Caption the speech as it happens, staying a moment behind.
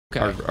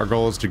Okay. Our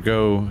goal is to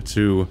go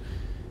to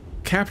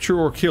capture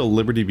or kill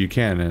Liberty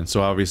Buchanan,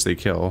 so obviously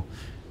kill.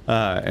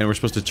 And we're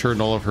supposed to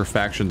turn all of her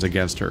factions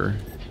against her.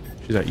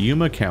 She's at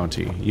Yuma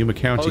County. Yuma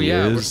County Oh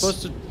yeah, is...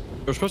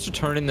 we're supposed to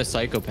turn in the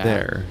psychopath.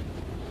 There.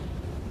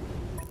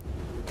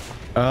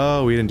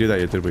 Oh, we didn't do that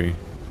yet, did we?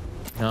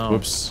 No.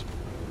 Whoops.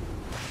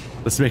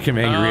 Let's make him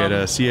angry at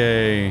us.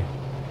 Yay.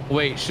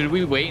 Wait, should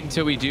we wait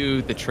until we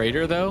do the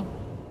traitor though?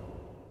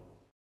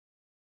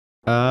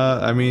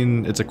 I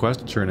mean, it's a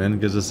quest to turn in.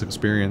 It gives us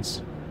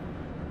experience.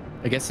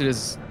 I guess it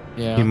is.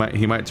 Yeah.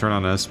 He might turn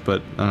on us,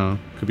 but I don't know.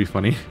 Could be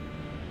funny.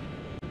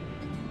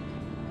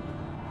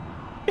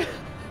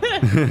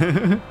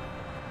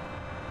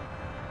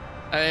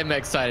 I am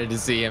excited to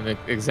see him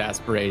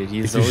exasperated.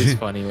 He's always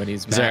funny when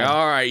he's mad. He's like,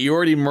 all right, you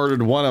already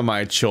murdered one of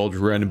my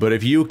children, but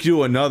if you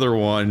do another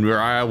one,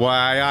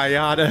 why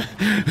yada.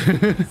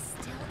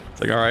 It's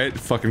like, all right,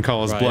 fucking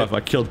call us bluff.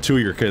 I killed 2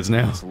 of your kids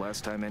now.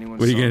 What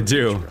are you gonna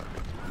do?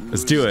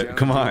 Let's do it.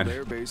 Come on.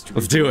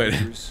 Let's do it.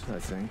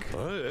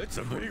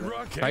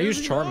 Can I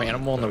use charm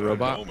animal on the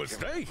robot?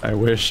 I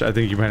wish. I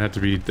think you might have to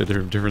be a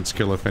different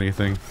skill, if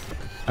anything.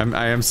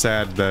 I am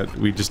sad that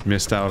we just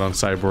missed out on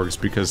cyborgs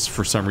because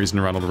for some reason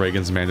Ronald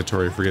Reagan's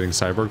mandatory for getting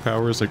cyborg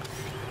powers. Like, I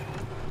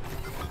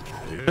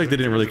feel like they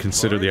didn't really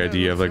consider the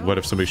idea of like, what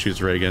if somebody shoots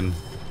Reagan?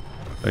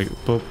 Like,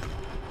 but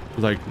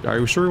like, are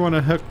you sure we want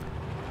to hook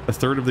a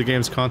third of the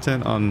game's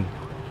content on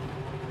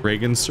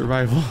Reagan's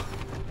survival?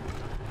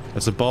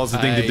 That's a ballsy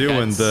thing to do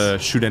in the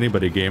shoot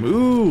anybody game.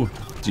 Ooh,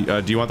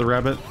 do you want the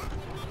rabbit?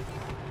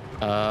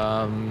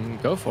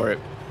 Go for it.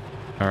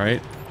 All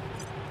right,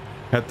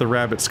 pet the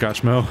rabbit,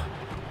 Scotchmo.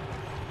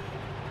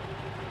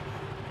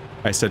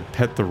 I said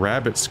pet the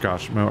rabbit,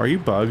 Scotchmo. Are you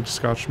bugged,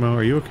 Scotchmo?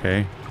 Are you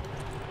okay?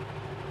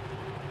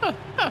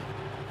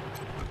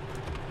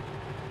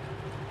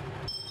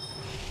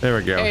 There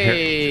we go.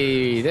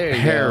 Hey, there you go.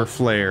 Hair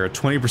flare,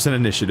 20%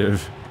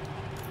 initiative.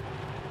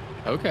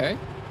 Okay.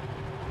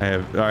 I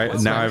have, all right,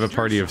 now I have a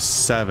party of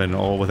 7,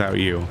 all without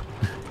you.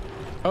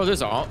 Oh,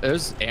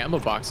 there's ammo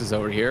boxes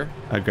over here.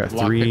 I've got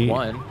Lock 3. pick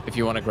 1 if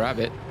you want to grab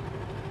it.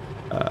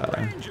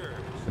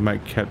 It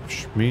might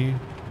catch me.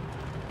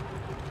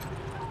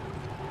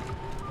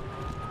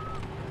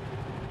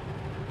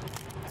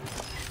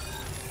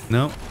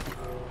 No.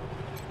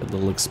 A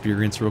little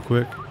experience real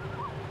quick.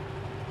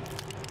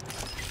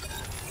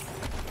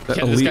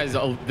 Yeah, this guy's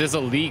this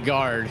elite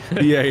guard.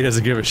 Yeah, he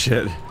doesn't give a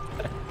shit.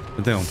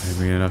 But they don't pay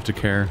me enough to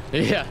care.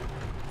 Yeah.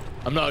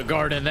 I'm not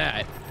guarding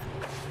that.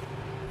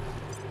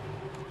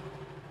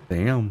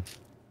 Damn.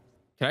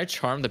 Can I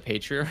charm the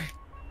Patriarch?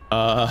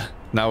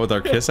 Not with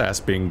our kiss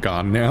ass being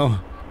gone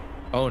now.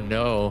 Oh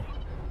no.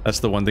 That's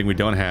the one thing we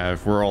don't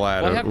have. We're all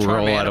out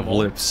of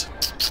lips.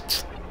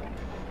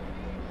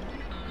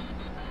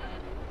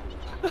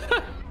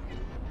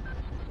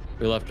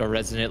 We left our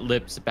resident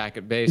lips back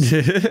at base.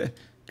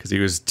 Because he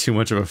was too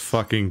much of a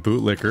fucking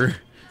bootlicker.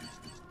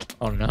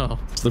 Oh no.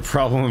 It's the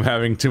problem of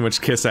having too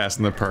much kiss ass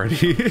in the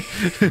party.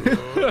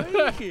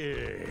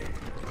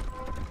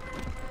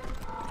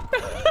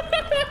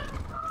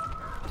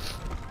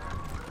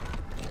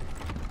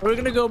 We're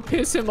gonna go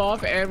piss him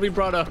off, and we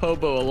brought a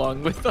hobo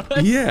along with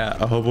us. Yeah,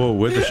 a hobo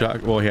with a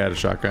shotgun. Well, he had a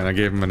shotgun. I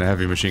gave him a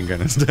heavy machine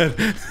gun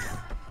instead.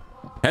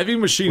 Heavy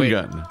machine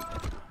gun.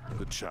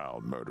 The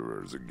child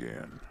murderers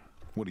again.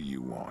 What do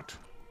you want?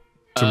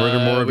 To murder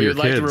more of your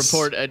kids.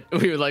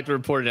 We would like to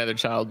report another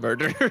child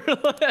murder.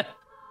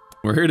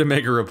 We're here to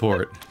make a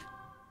report.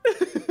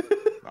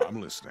 I'm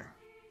listening.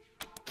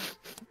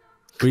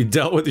 We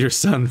dealt with your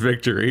son,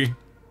 Victory.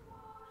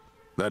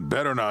 That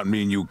better not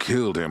mean you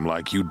killed him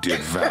like you did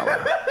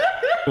Valor.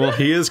 Well,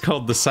 he is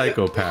called the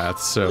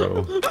psychopath,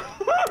 so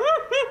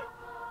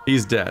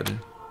he's dead.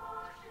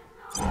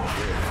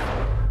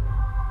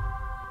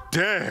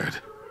 Dead.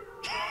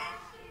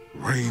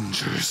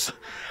 Rangers.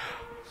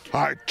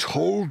 I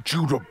told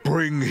you to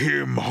bring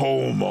him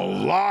home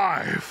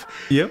alive.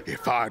 Yep.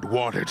 If I'd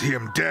wanted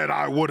him dead,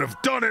 I would have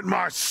done it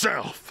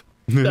myself.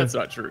 That's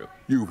not true.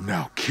 You've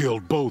now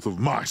killed both of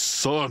my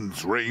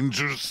sons,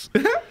 Rangers.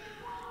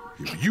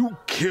 If you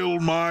kill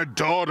my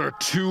daughter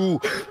too,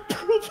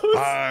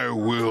 I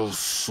will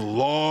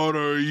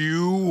slaughter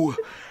you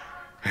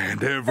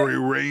and every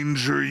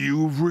ranger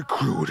you've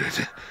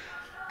recruited.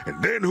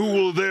 And then who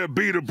will there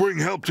be to bring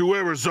help to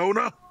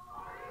Arizona?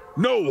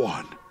 No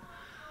one.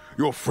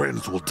 Your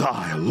friends will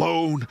die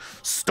alone,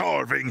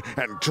 starving,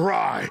 and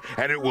dry,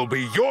 and it will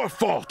be your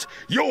fault,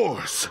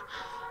 yours,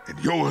 and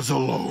yours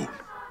alone.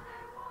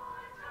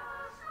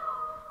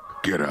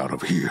 Get out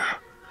of here.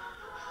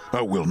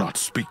 I will not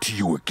speak to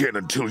you again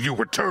until you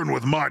return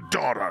with my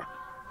daughter.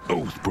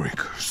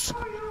 Oathbreakers.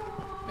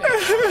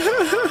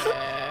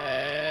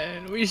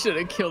 Man, we should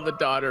have killed the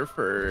daughter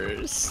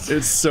first.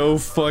 It's so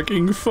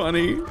fucking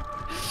funny.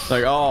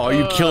 Like, oh,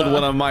 you killed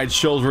one of my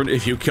children.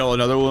 If you kill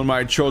another one of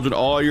my children,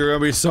 oh, you're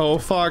gonna be so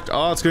fucked.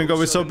 Oh, it's gonna go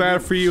be so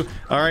bad for you.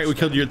 All right, we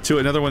killed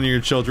another one of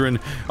your children.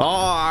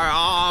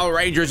 Oh,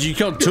 Rangers, you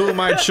killed 2 of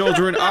my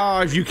children. Oh,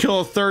 if you kill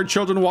a third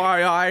children,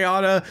 why I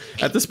oughta.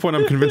 At this point,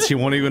 I'm convinced he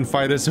won't even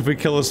fight us if we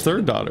kill his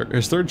third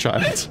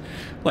child.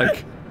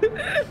 Like,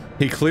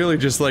 He clearly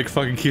just like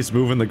fucking keeps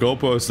moving the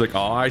goalposts like,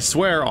 oh, I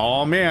swear,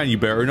 oh man, you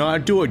better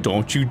not do it,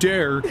 don't you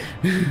dare.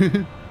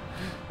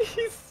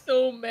 He's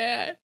so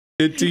mad.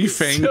 It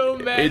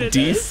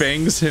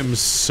defangs him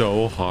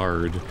so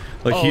hard.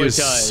 Like he is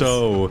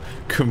so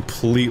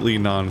completely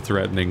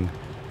non-threatening.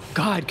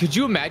 God, could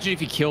you imagine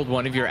if you killed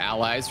one of your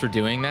allies for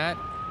doing that?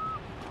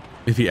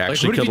 If he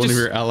actually killed one of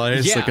your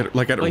allies, yeah,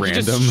 like at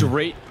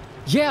random.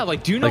 Yeah,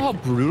 like do you know how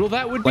brutal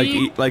that would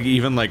be? Like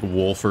even like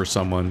Wolf or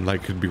someone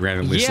like could be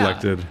randomly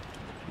selected.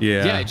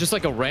 Yeah. Yeah, just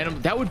like a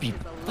random. That would be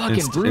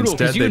fucking brutal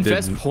because you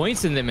invest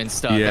points in them and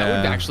stuff.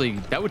 Yeah.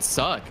 That would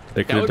suck.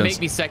 That would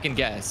make me second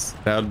guess.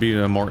 That would be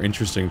a more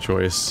interesting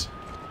choice.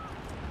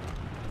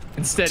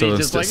 Instead, they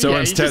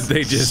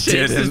just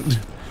didn't.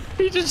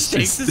 He just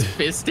shakes his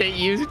fist at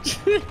you.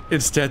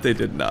 Instead, they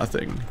did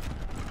nothing.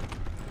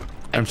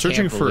 I'm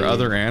searching for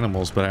other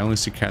animals, but I only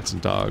see cats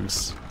and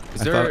dogs.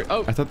 I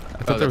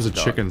thought there was a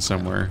chicken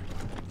somewhere.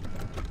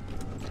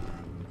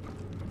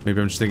 Maybe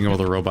I'm just thinking of all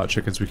the robot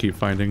chickens we keep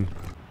finding.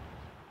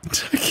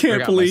 I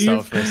can't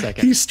believe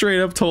he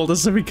straight up told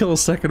us if we kill a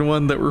second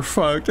one that we're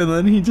fucked, and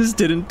then he just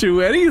didn't do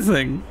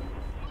anything.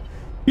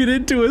 He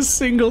didn't do a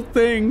single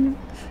thing.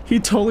 He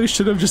totally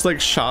should have just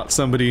like shot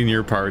somebody in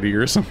your party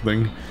or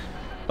something.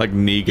 Like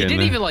Negan. He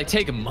didn't even like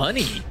take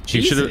money.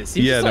 Jesus.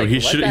 He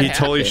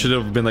totally should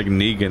have been like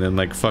Negan and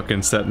like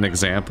fucking set an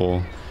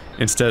example.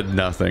 Instead,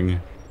 nothing.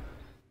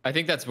 I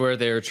think that's where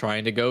they're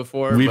trying to go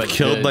for. We've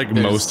killed like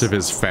most of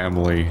his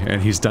family,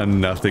 and he's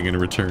done nothing in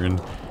return.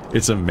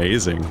 It's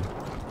amazing.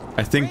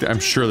 I'm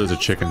sure there's a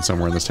chicken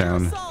somewhere in this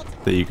town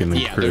that you can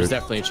recruit. Yeah, there's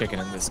definitely a chicken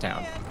in this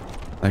town.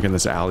 Like in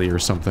this alley or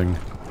something.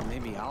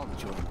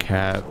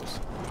 Cat.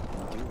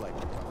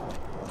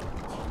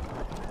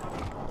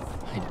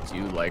 I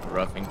do like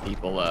roughing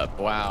people up.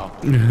 Wow.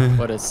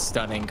 What a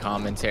stunning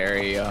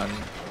commentary on...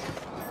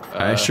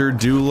 I sure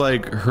do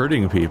like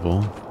hurting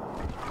people.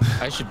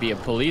 I should be a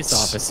police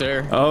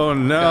officer. Oh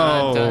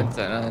no. Dun, dun,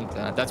 dun,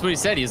 dun. That's what he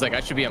said. He's like,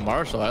 I should be a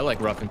marshal. I like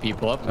roughing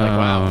people up. I'm like,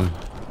 wow.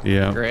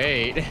 Yeah.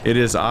 Great. It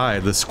is I,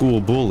 the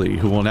school bully,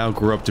 who will now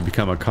grow up to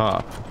become a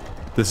cop.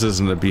 This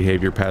isn't a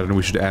behavior pattern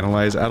we should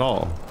analyze at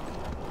all.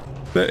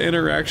 That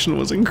interaction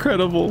was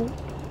incredible.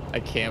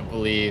 I can't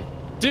believe...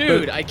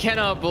 Dude, I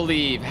cannot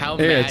believe how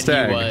mad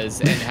he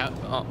was and how...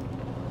 Oh,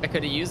 I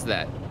could have used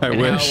that.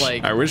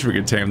 I wish we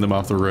could tame them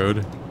off the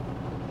road.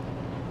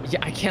 Yeah,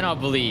 I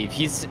cannot believe.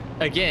 He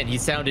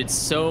sounded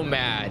so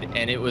mad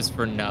and it was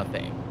for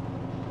nothing.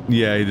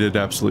 Yeah, he did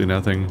absolutely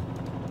nothing.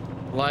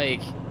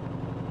 Like...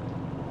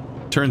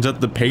 Turns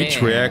out the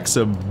Patriarch's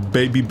a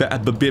baby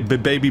back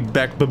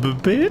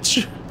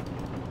bitch.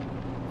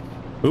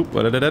 Oop,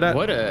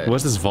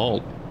 what's this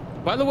vault?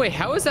 By the way,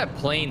 how is that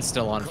plane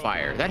still on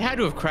fire? That had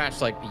to have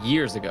crashed like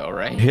years ago,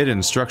 right?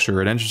 Hidden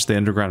structure. It enters the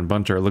underground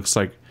bunker. It looks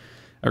like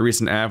a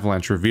recent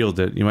avalanche revealed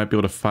it. You might be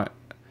able to find.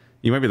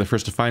 You might be the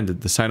first to find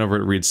it. The sign over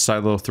it reads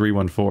Silo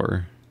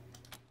 314.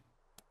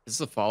 Is this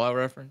a Fallout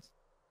reference?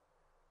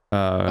 Pick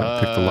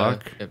the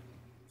lock. Yep.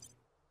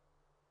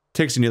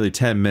 Takes you nearly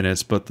 10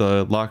 minutes, but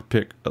the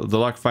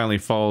lock finally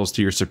falls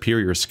to your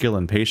superior skill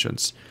and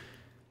patience.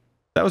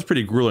 That was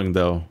pretty grueling,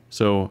 though.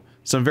 So,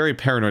 some very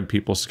paranoid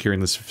people securing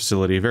this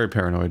facility. Very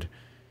paranoid.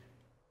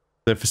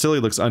 The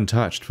facility looks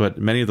untouched, but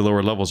many of the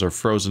lower levels are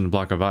frozen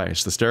block of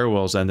ice. The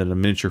stairwells end in a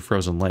miniature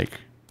frozen lake.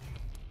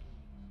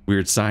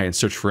 Weird science.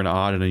 Search for an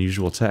odd and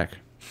unusual tech.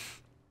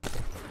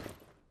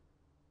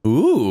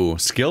 Ooh,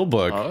 skill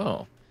book.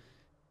 Oh.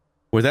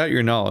 Without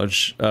your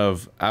knowledge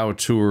of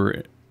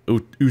Autur...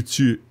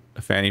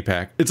 A fanny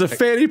pack. It's a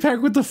fanny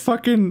pack with the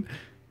fucking...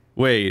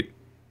 Wait.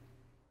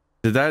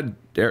 Did that...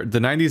 The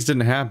 90s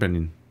didn't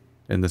happen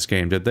in this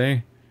game, did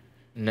they?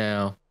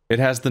 No. It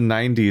has the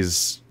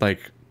 90s,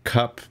 like,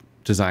 cup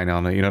design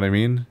on it, you know what I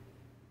mean?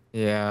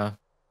 Yeah.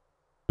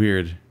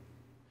 Weird.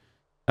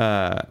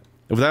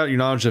 Without your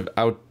knowledge of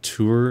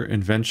Autur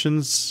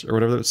inventions, or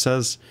whatever it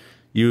says,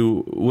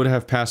 you would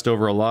have passed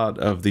over a lot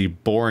of the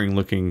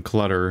boring-looking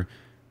clutter...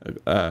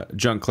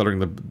 junk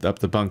cluttering up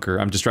the bunker.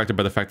 I'm distracted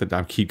by the fact that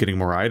I keep getting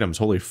more items.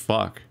 Holy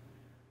fuck.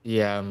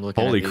 Yeah, I'm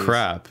looking Holy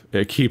crap.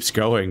 It keeps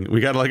going. We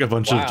got like a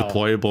bunch of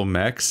deployable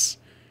mechs.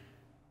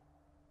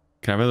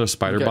 Can I have another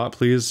spider bot,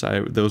 please?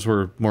 Those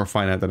were more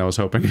finite than I was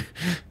hoping.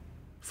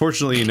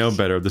 Fortunately, you know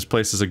better. This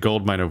place is a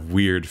gold mine of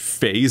weird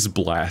phase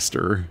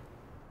blaster.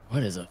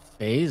 What is a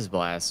phase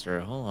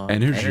blaster? Hold on.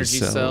 Energy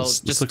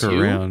cells. Let's look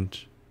around.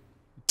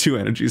 2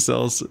 energy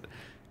cells.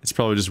 It's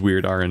probably just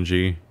weird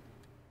RNG.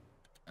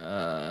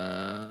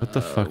 What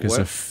the fuck is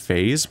a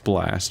phase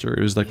blaster?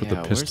 It was like with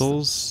the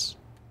pistols.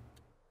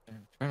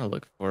 I'm trying to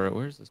look for it.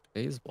 Where's this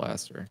phase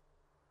blaster?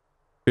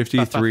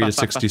 53 to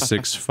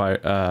 66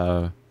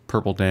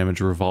 purple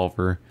damage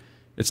revolver.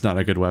 It's not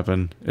a good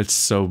weapon. It's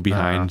so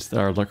behind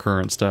our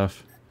current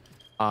stuff.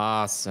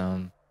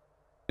 Awesome.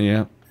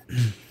 Yeah.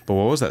 But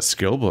what was that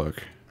skill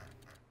book?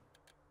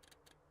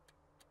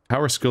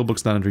 How are skill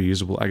books not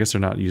underusable? I guess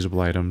they're not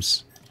usable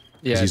items.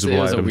 Yeah, it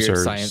was a weird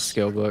science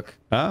skill book.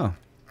 Oh.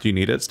 Do you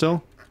need it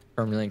still?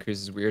 Permanently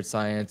increases weird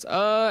science.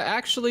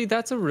 Actually,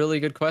 that's a really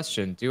good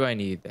question. Do I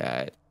need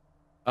that?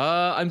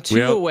 I'm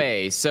 2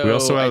 away, so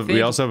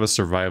we also have a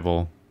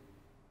survival.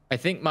 I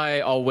think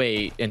I'll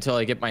wait until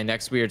I get my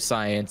next weird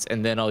science,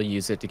 and then I'll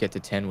use it to get to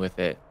 10 with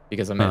it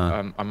because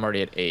I'm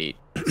already at 8.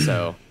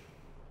 So,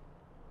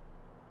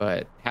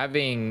 but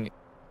having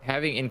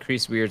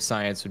increased weird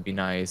science would be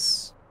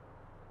nice.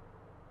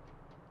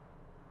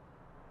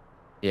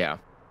 Yeah.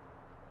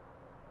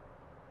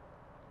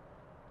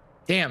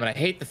 Damn, and I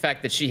hate the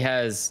fact that she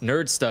has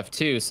nerd stuff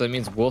too, so that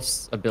means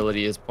Wolf's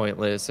ability is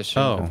pointless. I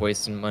shouldn't have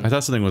wasted money. I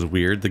thought something was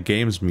weird.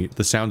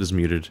 The sound is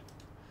muted.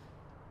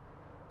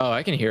 Oh,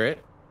 I can hear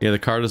it. Yeah, the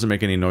car doesn't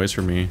make any noise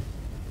for me.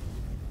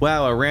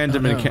 Wow, a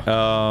random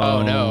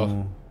oh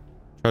no.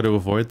 Try to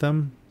avoid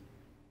them?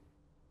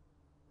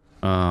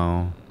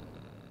 Oh.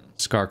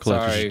 Scar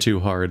collectors are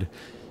too hard.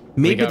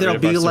 Maybe there'll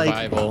be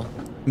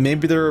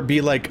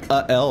like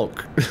a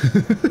elk.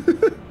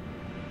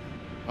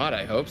 God,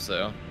 I hope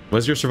so.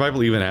 Was your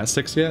survival even at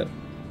 6 yet?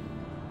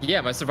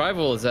 Yeah, my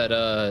survival is at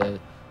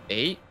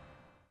 8.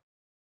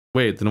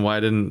 Wait, then why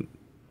didn't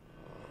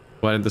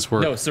this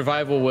work? No,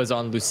 survival was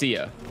on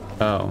Lucia.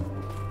 Oh.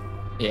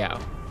 Yeah.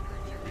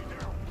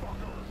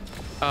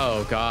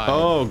 Oh god.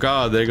 Oh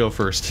god, they go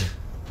first.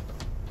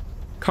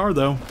 Car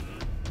though.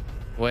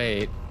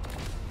 Wait.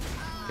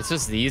 It's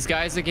just these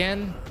guys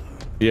again?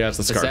 Yeah, it's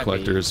the Scar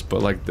collectors,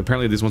 but like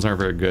apparently these ones aren't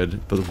very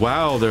good. But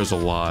wow, there's a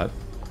lot.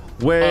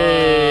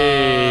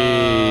 Wait.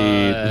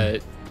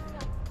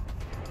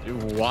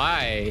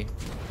 Why?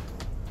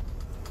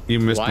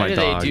 You missed my dog.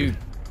 Why do they do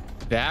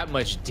that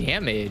much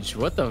damage?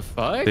 What the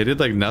fuck? They did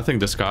like nothing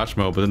to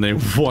Scotchmo, but then they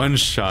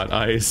one-shot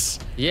Ice.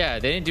 Yeah,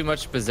 they didn't do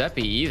much to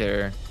Pazepi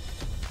either.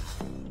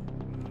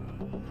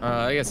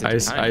 I guess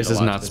Ice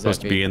is not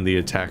supposed to be in the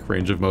attack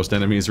range of most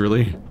enemies,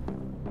 really.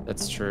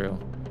 That's true.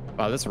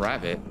 Wow, this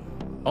rabbit.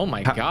 Oh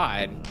my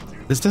god.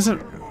 This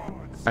doesn't...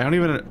 I don't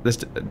even...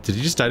 Did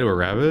you just die to a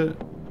rabbit?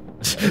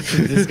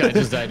 This guy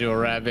just died to a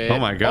rabbit. Oh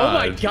my god. Oh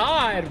my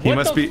god. He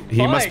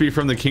must be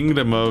from the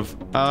kingdom of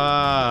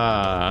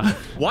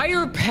Why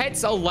are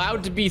pets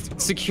allowed to be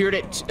secured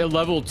at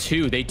level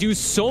 2? They do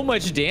so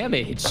much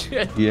damage.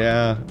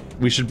 Yeah,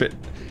 we should be.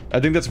 I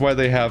think that's why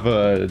they have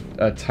a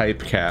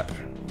type cap.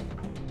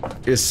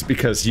 It's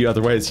because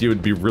otherwise you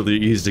would be really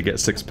easy to get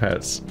 6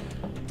 pets.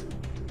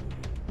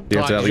 You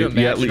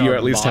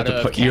at least have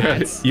to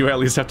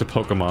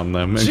Pokemon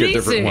them and get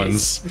different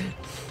ones.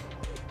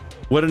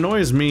 What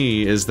annoys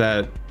me is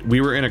that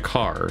we were in a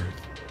car.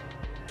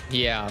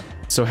 Yeah.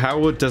 So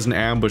how does an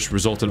ambush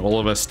result in all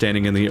of us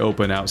standing in the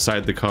open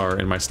outside the car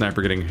and my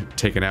sniper getting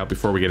taken out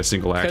before we get a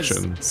single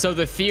action? So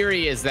the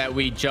theory is that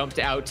we jumped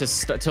out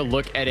to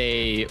look at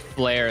a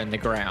flare in the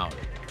ground.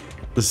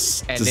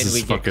 This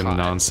is fucking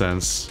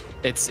nonsense.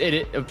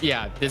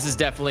 Yeah, this is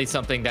definitely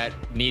something that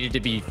needed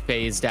to be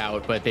phased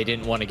out, but they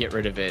didn't want to get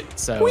rid of it.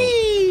 So.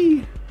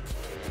 Whee!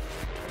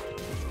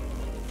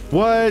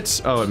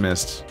 What? Oh, it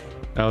missed.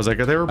 I was like,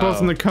 they were both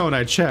in the cone.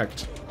 I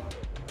checked.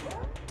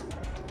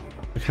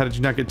 Like, how did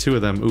you not get 2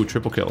 of them? Ooh,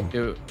 triple kill.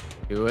 Do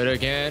it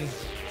again.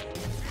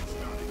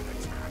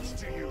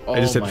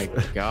 Oh my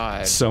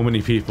god. So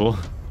many people.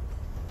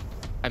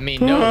 I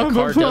mean, no, the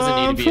car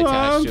doesn't need to be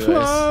attached to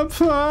us.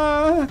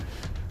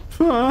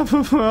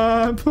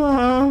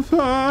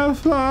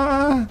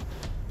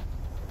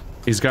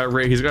 He's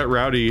got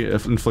Rowdy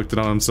inflicted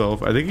on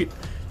himself. I think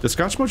does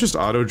Scotchmo just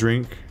auto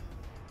drink?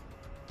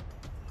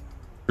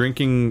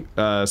 Drinking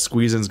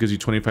squeeze-ins gives you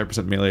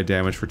 25% melee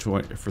damage for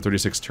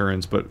 36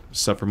 turns, but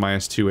suffer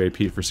 -2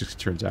 AP for 60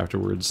 turns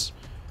afterwards.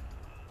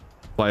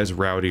 Applies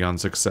Rowdy on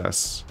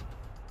success.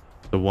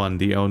 The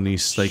only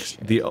snake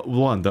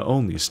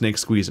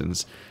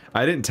squeeze-ins.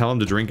 I didn't tell him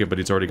to drink it, but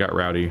he's already got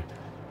Rowdy.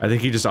 I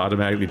think he just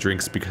automatically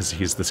drinks because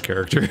he's this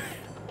character.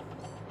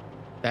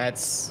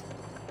 That's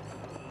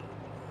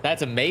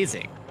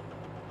amazing.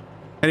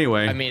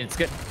 Anyway. I mean, it's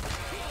good.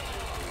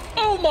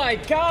 Oh my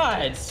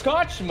god,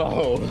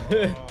 Scotchmo!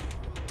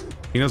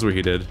 He knows what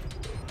he did.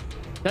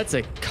 That's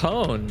a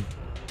cone.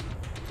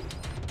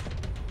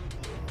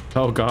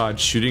 Oh god,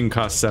 shooting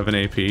costs 7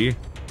 AP.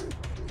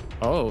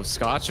 Oh,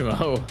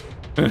 Scotchmo.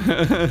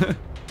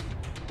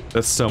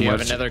 That's so much. Do you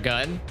have another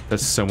gun?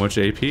 That's so much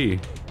AP.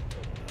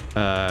 Yeah,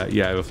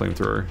 I have a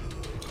flamethrower.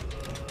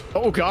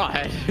 Oh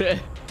god.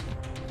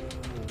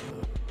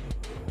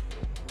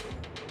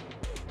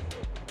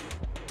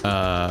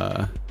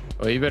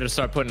 Well, you better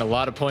start putting a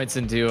lot of points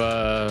into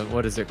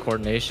what is it,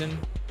 coordination?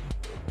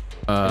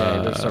 Yeah,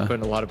 you better start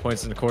putting a lot of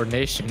points into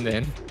coordination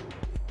then.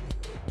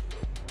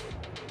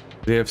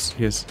 He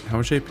has how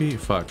much AP?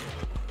 Fuck.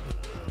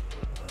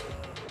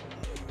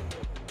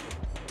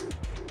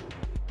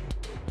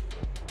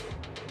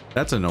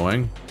 That's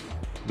annoying.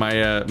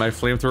 My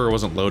flamethrower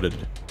wasn't loaded.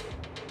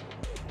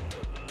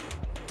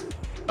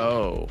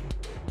 Oh.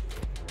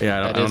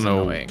 Yeah, I don't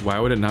know. Annoying. Why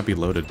would it not be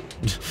loaded?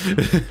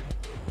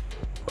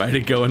 Why did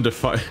it go into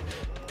fight?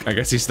 I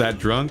guess he's that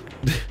drunk.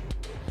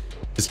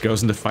 Just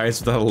goes into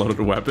fights without a loaded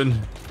weapon.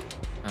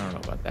 I don't know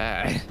about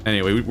that.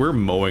 Anyway, we're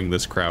mowing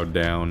this crowd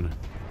down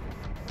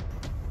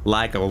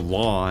like a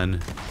lawn.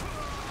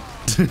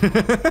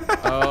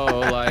 Oh,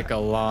 like a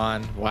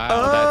lawn. Wow,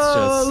 Oh, that's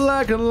just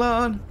like a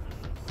lawn.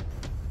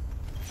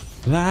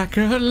 Like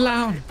a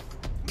lawn.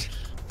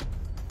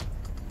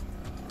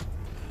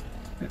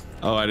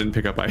 Oh, I didn't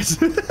pick up ice.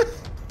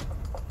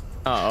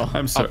 oh.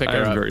 I'm sorry. I'll pick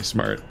her I'm up. very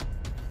smart.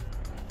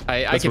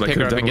 I can pick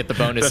her up and get the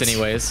bonus That's-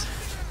 anyways.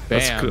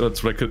 Bam.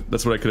 That's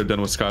what I could have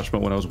done with Scotchmo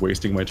when I was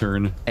wasting my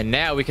turn. And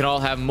now we can all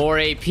have more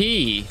AP.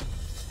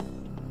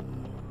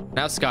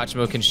 Now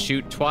Scotchmo can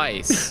shoot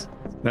twice.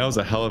 That was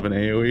a hell of an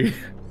AoE.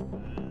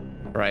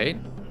 Right?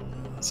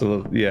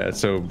 So yeah,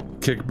 so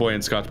Kick Boy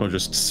and Scotchmo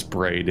just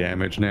spray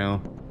damage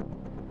now.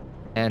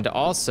 And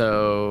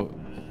also,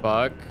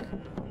 fuck.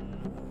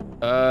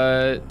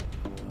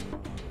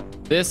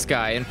 This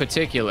guy in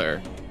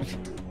particular.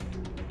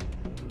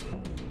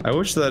 I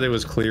wish that it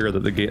was clear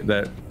that the game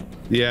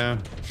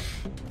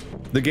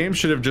the game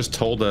should have just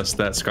told us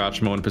that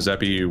Scotchmo and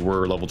Pizzepi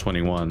were level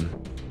 21.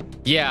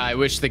 Yeah, I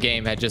wish the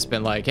game had just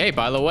been like, hey,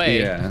 by the way.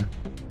 Yeah.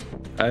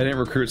 I didn't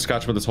recruit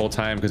Scotchmo this whole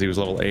time because he was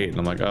level 8, and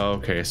I'm like, oh,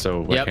 okay,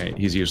 so okay,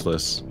 he's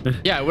useless.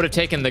 Yeah, I would have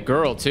taken the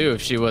girl too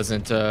if she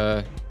wasn't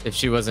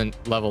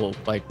level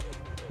like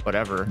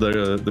whatever.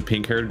 The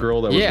pink-haired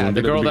girl that was yeah,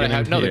 the girl that I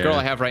have. No, yeah. the girl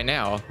I have right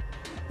now.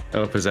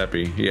 Oh,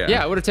 Pizzepi. Yeah.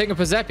 Yeah, I would have taken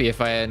Pizzepi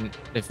if I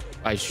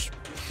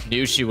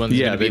knew she wasn't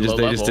going to be low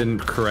level. They just didn't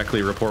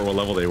correctly report what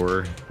level they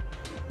were.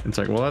 It's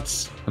like, well,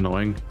 that's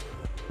annoying.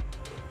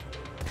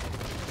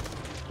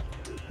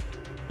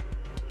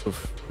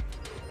 Oof.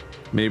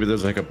 Maybe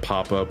there's like a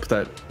pop-up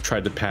that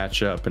tried to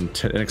patch up and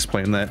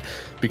explain that,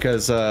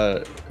 because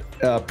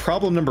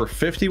problem number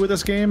 50 with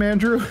this game,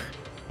 Andrew.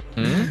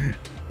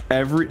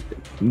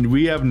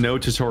 We have no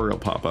tutorial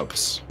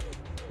pop-ups.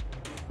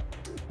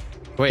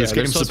 Wait, are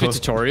there supposed to be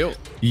tutorial?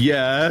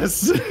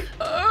 Yes.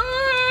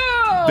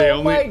 Oh, they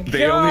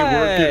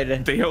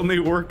only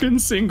work in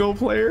single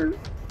player.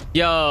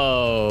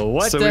 Yo,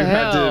 what so the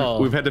hell?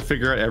 We've had to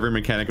figure out every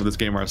mechanic of this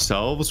game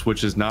ourselves,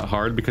 which is not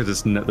hard because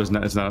it's not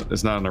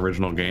an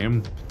original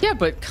game. Yeah,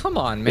 but come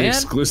on, It man.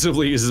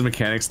 exclusively uses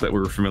mechanics that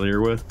we're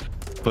familiar with.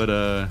 But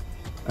I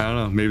don't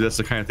know, maybe that's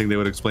the kind of thing they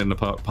would explain in the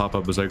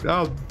pop-up is like,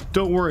 oh,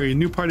 don't worry,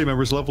 new party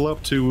members level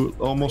up to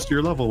almost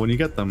your level when you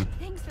get them.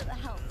 Thanks for the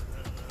help.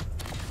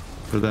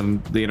 But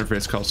then the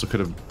interface also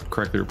could have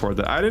correctly reported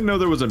that. I didn't know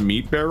there was a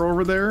meat bear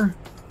over there.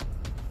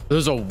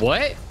 There's a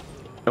what?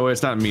 Oh,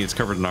 it's not meat, it's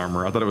covered in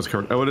armor. I thought it was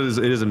covered. Oh, it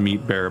is a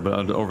meat bear,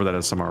 but over that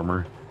is some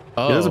armor.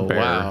 Oh, yeah, there's a bear.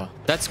 Wow.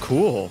 That's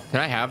cool. Can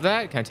I have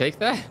that? Can I take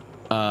that?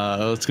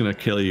 It's gonna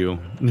kill you.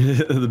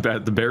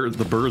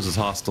 the burrs is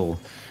hostile.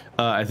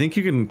 I think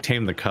you can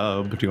tame the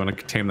cub. Do you want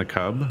to tame the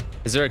cub?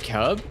 Is there a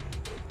cub?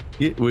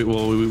 Yeah,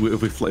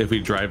 if we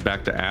drive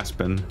back to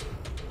Aspen.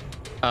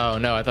 Oh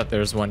no, I thought there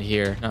was one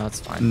here. No, that's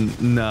fine.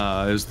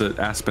 No, it was the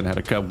Aspen had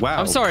a cub. Wow.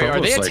 I'm sorry.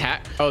 Are they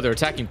Provost, oh, they're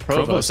attacking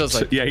Provost. So it's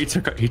like, yeah, he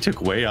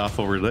took way off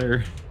over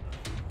there.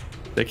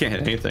 They can't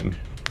hit anything.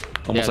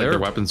 Almost like their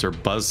weapons are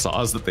buzz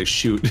saws that they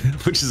shoot,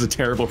 which is a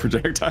terrible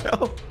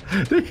projectile.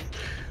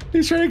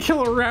 He's trying to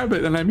kill a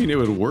rabbit, and I mean it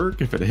would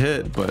work if it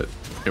hit, but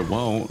it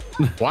won't.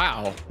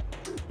 Wow.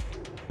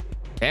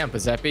 Damn,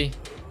 Pizzepi.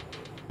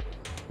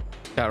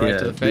 Got right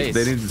to the face.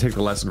 They need to take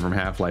the lesson from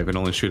Half-Life and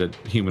only shoot at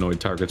humanoid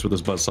targets with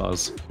those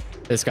buzzsaws.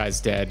 This guy's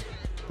dead.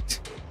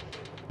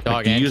 Like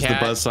Dog you and use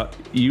cat.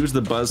 you use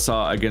the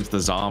buzzsaw against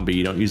the zombie.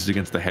 You don't use it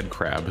against the head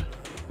crab.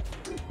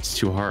 It's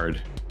too hard.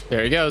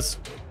 There he goes.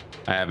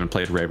 I haven't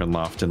played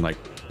Ravenloft in like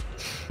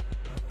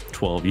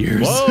 12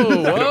 years. Whoa,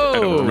 I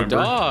don't remember.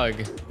 dog.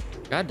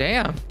 God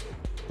damn.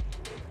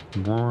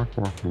 Oh,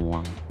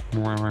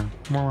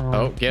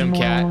 get him,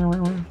 cat.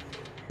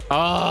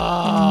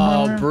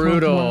 Oh,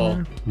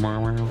 brutal.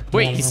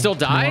 Wait, he still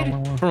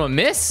died from a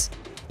miss?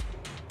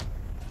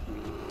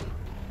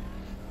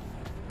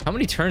 How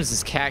many turns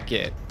does cat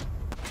get?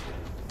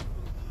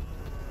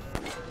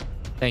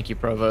 Thank you,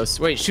 Provost.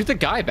 Wait, shoot the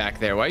guy back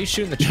there. Why are you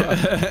shooting the truck?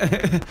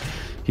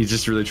 He's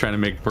just really trying to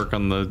make work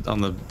on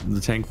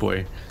the tank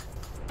boy.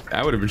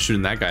 I would have been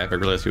shooting that guy if I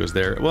realized he was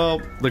there. Well,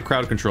 the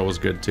crowd control was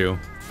good too.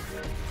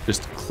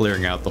 Just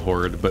clearing out the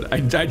horde, but I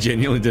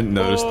genuinely didn't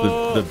notice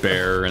the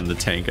bear and the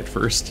tank at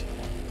first.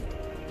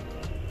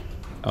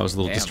 I was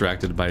a little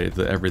distracted by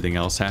everything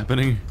else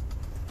happening.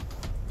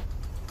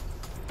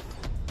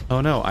 Oh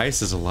no,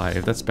 Ice is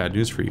alive. That's bad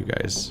news for you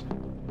guys.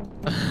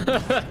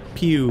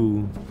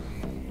 Pew.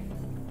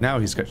 Now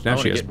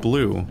she has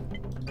blue.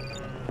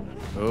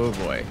 Oh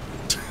boy.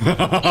 Oh,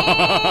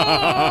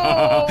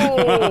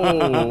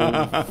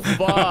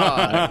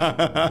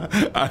 fuck.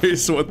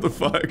 Ice, what the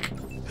fuck?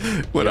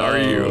 What are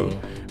you?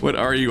 What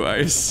are you,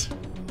 Ice?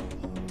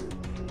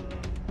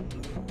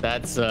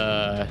 That's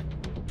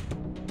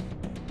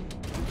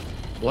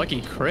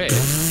lucky crit.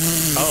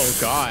 Oh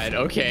god.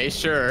 Okay,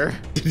 sure.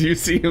 Did you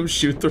see him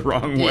shoot the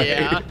wrong way?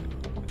 Yeah.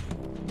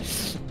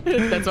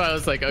 That's why I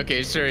was like,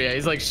 okay, sure, yeah.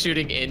 He's like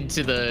shooting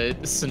into the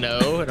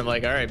snow, and I'm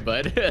like, all right,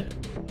 bud.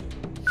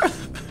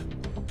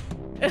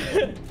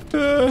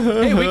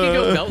 Hey, we can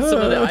go melt some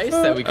of the ice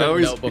that we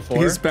couldn't melt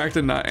before. He's back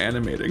to not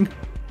animating.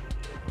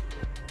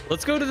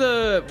 Let's go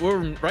to we're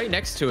right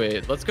next to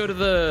it. Let's go to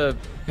the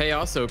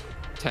Payaso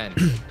 10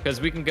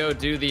 because we can go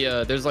do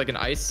the there's like an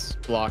ice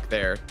block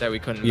there that we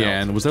couldn't melt.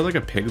 And was there like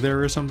a pig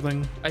there or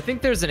something? I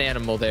think there's an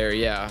animal there,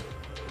 yeah.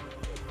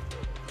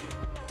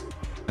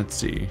 Let's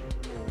see.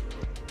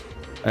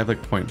 I have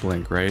like point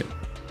blank, right?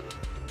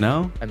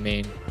 No? I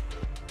mean,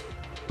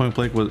 Point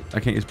blank was,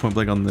 I can't use point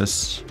blank on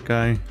this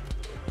guy.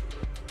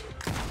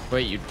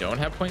 wait, you don't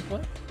have point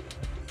blank?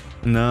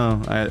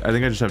 No, I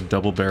think I just have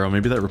double barrel.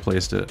 Maybe that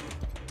replaced it.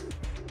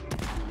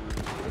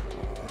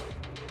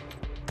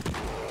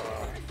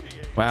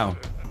 Wow,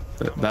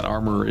 that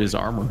armor is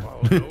armor.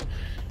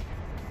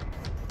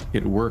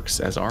 It works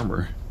as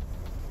armor.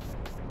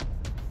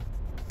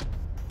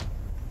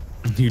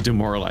 You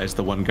demoralized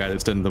the one guy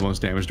that's done the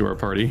most damage to our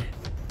party.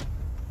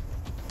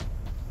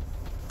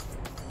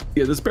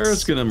 Yeah, this bear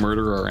is gonna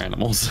murder our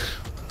animals.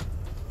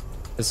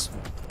 This...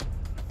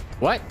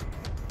 What?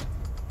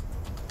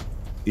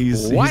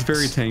 He's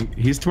very tank.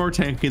 He's more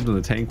tanky than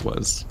the tank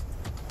was,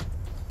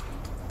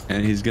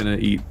 and he's gonna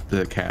eat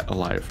the cat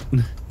alive.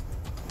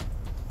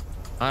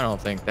 I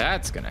don't think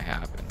that's gonna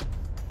happen.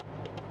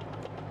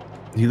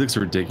 He looks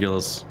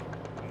ridiculous.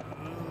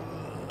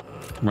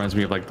 Reminds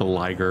me of like the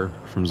Liger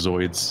from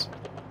Zoids.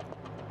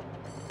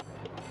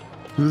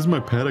 This is my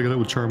pet. I got it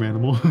with charm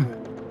animal.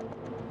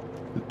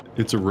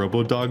 It's a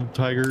robo dog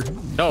tiger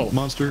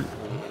monster.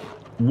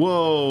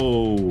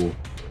 Whoa!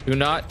 Do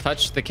not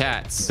touch the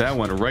cats. That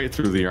went right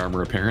through the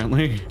armor,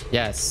 apparently.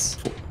 Yes.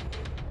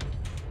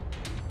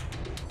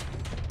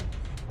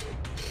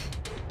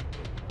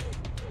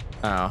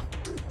 Oh.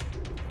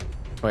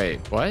 Wait,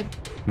 what?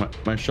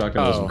 My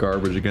shotgun was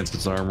garbage against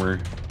its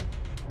armor.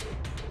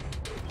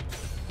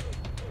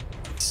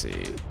 Let's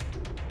see.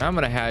 I'm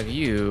gonna have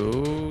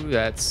you.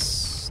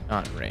 That's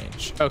not in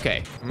range.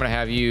 Okay, I'm gonna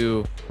have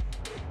you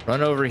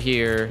run over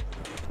here.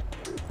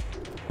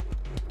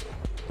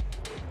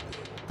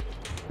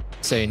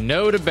 Say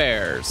no to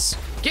bears.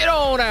 Get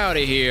on out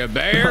of here,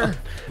 bear.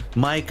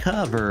 My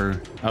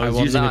cover. I was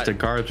using it to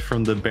guard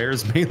from the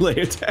bear's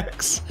melee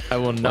attacks. I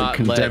will not like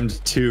Condemned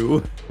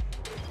 2.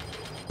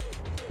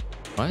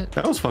 What?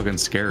 That was fucking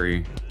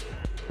scary.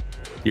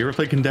 You ever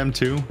play Condemned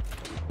 2?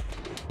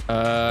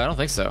 I don't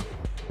think so.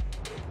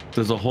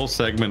 There's a whole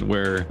segment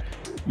where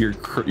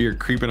you're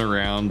creeping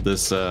around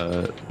this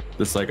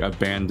this like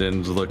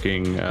abandoned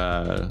looking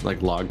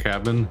like log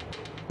cabin.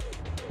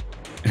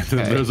 And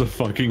then there's a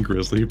fucking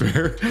grizzly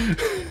bear.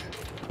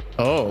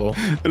 Oh.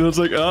 And I was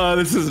like, oh,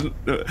 this is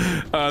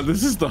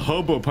the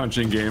hobo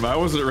punching game. I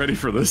wasn't ready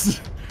for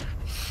this.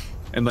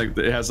 And like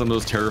it has some of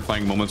those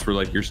terrifying moments where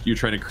like you're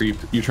trying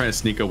to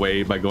sneak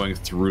away by going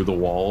through the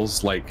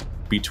walls, like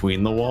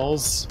between the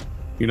walls.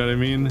 You know what I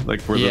mean?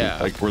 Like where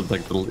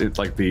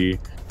the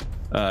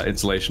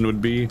insulation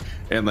would be,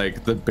 and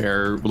like the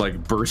bear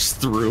like bursts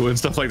through and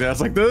stuff like that.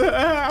 It's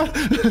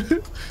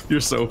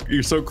like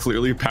you're so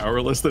clearly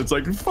powerless that it's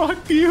like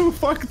fuck you,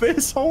 fuck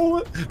this whole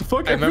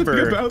fuck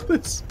everything about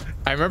this.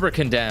 I remember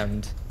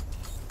Condemned.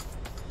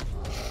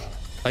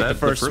 Like the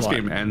first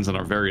game ends on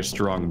a very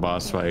strong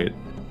boss fight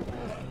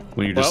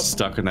when you're just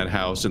stuck in that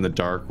house in the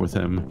dark with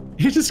him.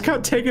 He just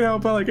got taken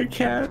out by like a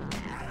cat.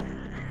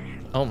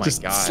 Oh my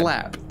god.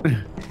 Slap.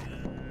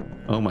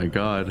 Oh my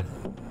god.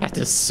 That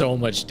does so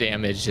much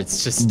damage.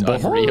 It's just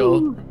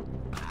unreal.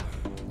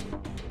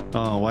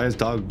 Oh, why is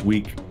dog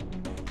weak?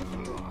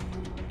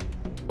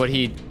 What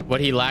he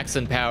lacks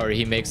in power,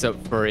 he makes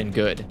up for in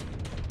good.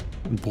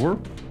 Poor?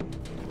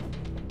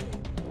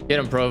 Get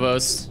him,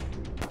 Provost.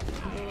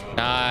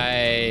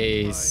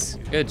 Nice.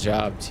 Good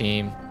job,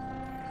 team.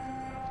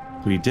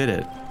 We did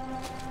it.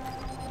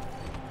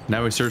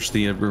 Now we search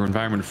the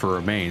environment for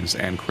remains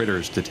and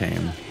critters to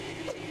tame.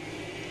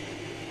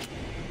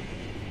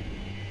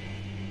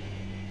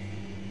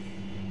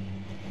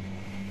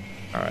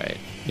 All right.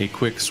 A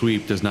quick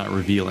sweep does not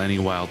reveal any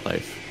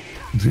wildlife.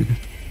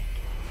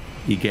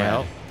 Egad.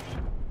 Well,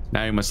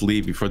 now you must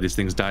leave before these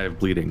things die of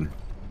bleeding.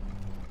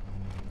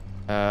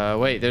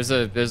 Wait, there's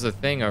a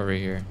thing over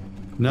here.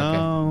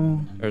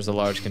 No. Okay. There's a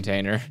large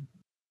container.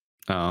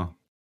 Oh.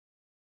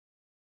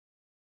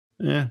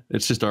 Yeah,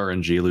 it's just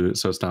RNG loot,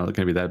 so it's not going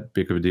to be that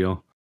big of a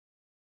deal.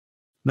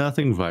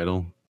 Nothing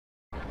vital.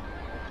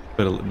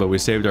 But we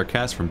saved our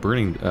cats from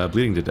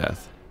bleeding to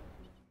death.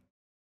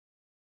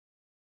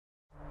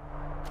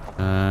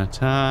 Ta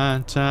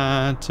ta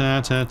ta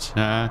ta ta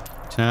ta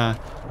ta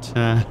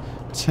ta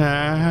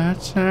ta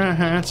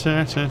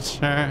ta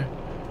ta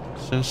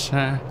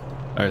ta.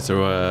 All right,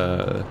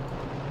 so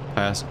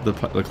past the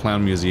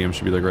clown museum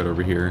should be like right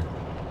over here.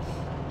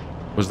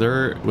 Was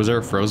there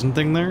a frozen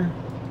thing there?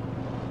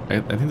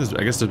 I think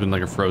I guess there's been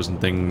like a frozen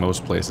thing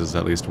most places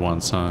at least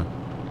once, huh?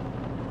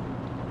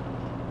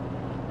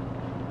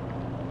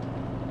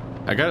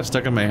 I got it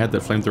stuck in my head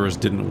that flamethrowers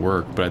didn't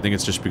work, but I think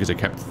it's just because I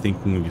kept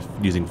thinking of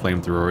using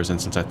flamethrowers, and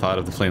since I thought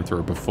of the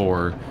flamethrower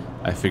before,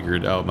 I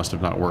figured, oh, it must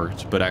have not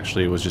worked. But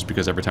actually, it was just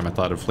because every time I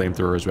thought of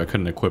flamethrowers, I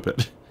couldn't equip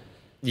it.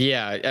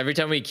 Yeah, every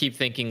time we keep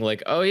thinking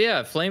like, oh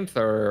yeah,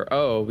 flamethrower,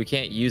 oh, we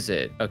can't use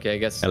it. Okay, I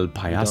guess El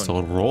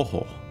Payaso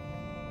Rojo.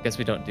 Guess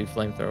we don't do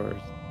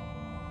flamethrowers.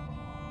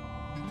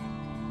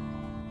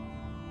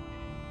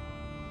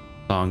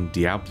 Song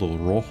Diablo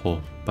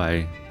Rojo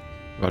by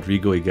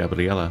Rodrigo y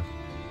Gabriela.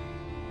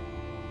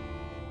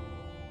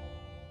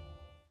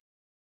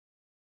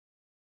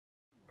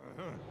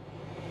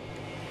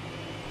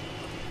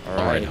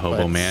 Alright,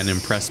 Hobo Man,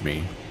 impress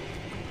me.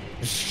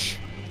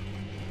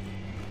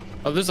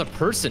 Oh, there's a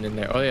person in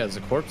there. Oh yeah, there's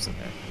a corpse in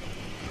there.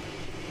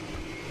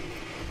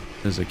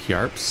 There's a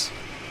Kiarps?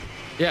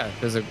 Yeah,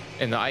 there's a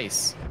in the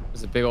ice.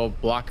 There's a big old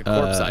block of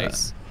corpse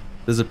ice.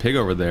 There's a pig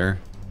over there.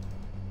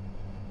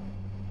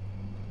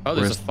 Oh,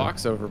 there's a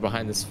fox over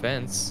behind this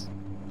fence.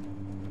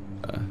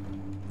 I'm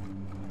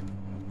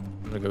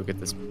gonna go get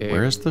this pig.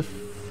 Where's the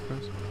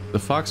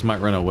fox might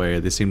run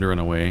away. They seem to run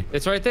away.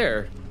 It's right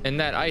there. In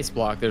that ice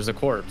block, there's a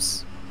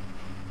corpse.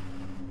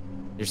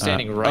 You're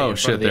standing right in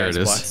front of the ice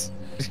blocks.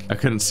 I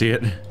couldn't see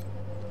it.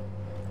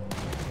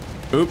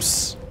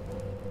 Oops.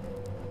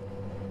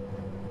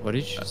 What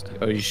did you just do?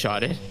 Oh, you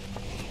shot it?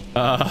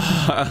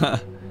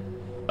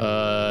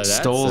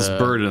 Stoll's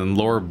Burden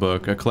lore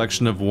book, a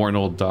collection of worn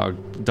old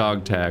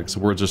dog tags.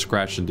 Words are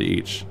scratched into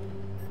each.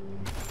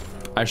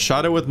 I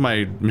shot it with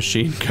my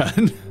machine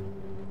gun.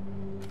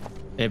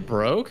 It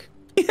broke?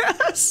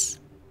 Yes.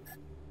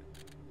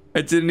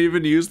 I didn't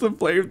even use the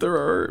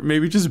flamethrower.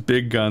 Maybe just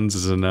big guns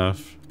is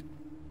enough.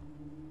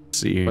 Let's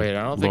see. Wait,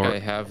 I don't think I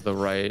have the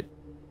right.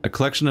 A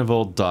collection of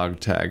old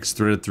dog tags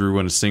threaded through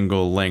in a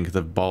single length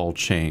of ball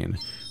chain.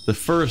 The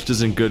first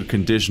is in good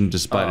condition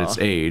despite its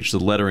age, the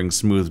lettering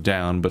smoothed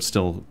down but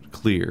still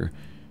clear.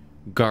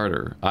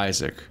 Garter,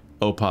 Isaac,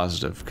 O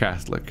positive,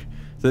 Catholic.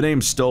 The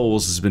name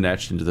Stolls has been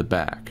etched into the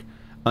back.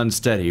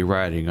 Unsteady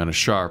writing on a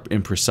sharp,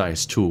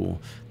 imprecise tool.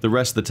 The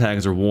rest of the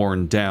tags are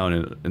worn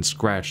down and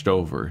scratched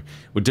over,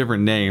 with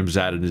different names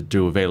added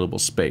into available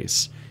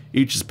space.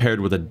 Each is paired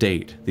with a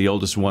date, the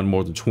oldest one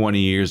more than 20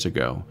 years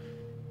ago.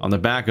 On the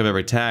back of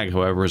every tag,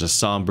 however, is a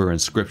somber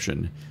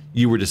inscription.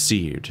 You were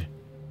deceived.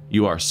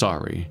 You are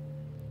sorry.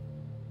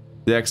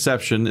 The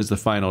exception is the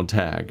final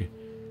tag.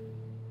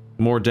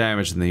 More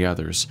damage than the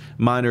others.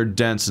 Minor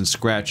dents and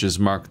scratches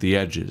mark the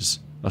edges.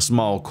 A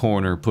small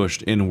corner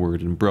pushed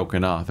inward and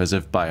broken off as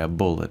if by a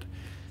bullet.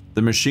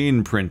 The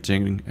machine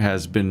printing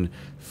has been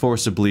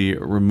forcibly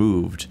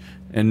removed,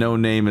 and no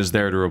name is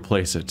there to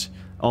replace it.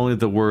 Only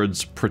the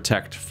words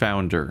 "Protect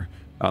Founder"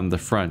 on the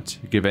front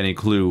give any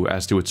clue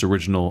as to its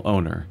original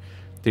owner.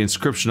 The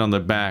inscription on the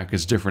back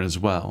is different as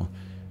well.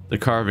 The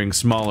carving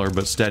smaller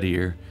but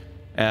steadier,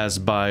 as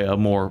by a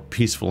more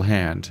peaceful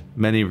hand.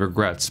 Many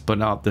regrets, but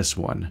not this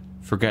one.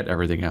 Forget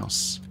everything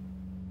else.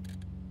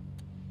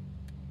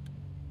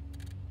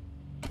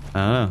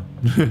 I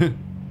don't know.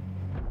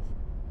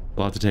 A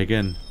lot to take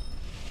in.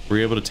 Were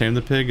you able to tame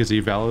the pig? Is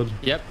he valid?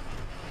 Yep.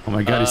 Oh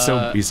my god,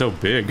 he's so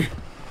big.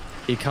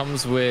 He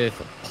comes with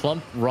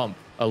plump rump,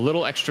 a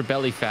little extra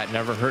belly fat,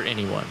 never hurt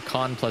anyone.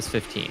 Con plus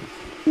 15.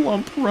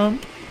 Plump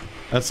rump.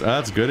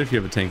 That's good if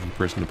you have a tanky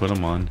person to put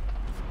him on.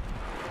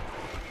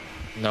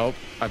 Nope,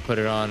 I put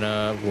it on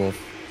Wolf.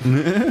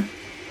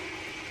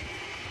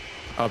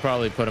 I'll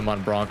probably put him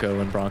on Bronco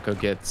when Bronco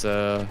gets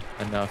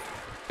enough.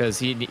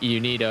 Because you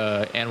need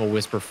Animal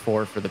Whisper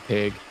 4 for the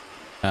pig.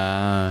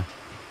 So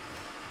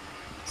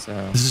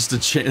this is the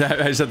chain.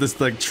 I just have this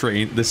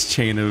this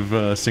chain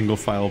of single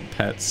file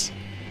pets.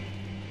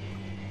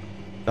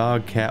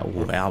 Dog, cat,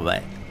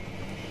 rabbit.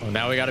 Well,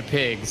 now we got a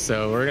pig,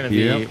 so we're gonna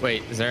be. Yep.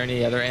 Wait, is there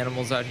any other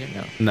animals out here?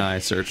 No. Nah, I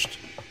searched.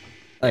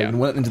 I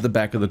went into the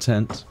back of the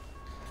tent.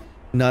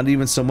 Not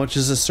even so much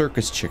as a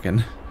circus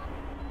chicken.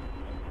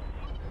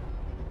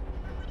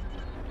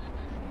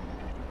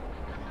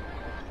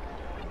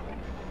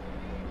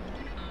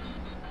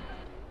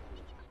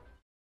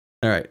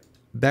 Alright,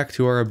 back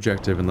to our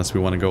objective unless we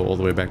want to go all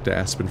the way back to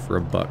Aspen for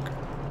a buck.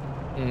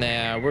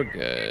 Nah, we're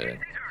good.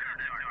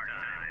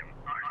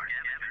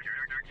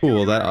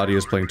 Cool, that audio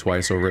is playing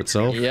twice over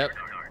itself. Yep,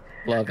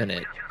 loving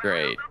it.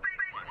 Great.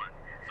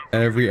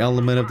 Every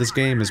element of this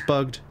game is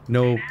bugged.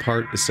 No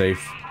part is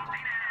safe.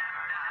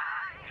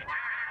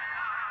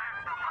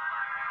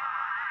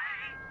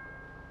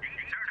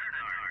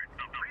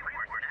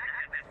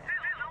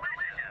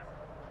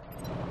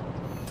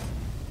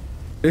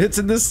 It's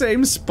in the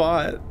same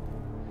spot.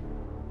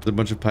 There's a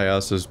bunch of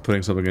payasos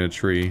putting something in a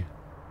tree,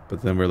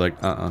 but then we're like,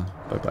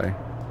 bye-bye.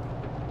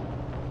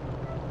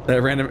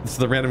 So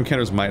the random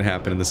encounters might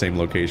happen in the same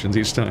locations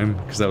each time,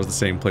 because that was the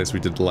same place we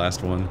did the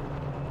last one.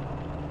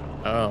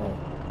 Oh,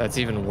 that's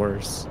even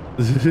worse.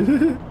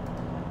 The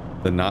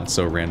not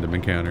so random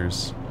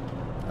encounters.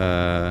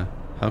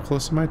 How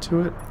close am I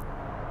to it?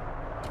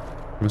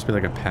 There must be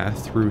like a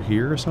path through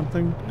here or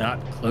something?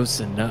 Not close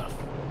enough.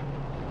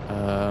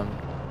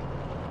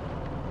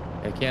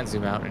 I can't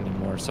zoom out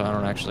anymore, so I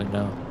don't actually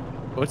know.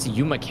 What's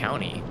Yuma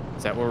County?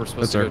 Is that where we're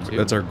supposed to go to?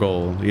 That's our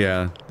goal.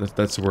 Yeah,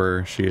 that's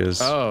where she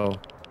is. Oh,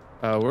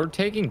 we're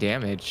taking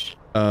damage.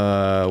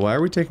 Why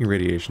are we taking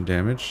radiation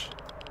damage?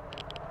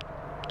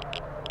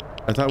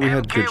 I thought we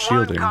had good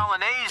shielding.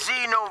 Calling AZ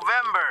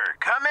November.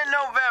 Come in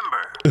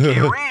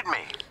November. You read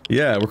me?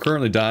 Yeah, we're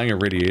currently dying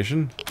of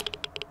radiation.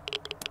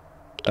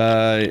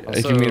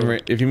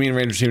 If you mean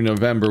Ranger Team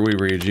November, we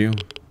read you.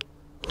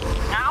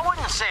 I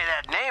wouldn't say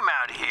that name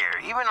out here,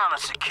 even on a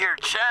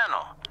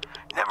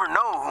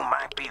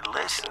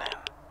listening.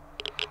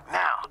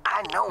 Now,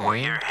 I know where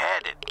you're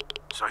headed,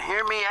 so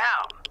hear me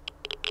out.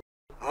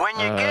 When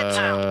you get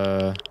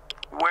to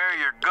where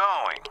you're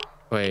going,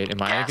 wait,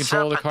 am I in gas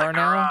control of up the at car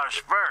now? garage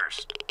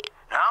first.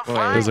 And I'll Wait,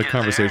 find there's a you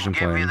conversation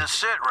there and playing. give you the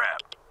sit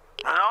rep.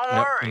 Now, don't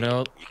Nope, worry,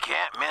 nope. you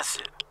can't miss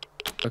it.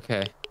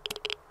 Okay.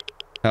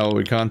 How will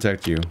we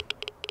contact you?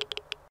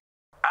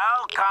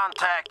 I'll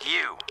contact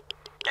you.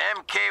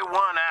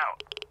 MK1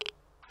 out.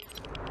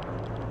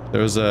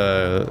 There was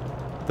the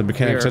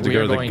mechanic said to we go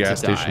are to the going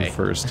gas to station die.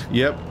 first.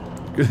 Yep.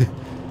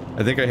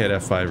 I think I hit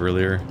F5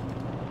 earlier.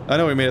 I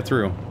know we made it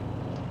through.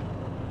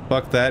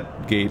 Fuck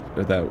that gate,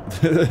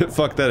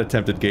 fuck that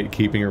attempted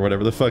gatekeeping or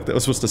whatever the fuck that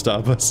was supposed to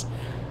stop us.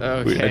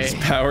 Okay. I just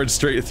powered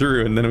straight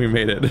through and then we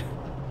made it.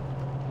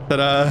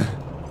 Ta-da!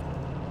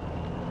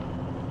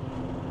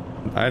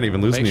 I didn't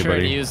even lose Make sure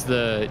anybody.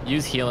 to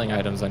use healing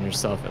items on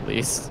yourself at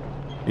least.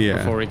 Yeah.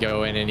 Before we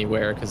go in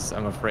anywhere, because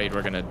I'm afraid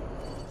we're gonna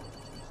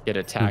get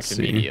attacked Let's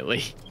see.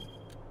 immediately.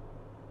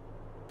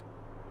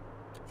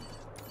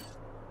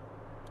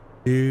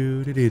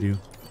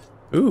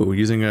 Ooh,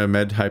 using a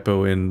med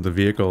hypo in the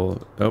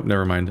vehicle. Oh,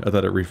 never mind. I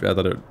thought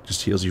it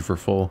just heals you for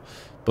full,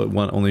 but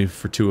only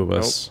for 2 of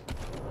us.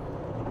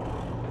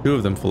 Nope. 2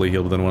 of them fully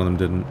healed, but then 1 of them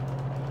didn't.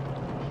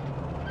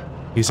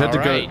 He said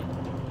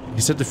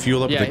He said to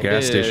fuel up at the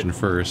gas station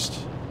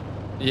first.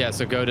 Yeah,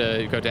 so go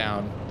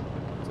down.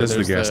 So This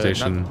is the gas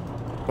station.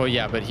 Well,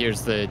 yeah, but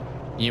here's the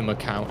Yuma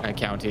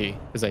County,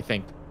 is I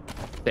think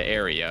the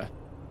area.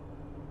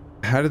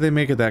 How did they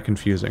make it that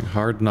confusing?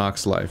 Hard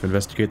Knox Life.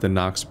 Investigate the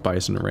Knox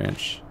Bison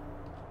Ranch.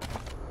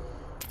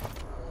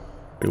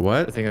 Wait,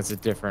 what? I think that's a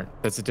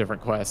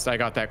different quest. I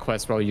got that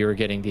quest while you were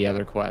getting the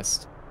other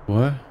quest.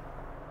 What?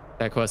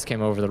 That quest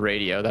came over the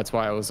radio. That's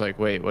why I was like,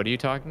 wait, what are you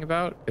talking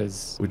about?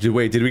 Because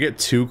Wait, did we get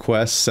 2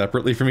 quests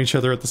separately from each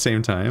other at the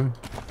same time?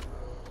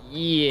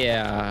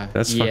 yeah,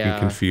 That's fucking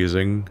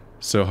confusing.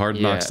 So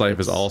Hard Knox Life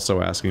is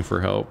also asking for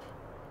help.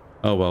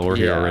 Oh well, we're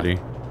here already.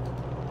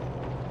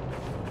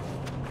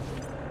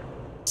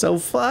 So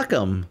fuck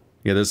them.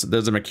 Yeah,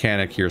 there's a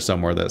mechanic here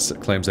somewhere that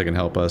claims they can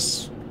help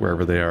us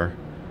wherever they are.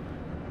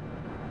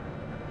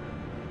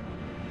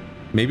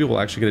 Maybe we'll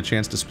actually get a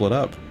chance to split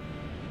up.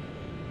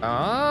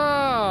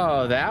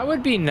 Oh, that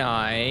would be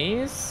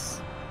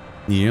nice.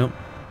 Yep.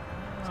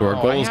 So our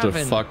Oh, goal is to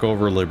fuck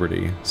over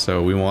Liberty.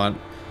 So we want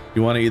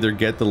to either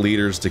get the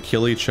leaders to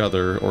kill each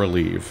other or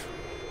leave.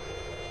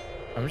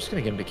 I'm just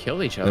gonna get them to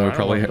kill each other. Then we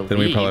probably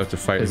have to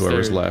fight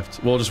whoever's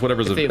left. Well, just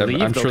whatever's.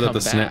 I'm sure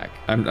that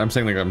I'm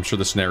saying like I'm sure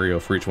the scenario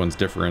for each one's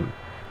different,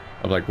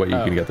 of like what you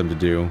can get them to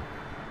do.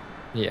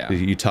 Yeah.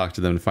 You talk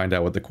to them and find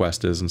out what the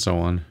quest is and so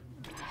on.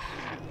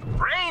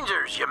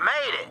 Rangers, you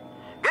made it.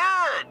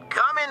 Good.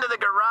 Come into the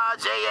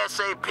garage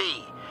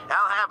ASAP.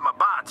 I'll have my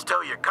bots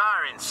tow your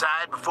car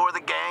inside before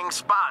the gang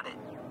spot it.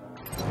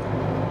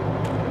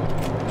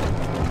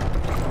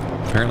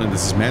 Apparently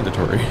this is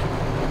mandatory.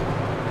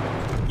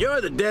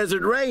 You're the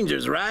Desert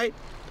Rangers, right?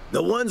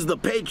 The ones the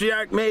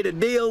Patriarch made a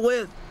deal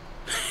with?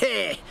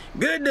 Hey,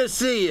 good to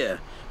see you.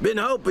 Been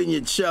hoping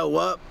you'd show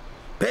up.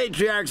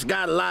 Patriarch's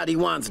got a lot he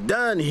wants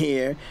done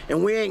here,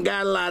 and we ain't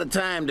got a lot of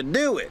time to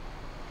do it.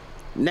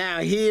 Now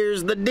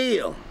here's the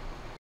deal.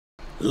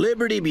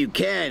 Liberty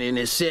Buchanan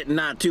is sitting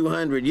not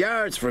 200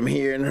 yards from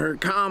here in her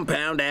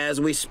compound as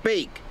we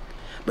speak.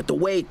 But the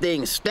way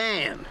things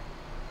stand,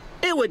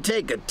 it would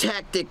take a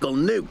tactical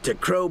nuke to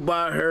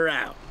crowbar her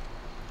out.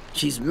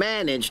 She's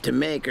managed to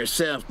make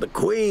herself the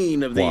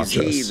queen of these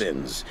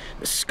heathens,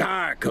 the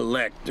scar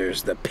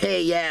collectors, the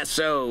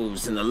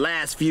payassos, and the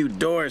last few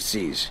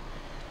Dorseys.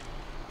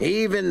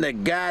 Even the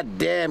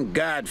goddamn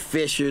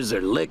godfishers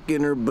are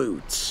licking her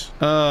boots.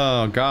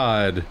 Oh,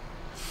 God.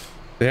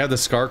 They have the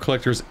Scar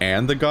Collectors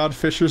and the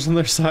Godfishers on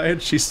their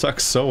side? She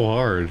sucks so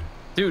hard.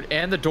 Dude,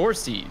 and the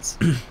Dorseys.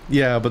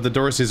 Yeah, but the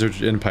Dorseys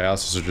and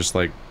Payassos are just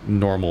like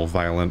normal,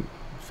 violent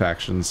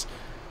factions.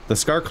 The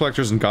Scar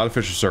Collectors and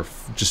Godfishers are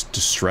just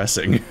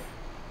distressing.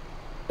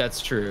 That's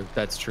true.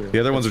 That's true. The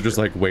other ones are just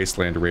like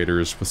Wasteland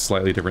Raiders with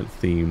slightly different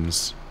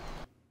themes.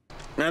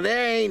 Now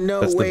there ain't no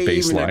way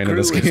even a crew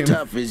as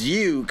tough as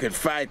you could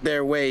fight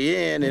their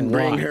way in and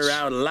bring her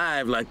out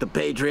alive like the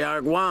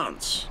Patriarch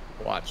wants.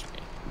 Watch me.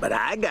 But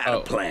I got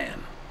a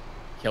plan.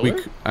 Kill her?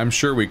 I'm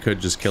sure we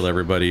could just kill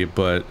everybody,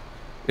 but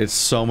it's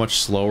so much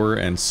slower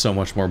and so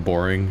much more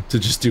boring to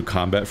just do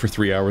combat for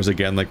 3 hours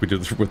again like we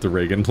did with the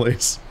Reagan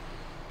place.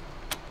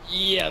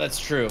 Yeah, that's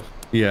true.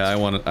 Yeah, I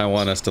want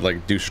us to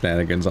like do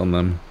shenanigans on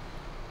them.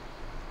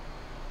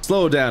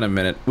 Slow down a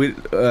minute. We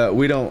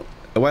don't.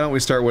 Why don't we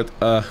start with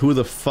who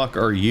the fuck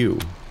are you?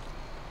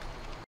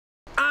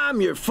 I'm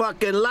your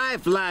fucking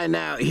lifeline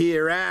out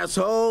here,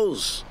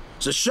 assholes.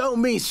 So show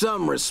me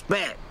some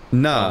respect.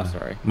 Nah,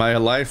 my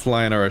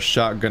lifeline are a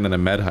shotgun and a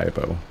med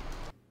hypo.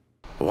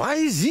 Why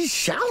is he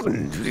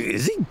shouting?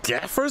 Is he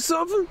deaf or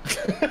something?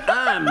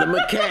 I'm the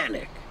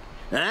mechanic.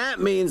 Now that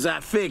means I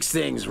fix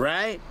things,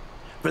 right?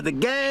 For the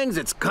gangs,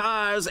 it's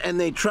cars, and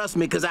they trust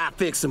me because I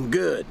fix them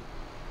good.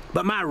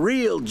 But my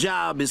real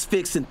job is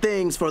fixing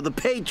things for the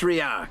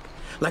Patriarch.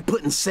 Like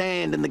putting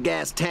sand in the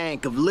gas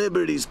tank of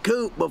Liberty's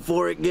coupe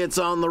before it gets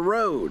on the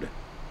road.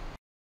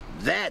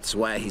 That's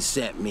why he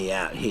sent me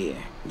out here.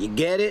 You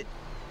get it?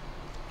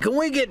 Can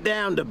we get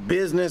down to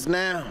business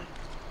now?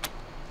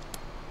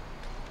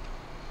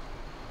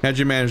 How'd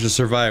you manage to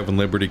survive when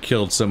Liberty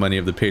killed so many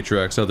of the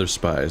Patriarch's other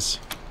spies?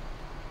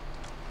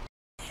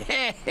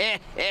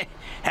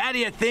 How do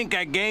you think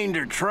I gained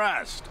her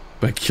trust?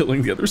 By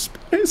killing the other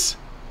spies?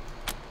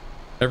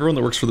 Everyone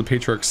that works for the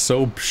Patriarch's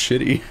so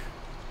shitty.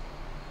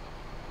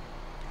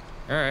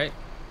 Alright.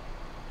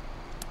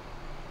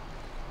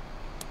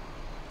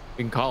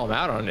 We can call him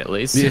out on it at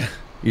least. Yeah.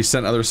 You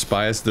sent other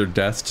spies to their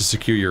deaths to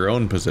secure your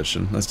own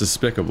position. That's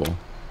despicable.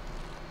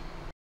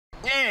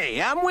 Hey,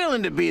 I'm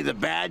willing to be the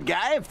bad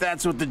guy if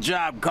that's what the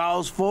job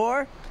calls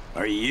for.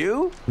 Are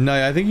you?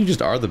 No, I think you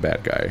just are the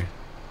bad guy.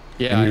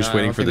 Yeah, and you're just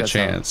waiting for the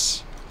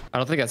chance. I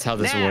don't think that's how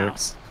this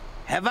works.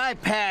 Have I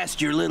passed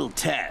your little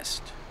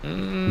test?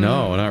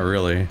 No, not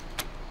really.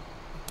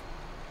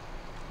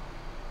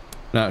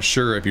 Not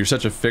sure. If you're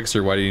such a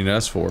fixer, why do you need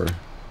us for?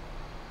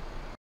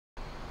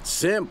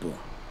 Simple.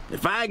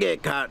 If I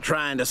get caught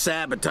trying to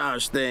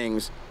sabotage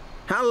things,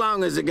 how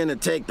long is it gonna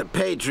take the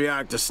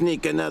Patriarch to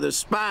sneak another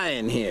spy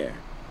in here?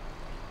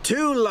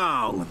 Too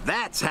long,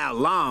 that's how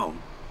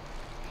long.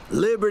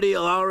 Liberty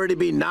will already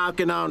be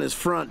knocking on his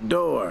front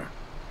door.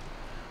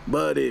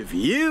 But if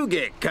you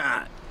get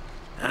caught,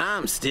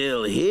 I'm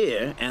still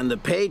here, and the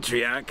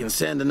Patriarch can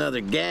send another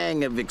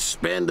gang of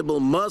expendable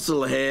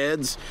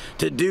muscleheads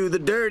to do the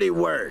dirty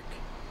work.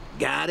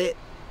 Got it?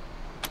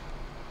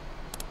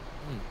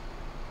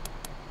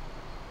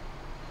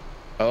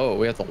 Oh,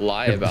 we have to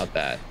lie about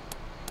that.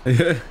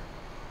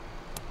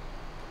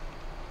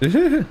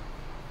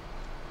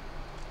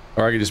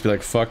 Or I could just be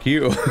like, fuck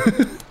you.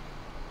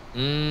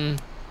 He's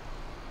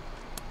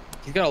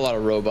got a lot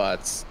of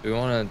robots. Do we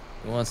want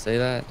to say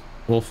that?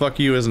 Well, fuck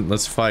you isn't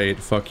let's fight.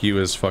 Fuck you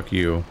is fuck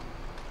you.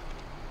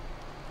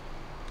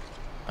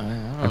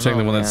 I'm saying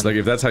the one that's like,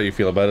 if that's how you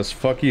feel about us,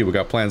 fuck you. We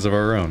got plans of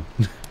our own.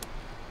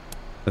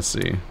 Let's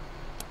see.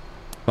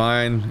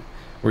 Fine.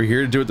 We're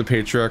here to do what the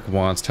Patriarch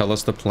wants. Tell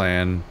us the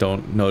plan.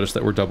 Don't notice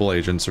that we're double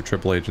agents or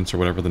triple agents or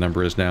whatever the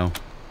number is now.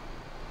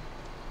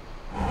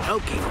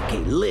 Okay,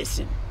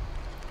 listen.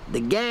 The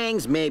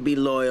gangs may be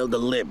loyal to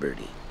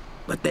Liberty,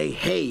 but they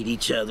hate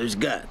each other's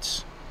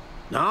guts.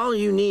 All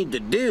you need to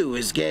do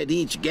is get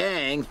each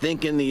gang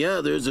thinking the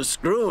others are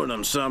screwing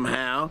them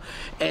somehow,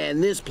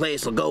 and this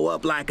place will go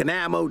up like an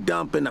ammo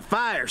dump in a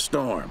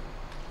firestorm.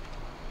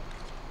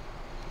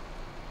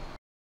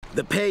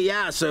 The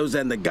payasos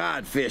and the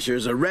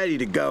godfishers are ready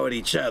to go at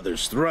each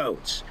other's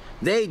throats.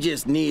 They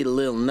just need a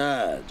little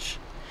nudge.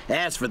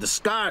 As for the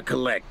scar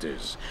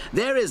collectors,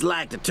 they're as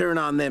like to turn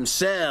on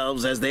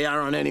themselves as they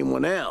are on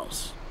anyone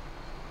else.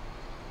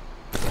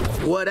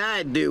 What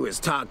I do is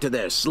talk to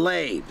their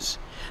slaves.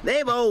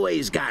 They've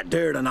always got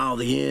dirt on all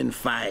the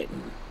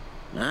infighting.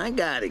 I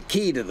got a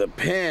key to the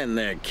pen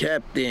they're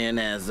kept in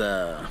as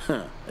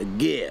a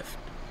gift.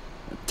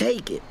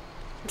 Take it.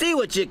 See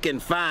what you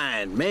can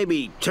find.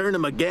 Maybe turn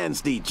them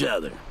against each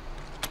other.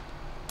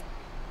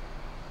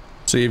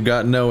 So you've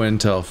got no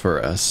intel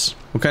for us.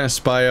 What kind of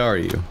spy are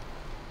you?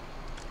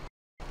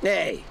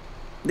 Hey,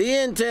 the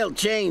intel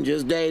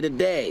changes day to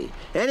day.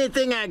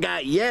 Anything I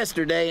got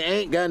yesterday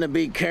ain't gonna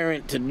be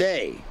current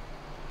today.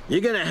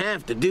 You're gonna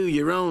have to do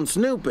your own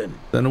snooping.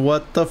 Then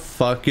what the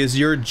fuck is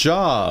your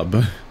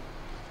job?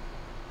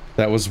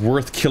 That was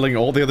worth killing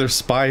all the other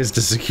spies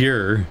to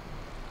secure.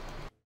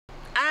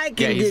 I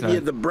can give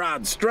you the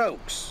broad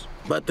strokes,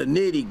 but the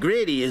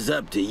nitty-gritty is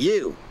up to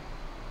you.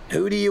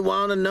 Who do you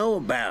want to know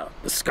about?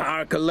 The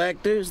scar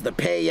collectors, the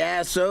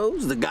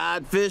payasos, the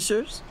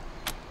godfishers?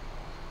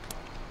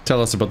 Tell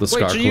us about the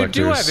scar collectors. Wait, you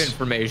do have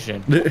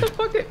information. What the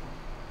fuck?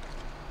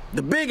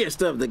 The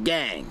biggest of the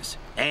gangs,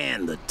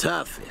 and the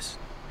toughest.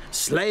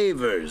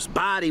 Slavers,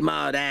 body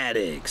mod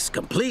addicts,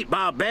 complete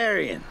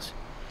barbarians.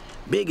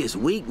 Biggest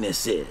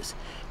weakness is,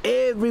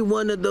 every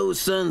one of those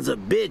sons of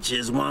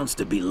bitches wants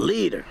to be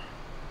leader.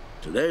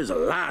 So there's a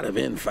lot of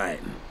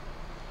infighting.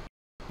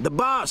 The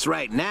boss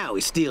right now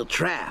is Steel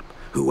Trap,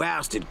 who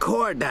ousted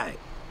Cordite.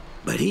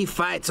 But he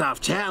fights off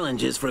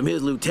challenges from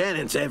his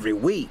lieutenants every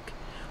week,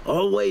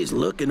 always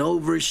looking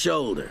over his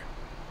shoulder.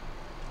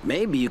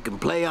 Maybe you can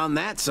play on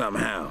that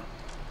somehow.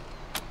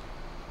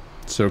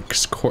 So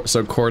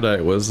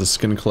Cordite was a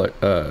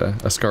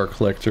scar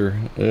collector.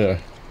 Yeah.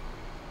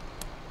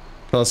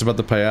 Tell us about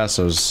the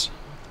payasos.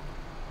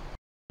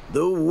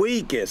 The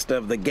weakest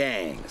of the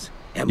gangs.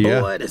 And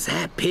boy, does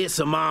that piss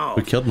them off.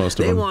 We killed most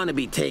of them. They want to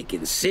be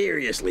taken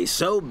seriously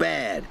so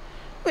bad.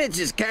 Which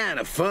is kind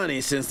of funny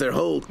since their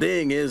whole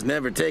thing is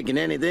never taking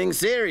anything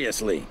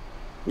seriously.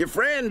 Your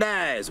friend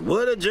dies,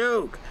 what a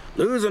joke.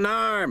 Lose an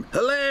arm,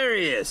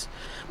 hilarious.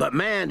 But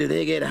man, do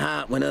they get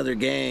hot when other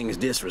gangs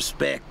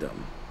disrespect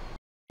them.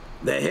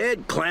 The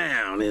head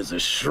clown is a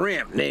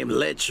shrimp named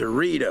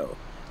Lecherito.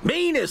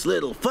 Meanest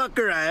little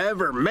fucker I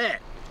ever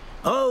met.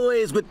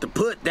 Always with the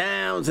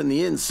put-downs and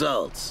the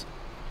insults.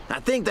 I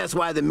think that's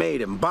why they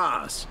made him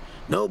boss.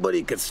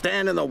 Nobody could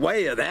stand in the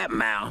way of that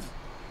mouth.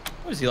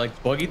 What is he,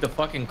 like Buggy the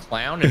fucking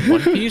clown in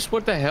One Piece?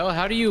 What the hell?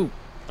 How do you...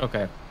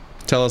 Okay.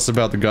 Tell us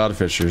about the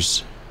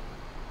Godfishers.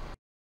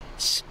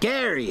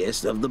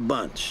 Scariest of the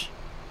bunch.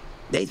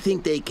 They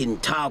think they can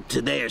talk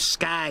to their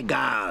sky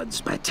gods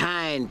by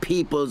tying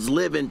people's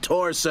living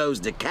torsos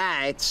to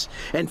kites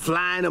and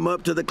flying them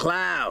up to the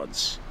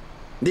clouds.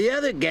 The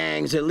other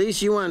gangs, at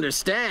least you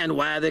understand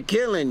why they're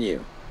killing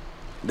you.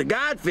 The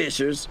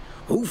Godfishers,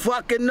 who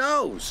fucking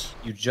knows?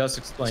 You just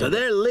explained. So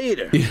their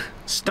leader,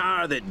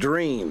 Star That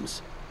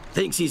Dreams,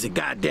 thinks he's a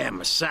goddamn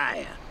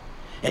messiah,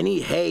 and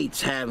he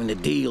hates having to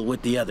deal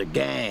with the other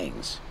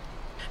gangs.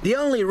 The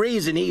only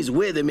reason he's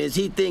with him is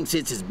he thinks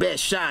it's his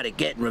best shot at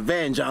getting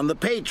revenge on the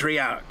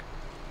Patriarch.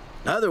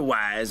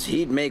 Otherwise,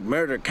 he'd make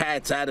murder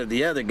kites out of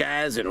the other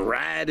guys and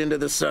ride into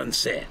the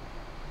sunset.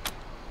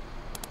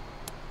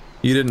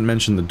 You didn't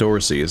mention the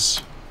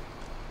Dorseys.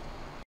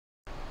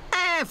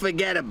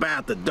 Forget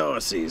about the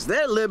Dorseys.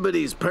 They're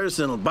Liberty's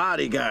personal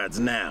bodyguards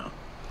now.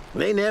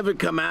 They never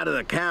come out of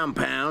the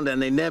compound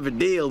and they never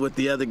deal with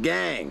the other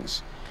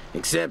gangs,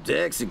 except to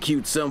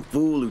execute some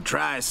fool who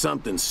tries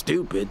something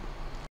stupid.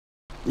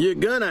 You're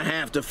gonna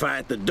have to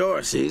fight the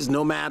Dorseys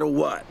no matter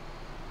what.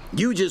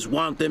 You just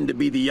want them to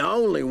be the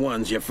only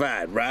ones you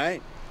fight,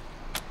 right?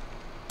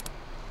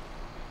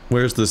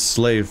 Where's the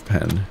slave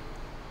pen?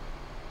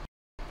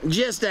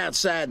 Just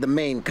outside the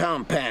main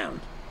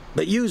compound.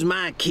 But use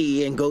my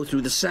key and go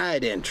through the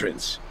side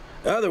entrance.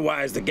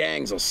 Otherwise, the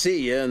gangs will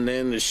see you, and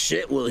then the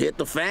shit will hit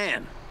the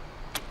fan.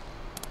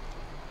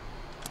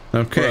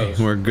 Okay,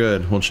 we're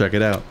good. We'll check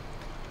it out.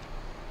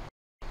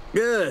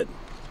 Good.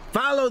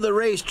 Follow the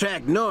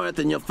racetrack north,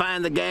 and you'll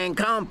find the gang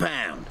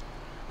compound.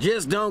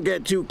 Just don't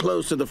get too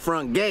close to the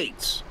front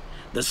gates.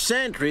 The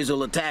sentries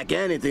will attack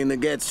anything that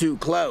gets too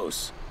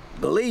close,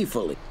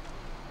 gleefully.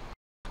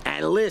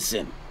 And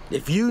listen.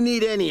 If you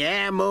need any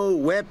ammo,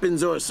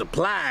 weapons, or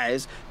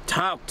supplies,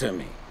 talk to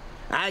me.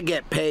 I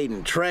get paid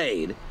in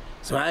trade,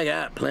 so I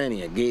got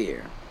plenty of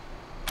gear.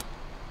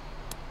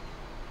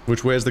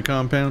 Which way is the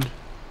compound?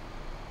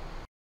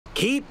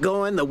 Keep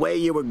going the way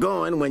you were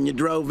going when you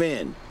drove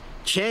in.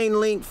 Chain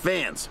link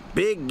fence,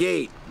 big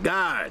gate,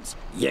 guards.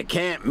 You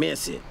can't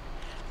miss it.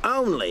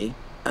 Only,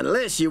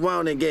 unless you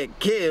want to get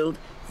killed,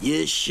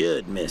 you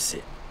should miss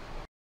it.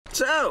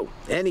 So,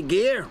 any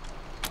gear?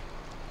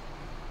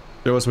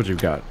 Show us what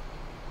you've got.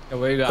 Yeah,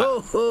 what you got?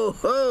 Ho, ho,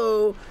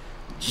 ho!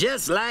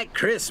 Just like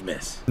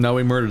Christmas. No,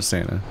 we murdered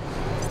Santa.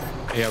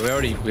 Yeah, we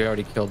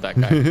already killed that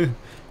guy.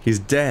 He's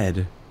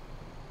dead.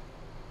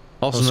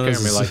 Also Don't known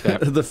scare as me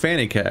like that. the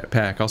fanny cat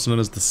pack, also known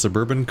as the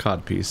suburban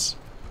codpiece.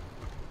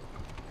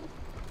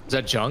 Is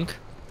that junk?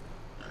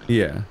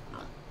 Yeah.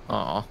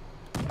 Aw.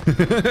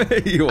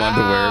 You wanted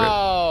to wear it.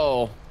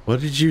 Ow!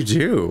 What did you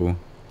do?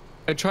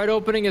 I tried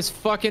opening his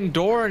fucking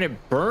door and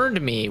it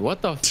burned me.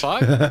 What the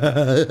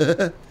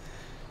fuck?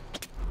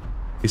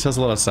 He sells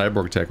a lot of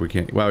cyborg tech we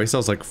can't. Wow, he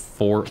sells like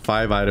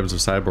 5 items of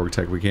cyborg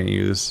tech we can't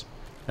use,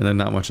 and then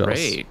not much else.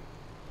 Great.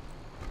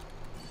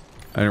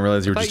 I didn't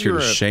realize you were just here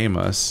to shame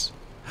us.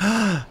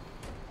 A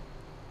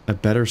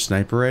better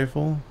sniper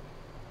rifle?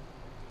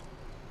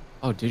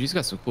 Oh, dude, he's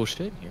got some cool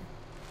shit in here.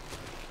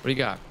 What do you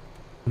got?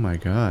 Oh my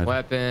god.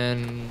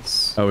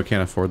 Weapons. Oh, we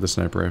can't afford the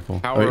sniper rifle.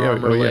 Power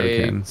armor we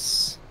can.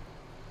 legs.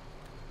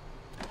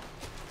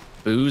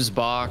 Booze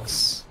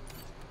box.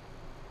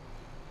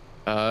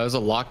 There's a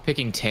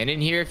lockpicking 10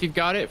 in here if you've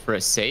got it for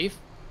a safe.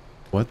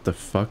 What the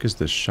fuck is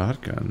this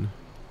shotgun?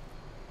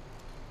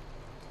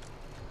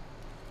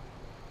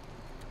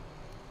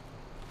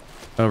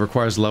 Oh,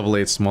 requires level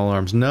 8 small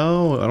arms.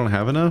 No, I don't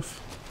have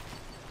enough.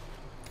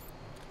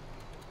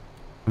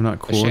 I'm not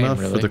cool enough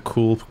for the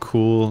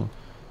cool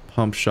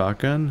pump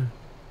shotgun.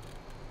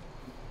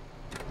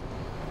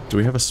 Do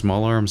we have a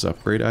small arms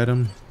upgrade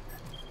item?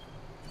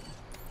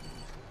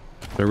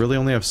 Do I really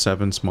only have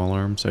 7 small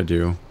arms? I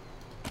do.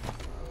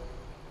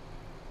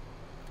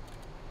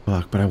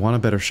 Fuck, but I want a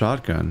better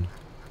shotgun.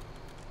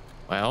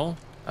 Well,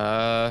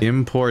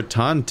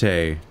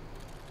 Importante.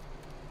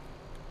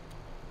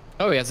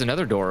 Oh, he has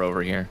another door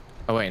over here.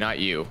 Oh wait, not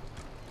you.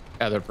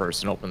 Other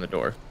person opened the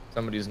door.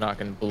 Somebody's not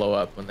gonna blow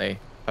up when they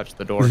touch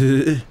the door.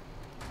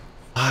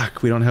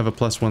 Fuck, we don't have a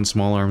 +1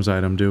 small arms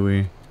item, do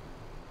we?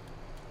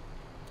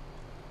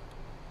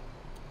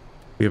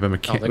 We have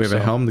a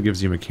helm that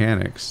gives you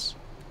mechanics.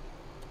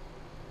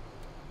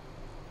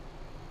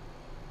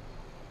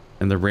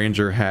 And the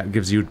ranger hat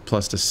gives you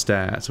 +2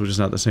 stats, which is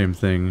not the same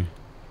thing.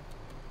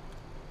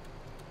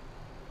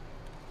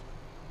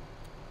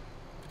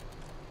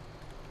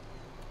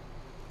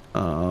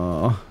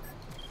 Oh,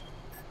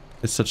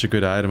 it's such a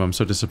good item. I'm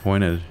so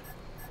disappointed.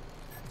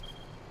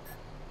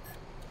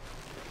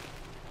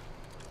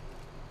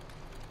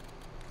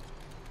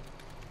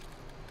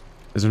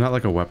 Is there not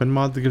like a weapon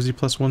mod that gives you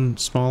 +1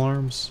 small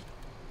arms?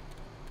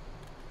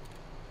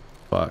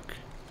 Fuck.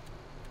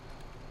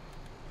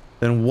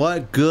 Then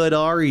what good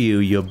are you,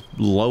 you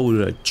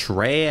load of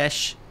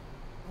trash?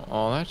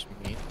 Oh, that's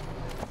mean.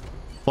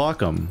 Fuck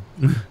them.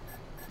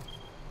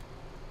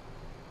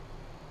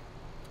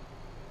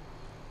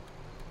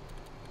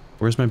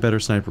 Where's my better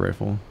sniper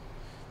rifle?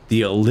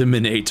 The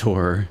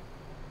Eliminator.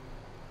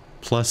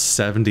 plus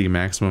 70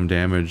 maximum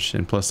damage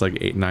and plus like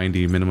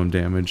 890 minimum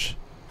damage.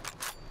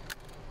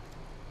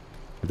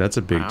 That's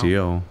a big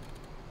deal.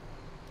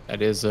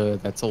 That is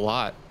that's a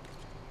lot.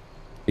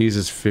 He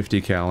uses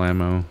 50 cal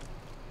ammo,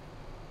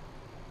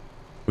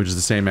 which is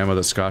the same ammo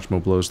that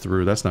Scotchmo blows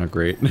through. That's not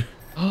great.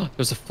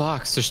 There's a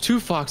fox. There's 2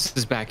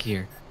 foxes back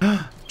here.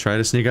 Try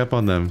to sneak up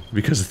on them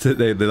because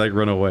they like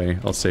run away.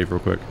 I'll save real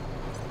quick.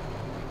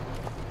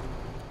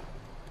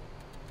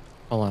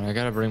 Hold on, I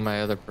gotta bring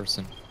my other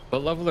person.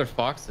 What level are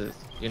foxes?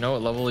 Do you know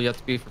what level you have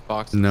to be for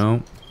foxes?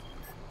 No.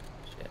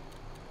 Shit.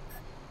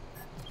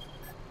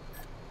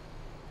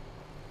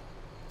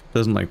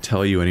 Doesn't like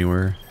tell you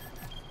anywhere.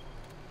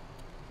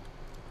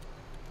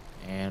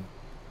 Man.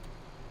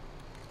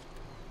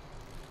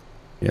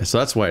 Yeah, so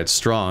that's why it's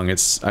strong. I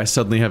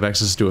suddenly have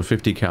access to a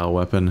 50 cal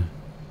weapon,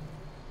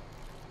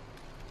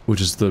 which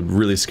is the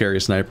really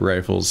scary sniper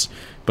rifles.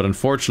 But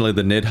unfortunately,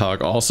 the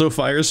Nidhogg also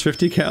fires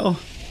 50 cal.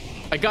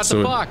 I got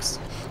the fox.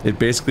 It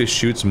basically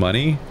shoots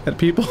money at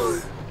people.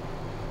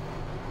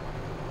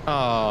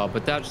 Oh,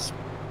 but that's...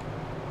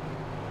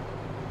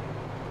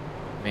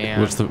 Man.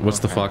 What's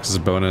the fox's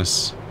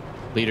bonus?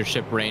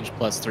 Leadership range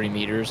plus 3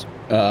 meters.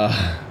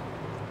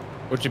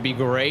 Which would be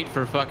great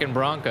for fucking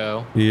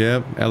Bronco.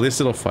 Yep, at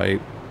least it'll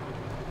fight.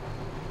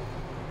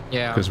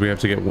 Yeah. Because we have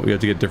to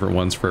get different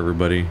ones for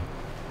everybody.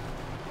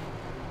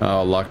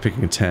 Oh,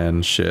 lockpicking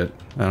 10. Shit.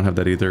 I don't have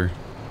that either.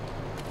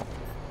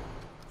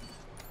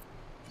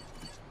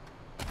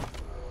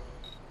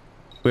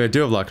 Wait, I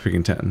do have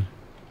lockpicking 10.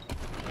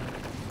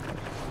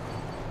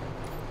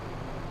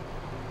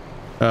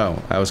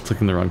 Oh, I was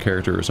clicking the wrong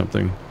character or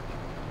something.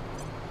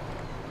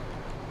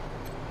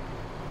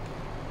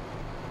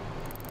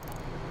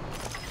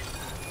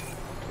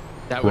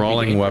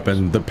 Brawling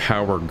weapon, the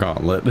power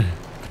gauntlet.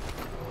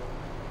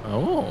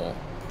 Oh.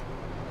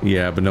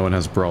 Yeah, but no one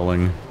has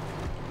brawling.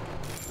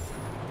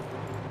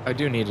 I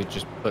do need to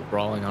just put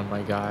brawling on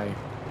my guy.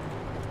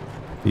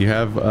 You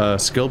have a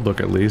skill book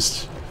at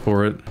least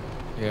for it.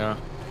 Yeah.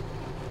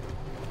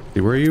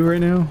 Where are you right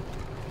now?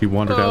 You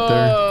wandered out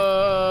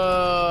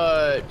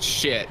there?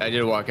 Shit, I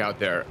did walk out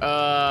there.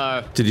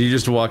 Did you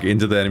just walk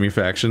into the enemy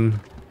faction?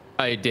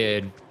 I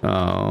did.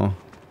 Oh.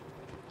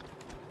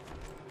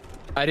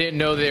 I didn't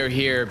know they were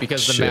here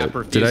because the map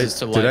refuses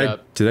to light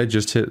up. Did I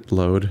just hit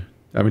load?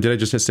 I mean, did I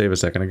just hit save a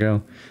second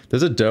ago?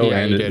 There's a doe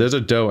there's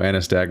a doe and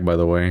a stag, by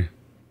the way.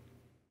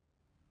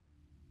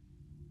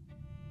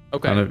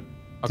 Okay. I'll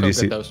go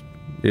get those.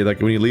 Yeah,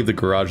 like when you leave the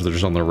garage, they're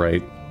just on the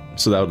right.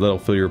 So that'll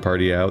fill your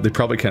party out. They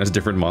probably count as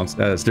different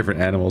different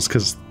animals,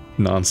 because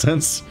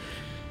nonsense.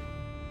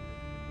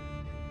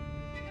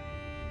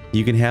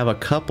 You can have a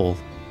couple,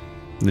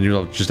 and then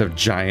you'll just have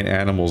giant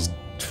animals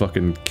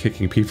fucking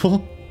kicking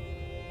people.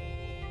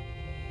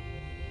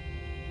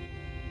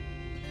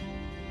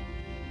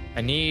 I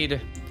need...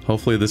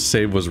 Hopefully this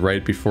save was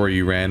right before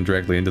you ran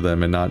directly into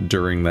them and not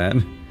during that.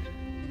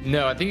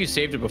 No, I think you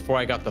saved it before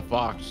I got the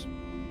fox.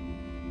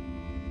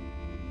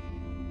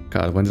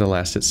 God, when did I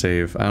last hit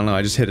save? I don't know,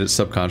 I just hit it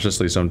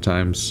subconsciously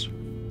sometimes.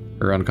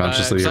 Or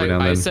unconsciously every now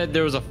and then. I said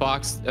there was a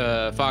fox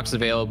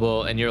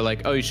available, and you're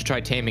like, oh, you should try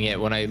taming it.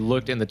 When I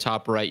looked in the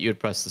top right, you would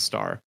press the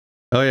star.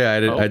 Oh yeah,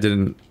 I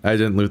didn't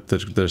loot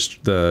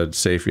the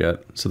safe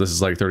yet. So this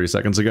is like 30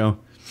 seconds ago.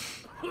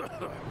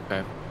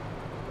 Okay.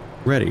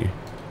 Ready.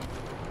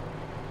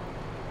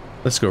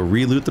 Let's go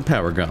re-loot the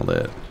power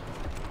gauntlet.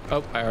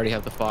 Oh, I already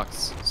have the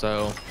fox,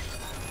 so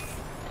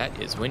that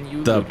is when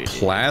you the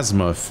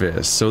plasma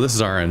fist. So this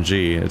is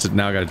RNG. It's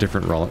now got a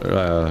different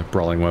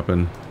brawling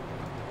weapon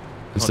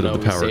instead of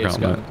the power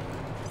gauntlet.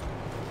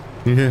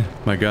 Yeah,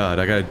 my God,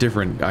 I got a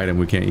different item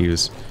we can't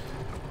use.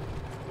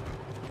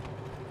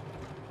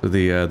 So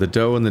the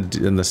doe and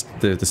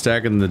the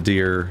stag and the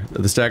deer,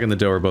 the stag and the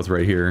doe are both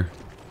right here.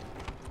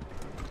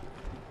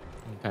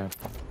 Okay.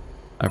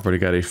 I've already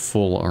got a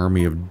full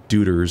army of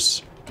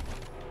duders.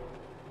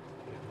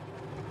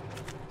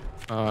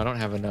 Oh, I don't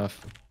have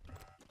enough.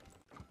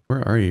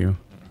 Where are you?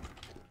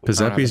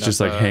 Pizzepi's just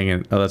like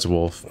hanging. Oh, that's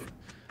Wolf.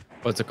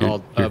 What's it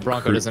called?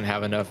 Bronco doesn't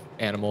have enough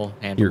animal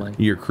handling.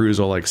 Your crew's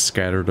all like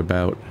scattered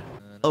about.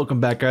 Welcome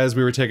back, guys.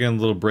 We were taking a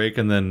little break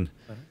and then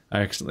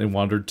I accidentally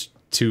wandered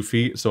 2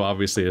 feet, so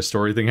obviously a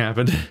story thing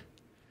happened.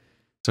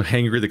 So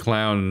Hangry the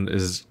Clown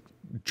is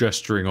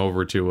gesturing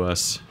over to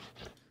us.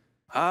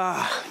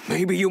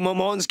 Maybe you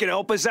Mamons can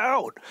help us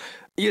out.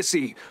 You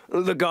see,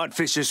 the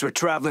Godfishers were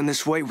traveling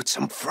this way with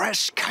some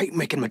fresh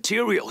kite-making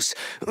materials,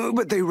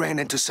 but they ran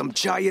into some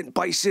giant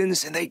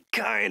bisons and they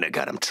kinda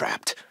got them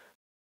trapped.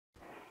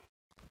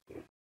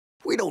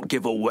 We don't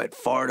give a wet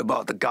fart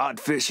about the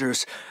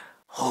Godfishers.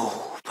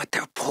 Oh, but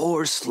they're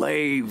poor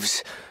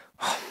slaves.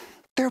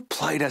 Their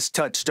plight has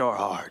touched our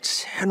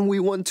hearts, and we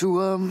want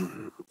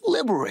to,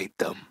 liberate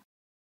them.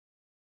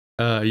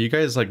 You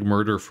guys like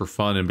murder for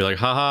fun and be like,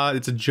 haha,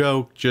 it's a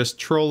joke, just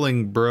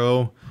trolling,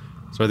 bro.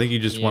 So I think you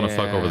just want to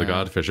fuck over the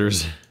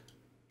Godfishers.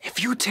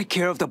 If you take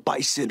care of the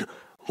bison,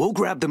 we'll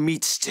grab the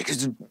meat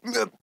sticks,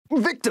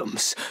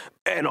 victims,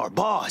 and our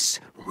boss,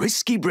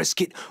 Risky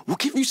Brisket, will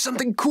give you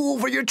something cool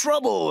for your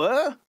trouble,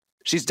 huh?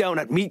 She's down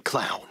at Meat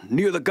Clown,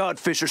 near the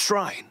Godfisher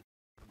Shrine.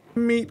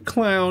 Meat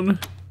Clown.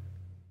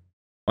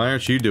 Why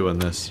aren't you doing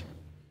this?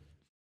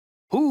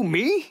 Who,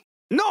 me?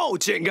 No,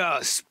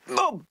 Chingas.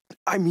 Oh,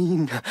 I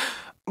mean,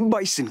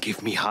 Bison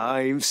give me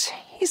hives.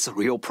 He's a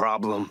real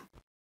problem.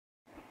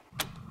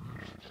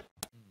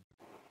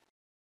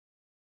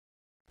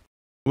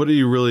 What are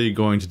you really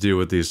going to do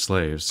with these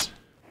slaves?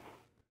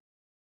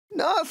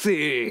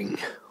 Nothing.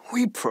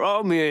 We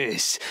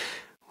promise.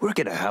 We're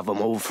gonna have them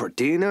over for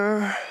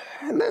dinner,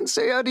 and then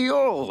say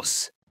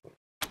adios.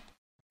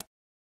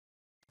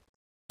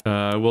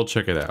 We'll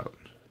check it out.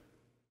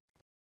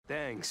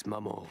 Thanks,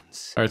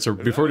 Mamones. All right, so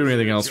before we do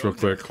anything else real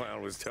quick.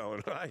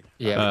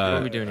 Yeah,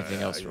 before we do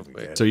anything else real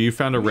quick. So you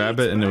found a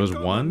rabbit and it was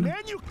 1?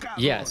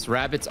 Yes,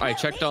 rabbits, I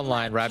checked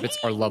online, rabbits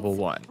are level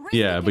 1.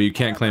 Yeah, but you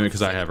can't claim it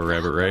because I have a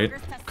rabbit, right?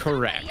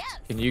 Correct.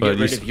 Can you get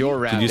rid of your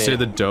rabbit? Did you say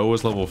the doe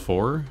was level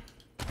 4?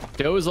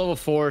 Doe is level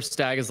 4,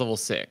 stag is level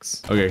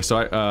 6. Okay,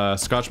 so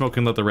Scotchmo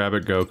can let the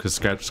rabbit go because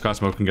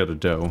Scotchmo can get a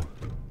doe.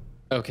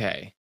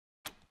 Okay.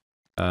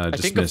 I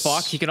think a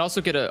fox, he can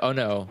also get a, oh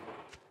no.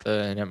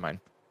 Never mind.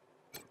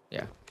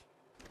 Yeah.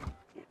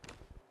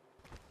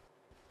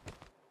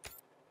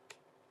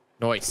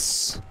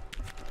 Nice.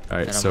 All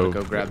right, and so I'm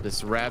gonna go grab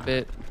this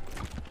rabbit.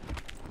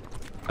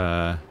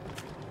 You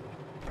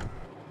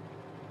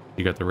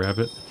got the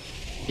rabbit?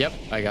 Yep,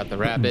 I got the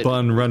rabbit.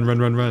 Bun, run, run,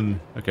 run,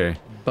 run. Okay.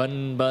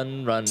 Bun,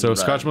 bun, run. So run.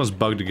 Scotchmo's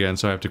bugged again,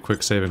 so I have to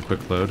quick save and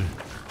quick load.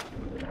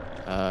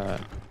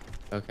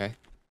 Okay.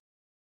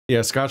 Yeah,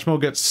 Scotchmo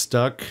gets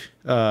stuck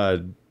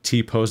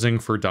T-posing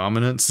for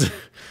dominance.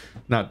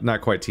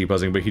 not quite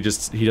T-posing, but he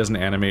doesn't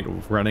animate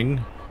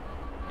running.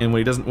 And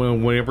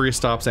whenever he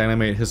stops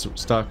animating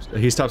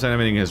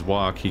his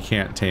walk, he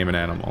can't tame an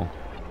animal.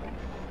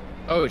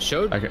 Oh, it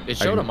showed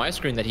on my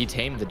screen that he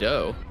tamed the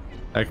doe.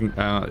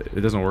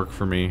 It doesn't work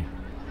for me.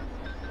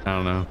 I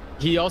don't know.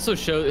 He also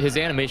showed his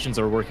animations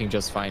are working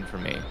just fine for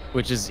me,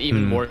 which is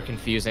even more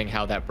confusing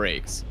how that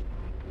breaks.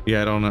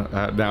 Yeah, I don't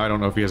know. Now I don't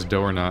know if he has a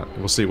doe or not.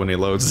 We'll see when he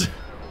loads.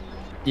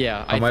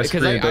 Yeah, on my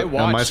screen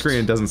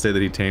it doesn't say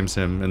that he tames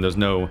him, and there's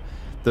no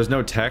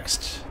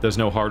text, there's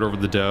no heart over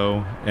the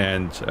doe,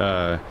 and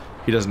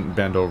he doesn't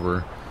bend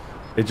over.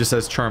 It just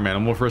says charm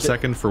animal for a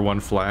second for one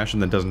flash,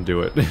 and then doesn't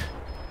do it.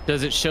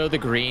 Does it show the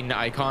green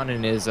icon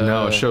in his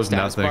no, it shows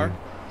nothing. Bar?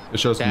 It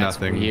shows That's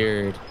nothing.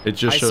 Weird. It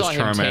just shows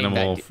charm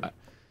animal.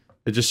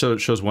 It just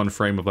shows one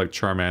frame of like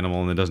charm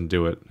animal, and it doesn't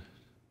do it.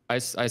 I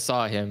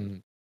saw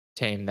him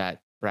tame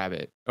that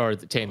rabbit, or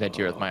tame that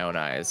deer with my own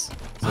eyes.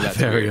 So that's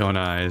very own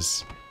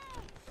eyes.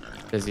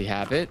 Does he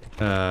have it?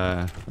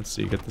 Let's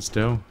see. Get this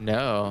doe.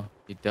 No,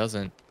 he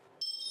doesn't.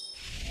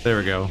 There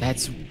we go.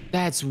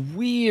 That's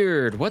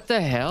weird. What the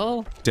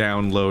hell?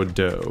 Download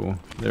doe.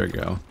 There we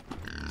go.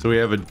 So we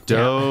have a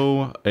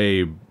doe,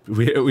 okay,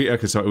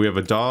 so we have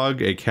a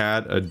dog, a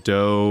cat, a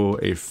doe,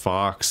 a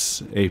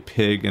fox, a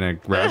pig, and a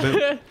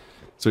rabbit.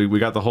 So we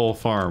got the whole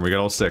farm. We got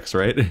all 6,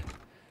 right?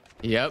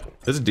 Yep.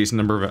 There's a decent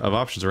number of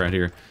options around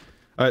here.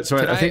 All right, so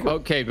I think.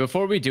 Okay,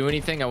 before we do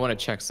anything, I want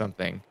to check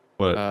something.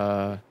 What?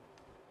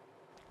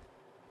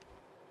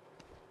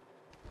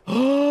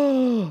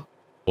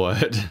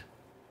 What?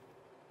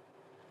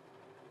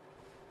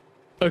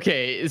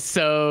 Okay,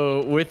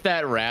 so with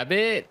that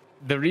rabbit,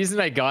 the reason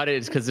I got it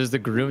is because there's the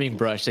grooming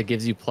brush that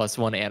gives you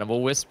 +1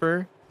 animal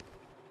whisper.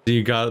 So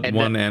you got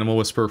one animal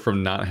whisper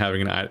from not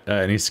having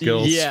any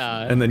skills?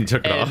 Yeah. And then you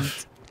took it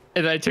off?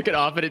 And I took it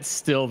off and it's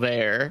still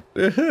there.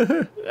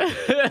 So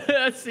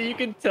you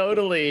can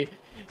totally...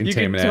 You can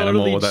tame an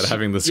animal without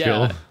having the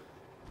skill. Yeah.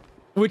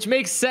 Which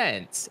makes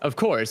sense, of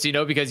course, you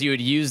know, because you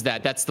would use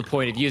that. That's the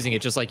point of using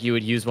it, just like you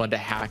would use one to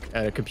hack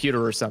a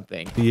computer or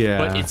something. Yeah.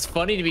 But it's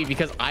funny to me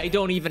because I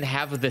don't even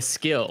have the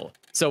skill.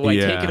 So I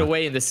take it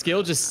away and the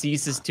skill just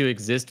ceases to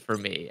exist for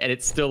me. And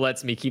it still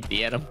lets me keep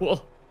the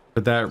animal.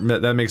 But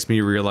that makes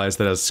me realize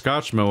that as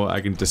Scotchmo,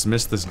 I can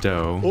dismiss this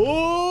doe.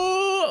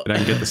 Oh! And I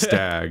can get the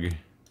stag.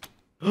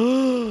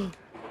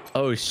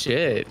 Oh,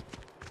 shit.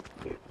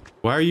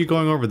 Why are you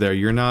going over there?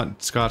 You're not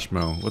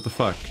Scotchmo. What the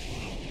fuck?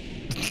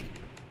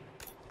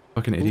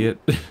 Fucking idiot.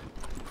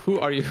 Who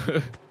are you?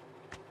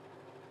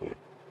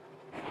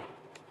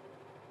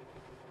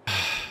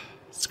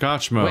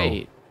 Scotchmo.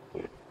 Wait.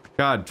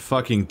 God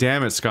fucking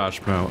damn it,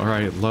 Scotchmo.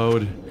 Alright,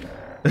 load.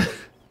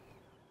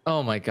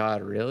 Oh my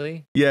god,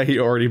 really? Yeah, he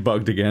already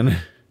bugged again.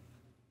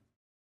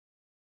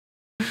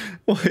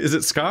 Well, is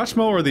it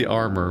Scotchmo or the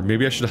armor?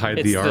 Maybe I should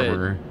hide the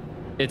armor.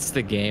 It's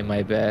the game,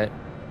 I bet.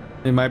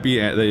 It might be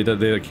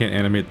they can't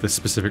animate the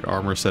specific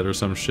armor set or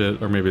some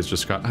shit, or maybe it's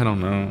just I don't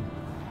know.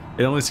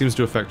 It only seems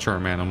to affect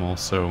charm animal,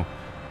 so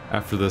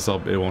after this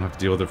it won't have to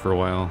deal with it for a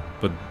while.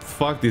 But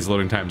fuck, these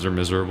loading times are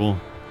miserable.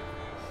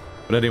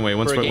 But anyway,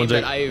 once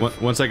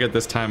I get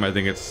this time, I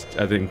think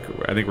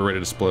we're ready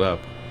to split up.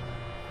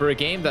 For a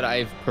game that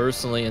I've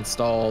personally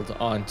installed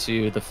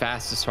onto the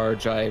fastest hard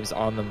drives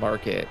on the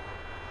market,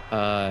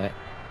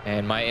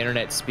 and my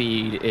internet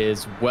speed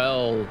is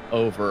well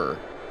over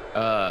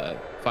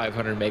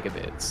 500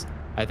 megabits.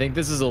 I think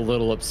this is a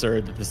little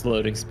absurd that this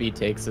loading speed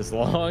takes this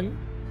long.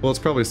 Well, it's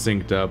probably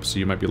synced up, so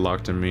you might be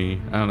locked in me.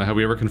 I don't know. Have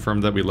we ever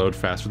confirmed that we load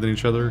faster than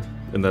each other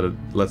and that it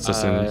lets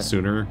us in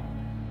sooner?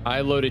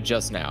 I loaded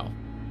just now.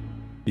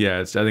 Yeah,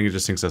 I think it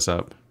just syncs us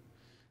up.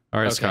 All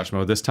right, okay. Scotch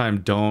mode. This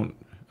time, don't.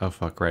 Oh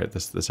fuck! Right,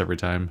 this every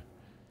time.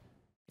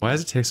 Why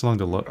does it take so long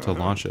to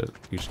launch it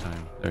each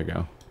time? There you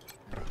go.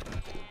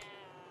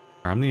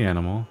 I'm the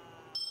animal.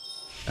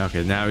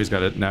 Okay, now he's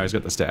got it. Now he's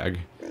got the stag.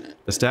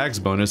 The stag's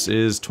bonus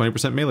is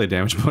 20% melee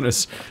damage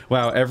bonus.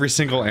 Wow, every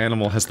single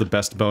animal has the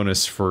best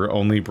bonus for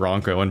only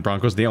Bronco, and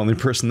Bronco's the only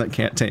person that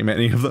can't tame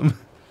any of them.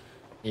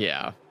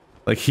 Yeah.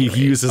 Like, he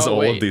uses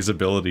all of these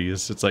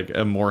abilities. It's like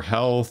more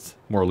health,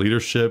 more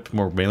leadership,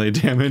 more melee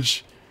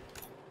damage.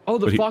 Oh,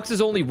 the fox is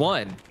only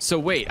one. So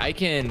wait, I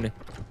can...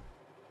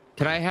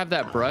 Can I have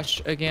that brush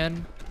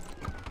again?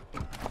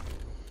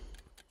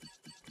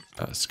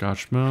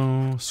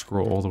 Scotchmo,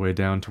 scroll all the way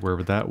down to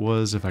wherever that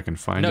was, if I can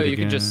find it again. No, you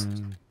can just...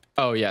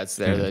 Oh, yeah, it's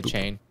there, the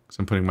chain. So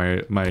I'm putting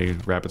my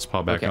rabbit's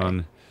paw back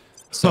on.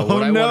 So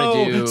what I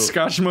want to do...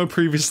 Scotchmo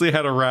previously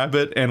had a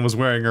rabbit and was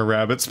wearing a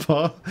rabbit's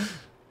paw.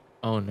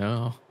 Oh,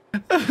 no.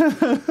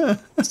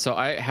 So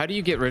how do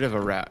you get rid of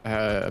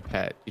a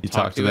pet? You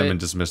talk to them and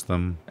dismiss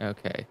them.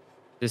 Okay.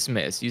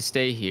 Dismiss. You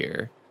stay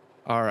here.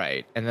 All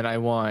right. And then I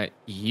want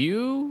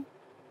you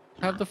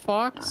have the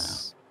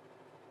fox?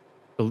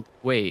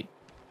 Wait.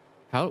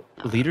 How?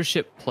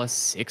 Leadership plus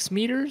 6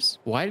 meters?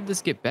 Why did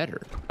this get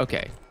better?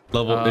 Okay.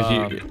 Level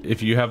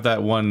if you have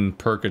that one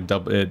perk,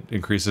 it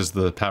increases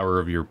the power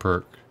of your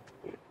perk.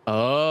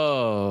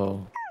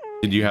 Oh.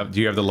 Do you have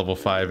the level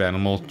 5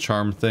 animal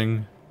charm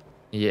thing?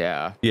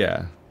 Yeah.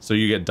 Yeah. So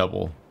you get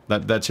double.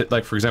 That's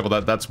like, for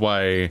example, that's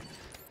why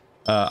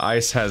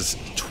Ice has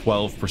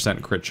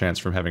 12% crit chance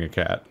from having a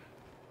cat.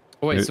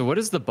 Oh, wait, so what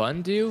does the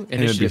bun do?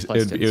 Initiative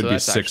plus 10. It would be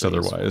 6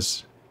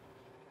 otherwise.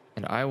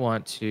 And I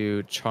want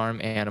to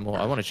charm animal.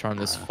 I want to charm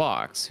this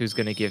fox, who's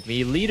going to give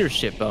me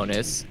leadership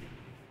bonus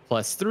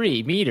plus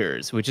 3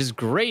 meters, which is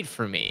great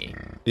for me.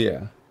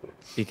 Yeah.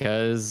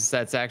 Because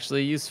that's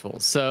actually useful.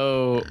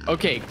 So,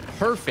 okay,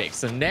 perfect.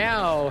 So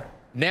now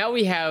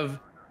we have,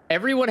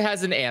 everyone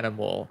has an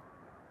animal,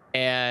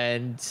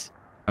 and...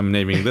 I'm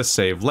naming this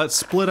save. Let's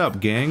split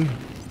up, gang.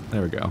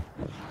 There we go.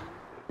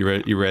 You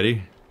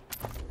ready?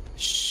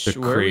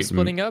 Where are we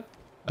splitting up?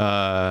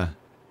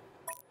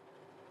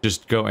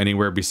 Just go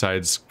anywhere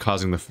besides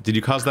causing the... Did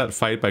you cause that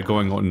fight by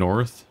going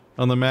north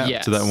on the map?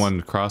 Yes. To that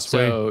one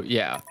crossway? So,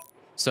 yeah.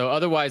 So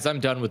otherwise, I'm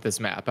done with this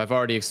map. I've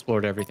already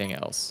explored everything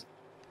else.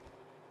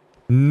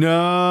 No.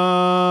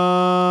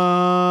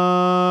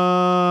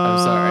 I'm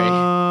sorry.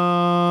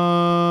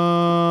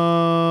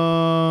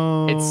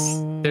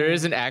 There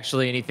isn't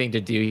actually anything to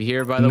do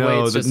here, by the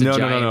way. It's just a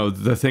giant... No.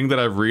 The thing that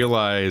I've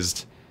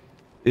realized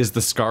is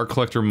the Scar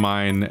Collector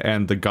Mine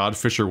and the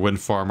Godfisher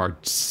Wind Farm are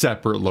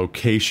separate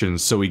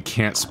locations, so we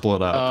can't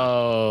split up.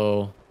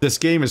 Oh. This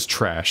game is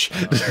trash.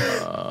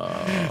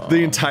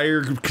 The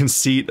entire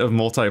conceit of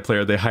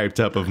multiplayer they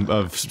hyped up of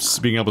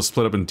being able to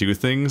split up and do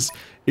things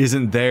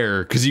isn't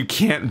there, because you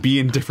can't be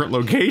in different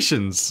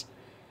locations.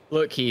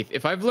 Look, Keith,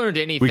 if I've learned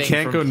anything we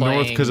can't go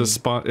north because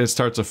it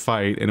starts a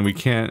fight, and we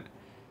can't...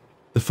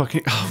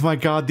 Oh my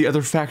god, the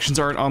other factions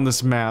aren't on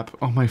this map.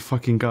 Oh my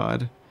fucking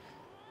god.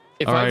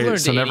 Alright,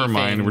 so never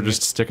mind, we're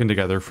just sticking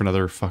together for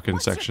another fucking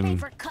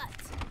section.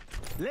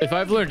 If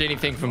I've learned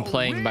anything from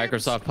playing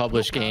Microsoft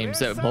published games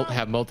that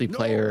have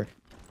multiplayer,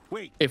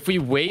 if we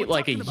wait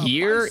like a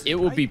year, it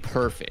will be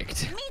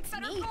perfect.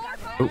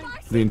 Oh,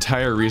 the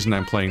entire reason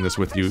I'm playing this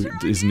with you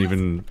isn't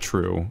even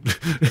true.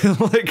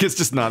 Like, it's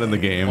just not in the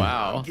game.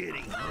 Wow.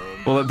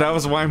 Well, that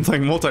was why I'm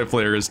playing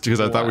multiplayer, is because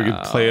I thought we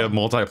could play a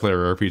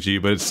multiplayer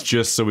RPG, but it's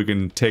just so we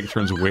can take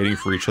turns waiting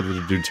for each other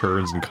to do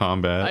turns in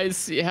combat. I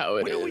see how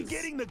it is.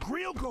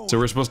 So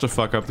we're supposed to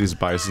fuck up these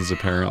bisons,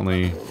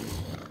 apparently.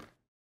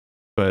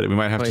 But we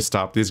might have to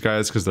stop these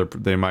guys, because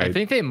they might... I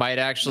think they might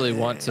actually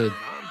want to...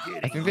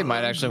 I think they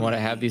might actually want to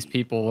have these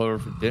people over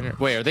for dinner.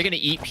 Wait, are they going to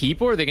eat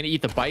people, or are they going to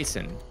eat the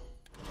bison?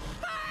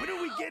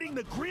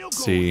 Let's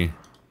see.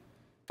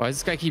 Why does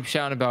this guy keep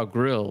shouting about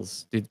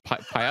grills? Did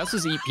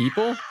payasos eat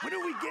people? When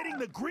are we getting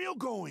the grill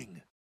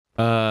going?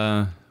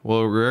 Well,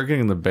 we're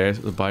getting the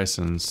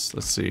bisons.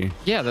 Let's see.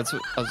 Yeah, that's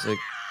what I was like.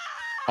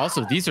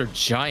 Also, these are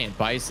giant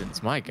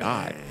bisons. My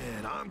god.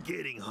 Man, I'm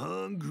getting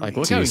hungry. Like,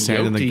 look how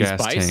yoked these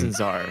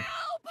bisons are.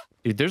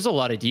 Dude, there's a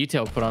lot of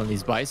detail put on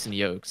these bison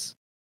yokes.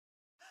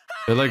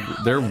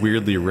 They're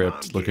weirdly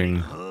ripped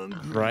looking.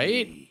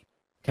 Right?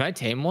 Can I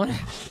tame one?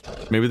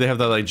 Maybe they have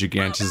that like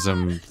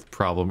gigantism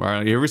problem.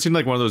 You ever seen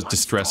like one of those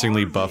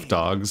distressingly buff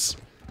dogs?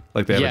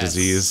 Like they have a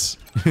disease.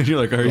 You're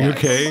like, are you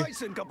okay?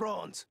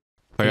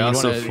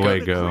 Payaso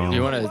Fuego.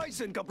 You wanna...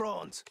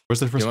 Where's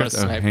the first guy?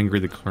 Oh,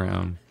 Hangry the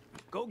Clown.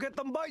 Go get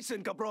them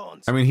bison,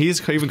 cabrons. I mean,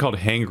 he's even called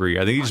Hangry. I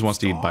think he just wants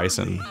to eat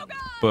bison.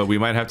 But we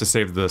might have to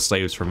save the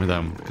slaves from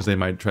them, because they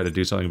might try to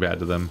do something bad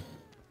to them.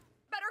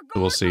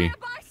 So we'll see.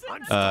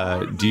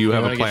 Do you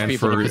have a plan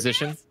for...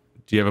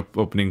 Do you have an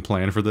opening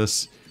plan for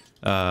this?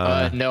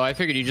 No, I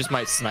figured you just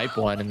might snipe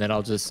one, and then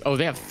I'll just... Oh,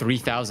 they have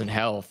 3,000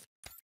 health.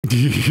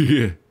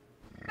 Yeah.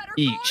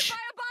 Each.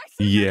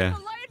 Yeah.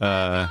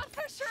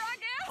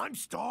 I'm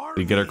starving.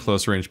 We get our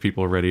close range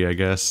people ready, I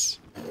guess.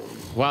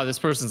 Wow, this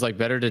person's like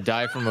better to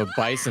die from a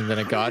bison than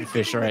a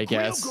godfisher, I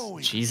guess.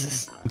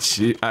 Jesus.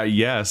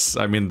 Yes,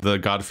 I mean the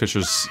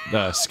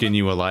godfishers skin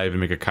you alive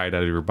and make a kite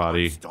out of your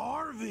body.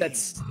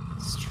 That's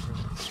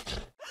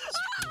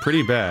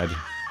Pretty bad.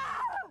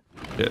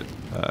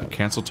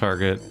 Cancel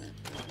target,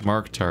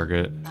 mark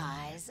target.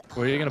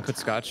 Where are you gonna put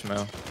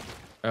Scotchmo?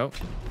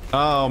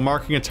 Oh,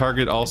 marking a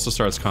target also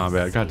starts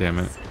combat. God damn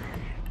it.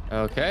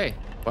 Okay.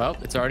 Well,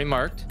 it's already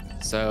marked,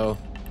 so.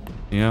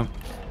 Yeah.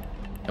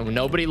 And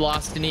nobody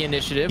lost any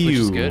initiative, which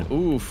is good.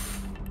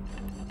 Oof.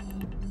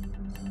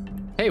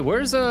 Hey,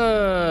 where's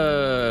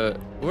our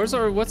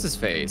what's his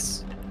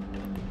face?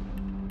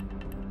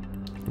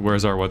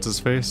 Where's our what's his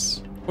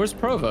face? Where's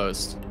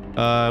Provost?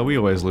 We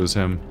always lose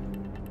him.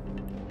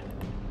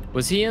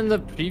 Was he in the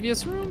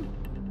previous room?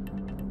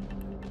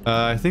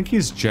 I think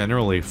he's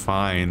generally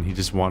fine. He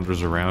just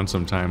wanders around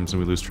sometimes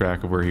and we lose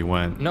track of where he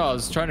went. No, I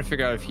was trying to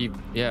figure out if he,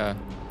 yeah.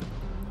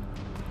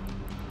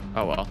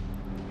 Oh well.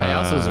 Hey,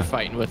 also are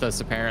fighting with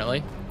us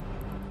apparently.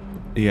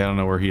 Yeah, I don't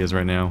know where he is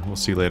right now. We'll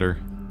see later.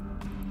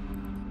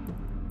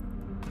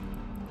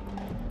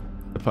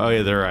 Oh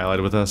yeah, they're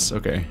allied with us.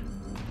 Okay.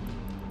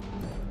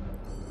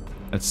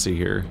 Let's see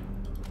here.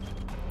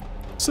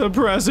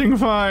 Suppressing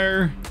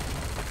fire.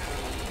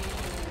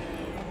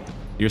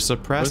 You're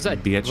suppressed,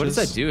 bitches. What does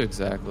that do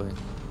exactly?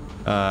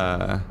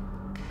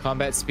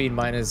 Combat speed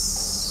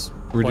minus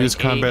reduce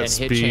combat and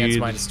speed. Hit chance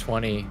minus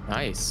 20.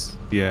 Nice.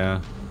 Yeah.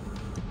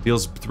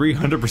 Deals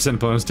 300%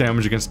 bonus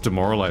damage against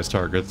demoralized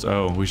targets.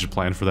 Oh, we should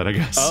plan for that, I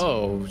guess.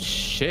 Oh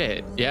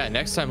shit. Yeah,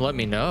 next time let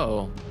me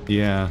know.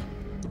 Yeah.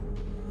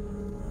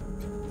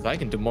 I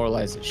can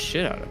demoralize the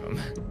shit out of him.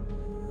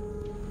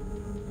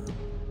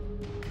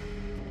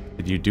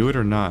 Did you do it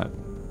or not?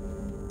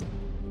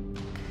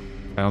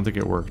 I don't think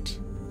it worked.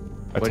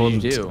 What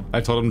did you do?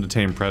 I told him to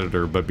tame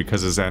Predator, but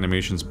because his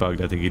animation's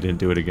bugged, I think he didn't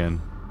do it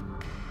again.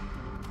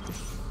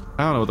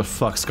 I don't know what the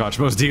fuck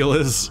Scotchmo's deal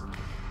is.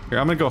 Here,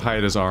 I'm gonna go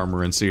hide his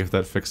armor and see if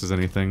that fixes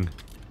anything.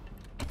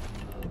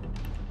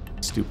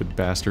 Stupid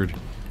bastard.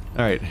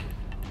 Alright.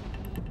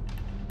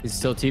 He's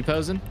still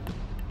T-posing?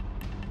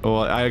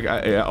 Well,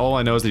 all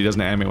I know is that he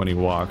doesn't animate when he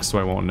walks, so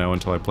I won't know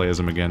until I play as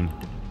him again.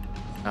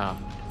 Oh.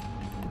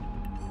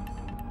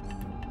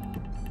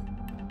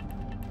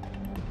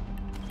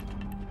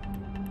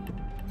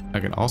 I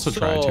can also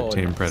try to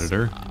tame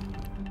Predator.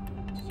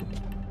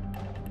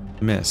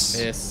 Miss.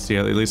 Miss. See,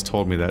 at least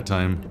told me that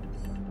time.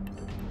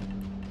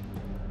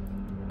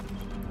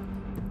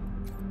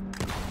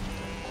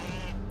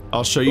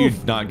 I'll show you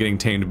not getting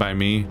tamed by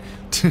me.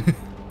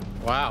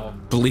 Wow.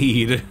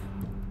 Bleed.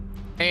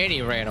 And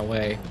he ran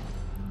away.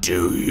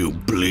 Do you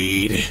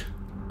bleed?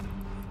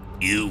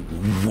 You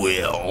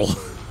will.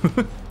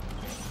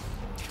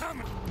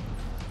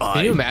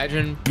 Can you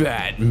imagine?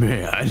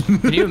 Batman.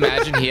 Can you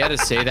imagine he had to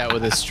say that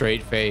with a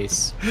straight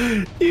face?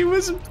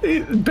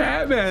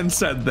 Batman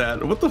said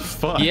that. What the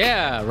fuck?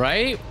 Yeah,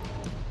 right?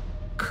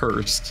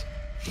 Cursed.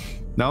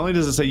 Not only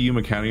does it say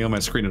Yuma County on my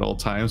screen at all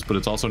times, but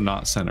it's also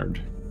not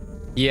centered.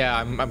 Yeah,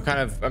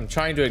 I'm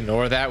trying to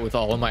ignore that with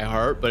all of my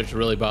heart, but it's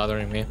really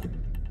bothering me.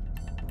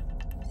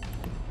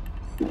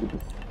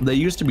 They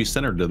used to be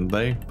centered, didn't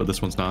they? But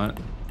this one's not.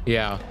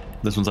 Yeah.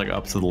 This one's like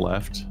up to the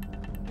left.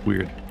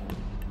 Weird.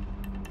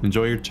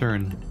 Enjoy your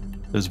turn.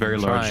 There's very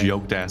large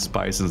yoked ass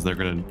bisons. They're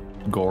gonna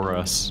gore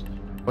us.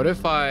 What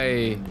if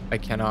I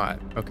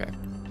cannot? Okay.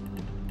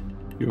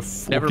 You have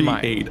 48. Never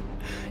mind.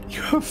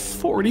 You have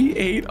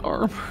 48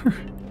 armor.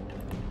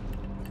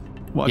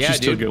 Watch you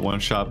still get one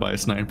shot by a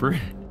sniper.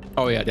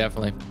 Oh yeah,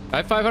 definitely. I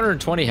have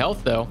 520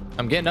 health though.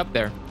 I'm getting up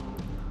there.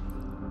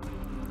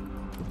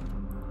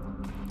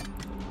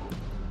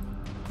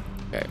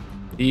 Okay.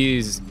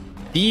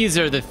 These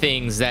are the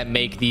things that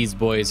make these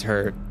boys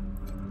hurt.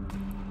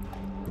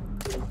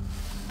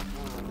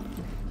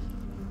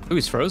 Ooh,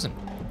 he's frozen.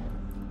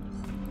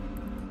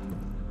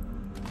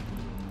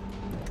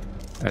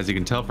 As you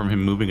can tell from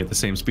him moving at the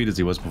same speed as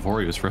he was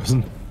before he was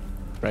frozen.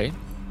 Right?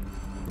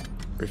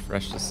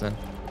 Refresh this then.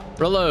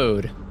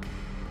 Reload.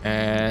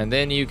 And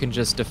then you can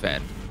just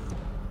defend.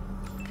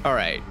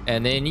 Alright,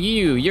 and then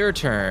your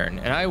turn.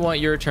 And I want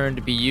your turn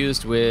to be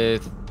used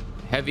with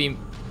heavy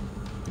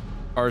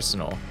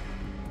arsenal.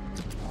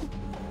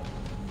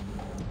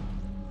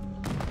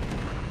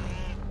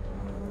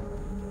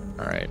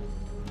 Alright.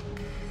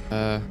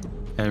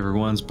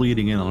 Everyone's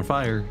bleeding and on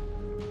fire.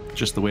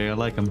 Just the way I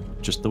like them.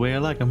 Just the way I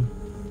like them.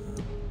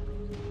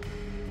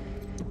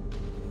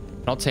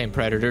 I'll tame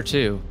Predator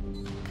too.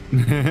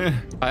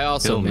 I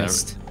also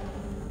missed.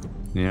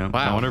 Yeah.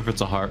 Wow. I wonder if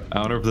it's I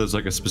wonder if there's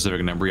like a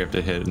specific number you have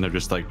to hit and they're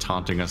just like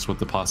taunting us with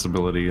the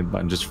possibility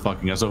and just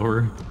fucking us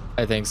over.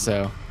 I think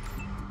so.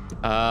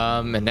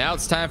 And now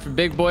it's time for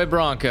Big Boy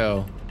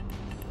Bronco,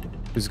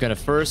 who's gonna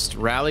first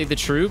rally the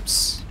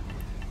troops.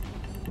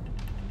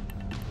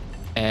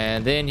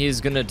 And then he's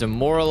gonna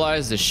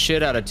demoralize the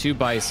shit out of 2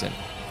 bison.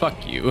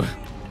 Fuck you.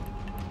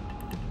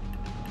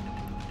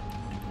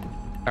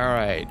 All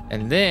right,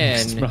 and then...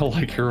 You smell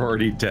like you're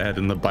already dead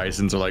and the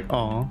bisons are like,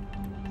 aw.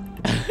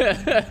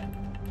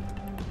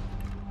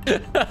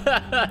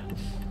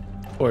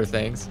 Poor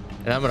things.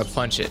 And I'm gonna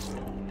punch it.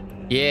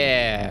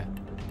 Yeah.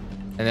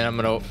 And then I'm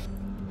gonna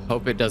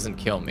hope it doesn't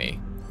kill me.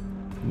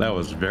 That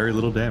was very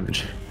little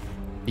damage.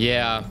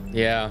 Yeah,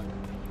 yeah.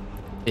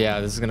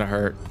 Yeah, this is gonna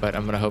hurt, but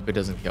I'm gonna hope it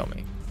doesn't kill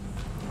me.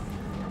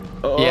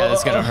 Oh. Yeah, this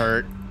is gonna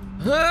hurt.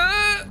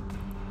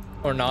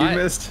 Or not. You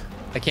missed.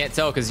 I can't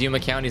tell because Yuma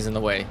County's in the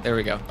way. There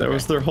we go. That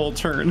was their whole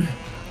turn,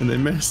 and they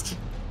missed.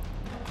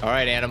 All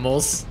right,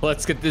 animals.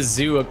 Let's get this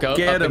zoo up and going.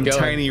 Get him,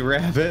 tiny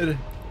rabbit.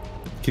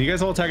 Can you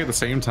guys all attack at the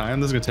same time?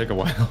 This is gonna take a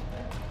while.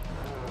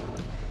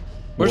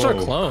 Where's our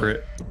clone?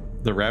 Crit.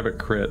 The rabbit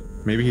crit.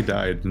 Maybe he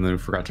died and then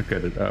forgot to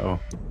get it. Uh-oh.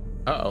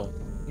 Uh-oh.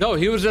 No,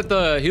 he was at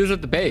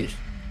the base.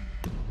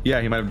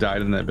 Yeah, he might have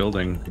died in that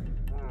building.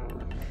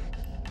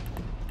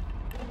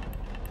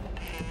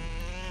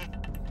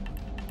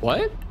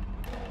 What?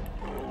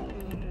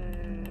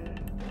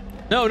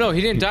 No,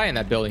 he didn't die in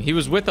that building. He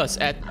was with us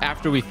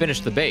after we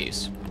finished the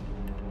base.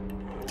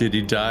 Did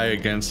he die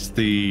against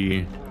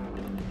the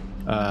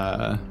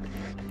I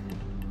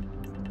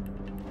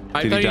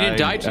thought he didn't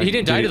die. He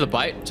didn't die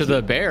to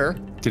the bear.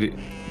 Did he?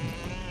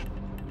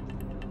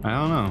 I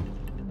don't know.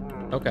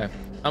 Okay, I'm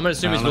gonna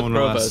assume he's with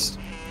Provost.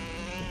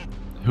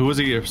 Who was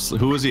he?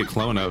 Who was he a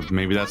clone of?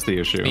 Maybe that's the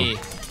issue. Me.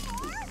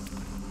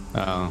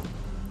 Oh.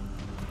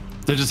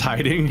 They're just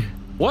hiding.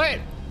 What?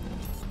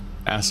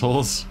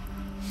 Assholes.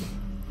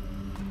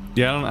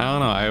 Yeah, I don't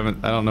know.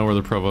 I don't know where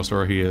the Provost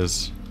or he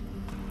is.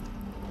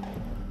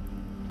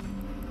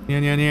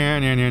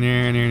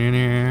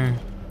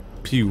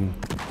 Pew.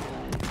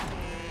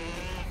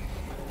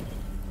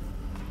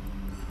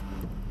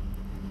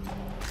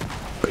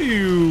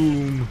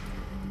 Boom.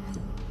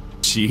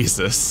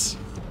 Jesus.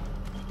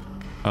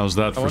 How's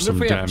that for some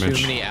damage? I wonder if we have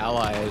too many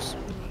allies.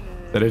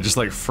 That I just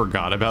like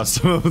forgot about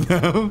some of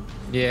them.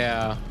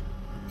 Yeah.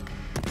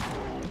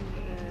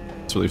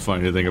 It's really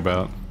funny to think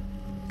about.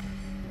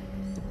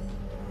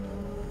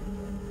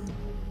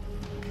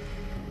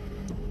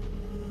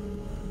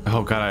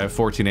 Oh god, I have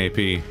 14 AP.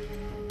 That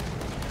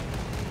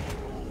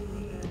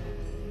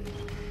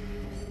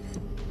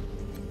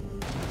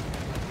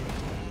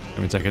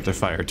means I get to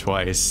fire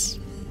twice.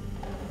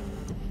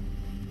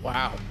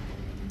 Wow.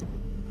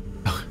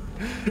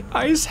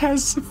 Ice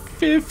has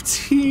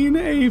 15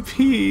 AP.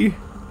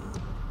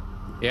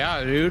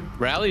 Yeah, dude.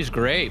 Rally's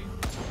great.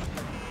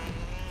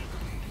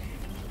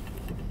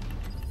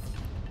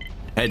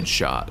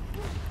 Headshot.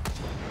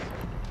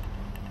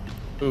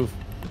 Oof.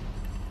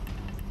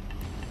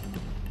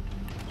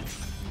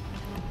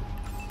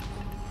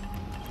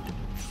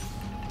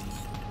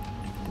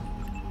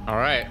 All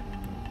right.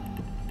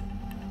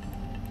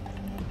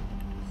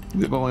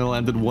 They've only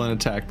landed one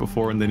attack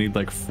before and they need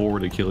like 4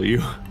 to kill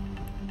you.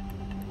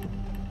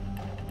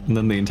 And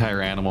then the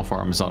entire animal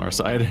farm is on our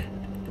side.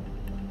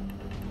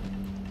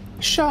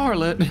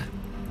 Charlotte!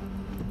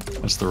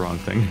 That's the wrong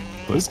thing,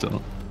 but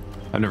still.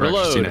 I've never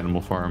actually seen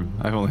Animal Farm.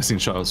 I've only seen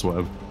Charlotte's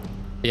Web.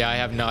 Yeah, I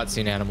have not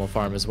seen Animal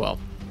Farm as well.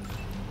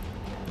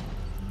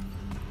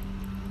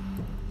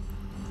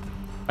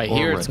 I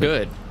hear it's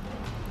good.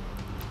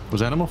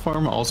 Was Animal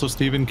Farm also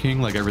Stephen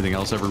King, like everything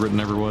else ever written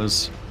ever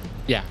was?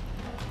 Yeah.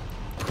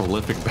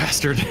 Prolific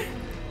bastard.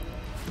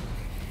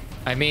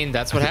 I mean,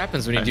 that's what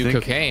happens when you do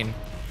cocaine.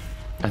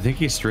 I think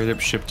he straight up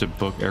shipped a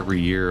book every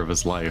year of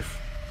his life.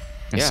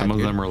 And yeah, some of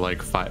them are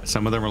like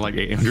some of them are like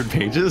 800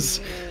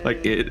 pages.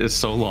 Like it is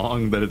so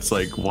long that it's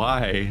like,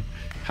 why?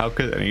 How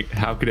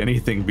could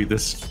anything be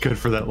this good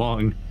for that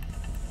long?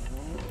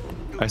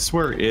 I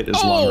swear it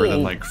is longer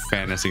than like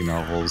fantasy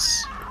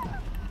novels.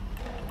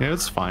 Yeah,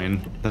 it's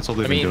fine. That's all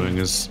they've been doing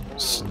is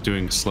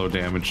doing slow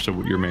damage to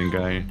your main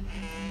guy.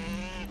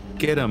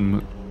 Get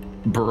him,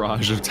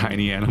 barrage of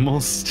tiny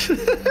animals.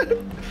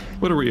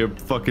 What are we, a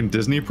fucking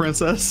Disney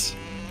princess?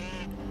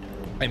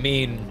 I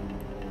mean,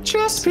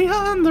 just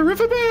beyond the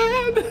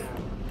riverbed.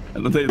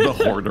 And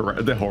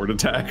the horde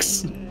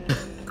attacks.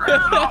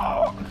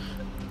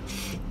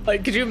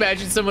 Like, could you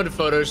imagine someone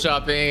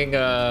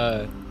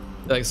photoshopping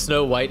like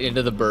Snow White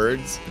into the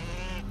birds?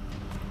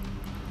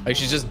 Like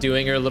she's just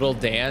doing her little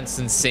dance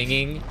and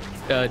singing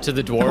to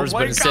the dwarves,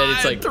 but instead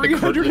it's like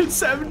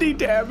 370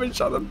 damage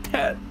on a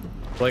pet.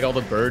 Like all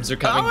the birds are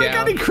coming down. Oh my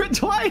god, he crit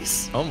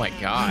twice! Oh my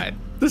god.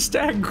 The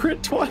stag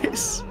crit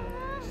twice.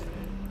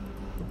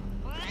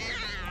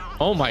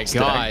 Oh my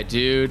god,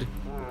 dude.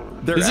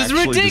 This is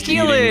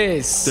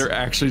ridiculous! They're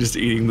actually just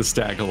eating the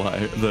stag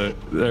alive.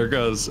 There it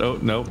goes. Oh,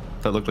 nope.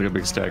 That looked like a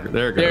big stag.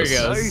 There it goes. There it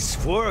goes.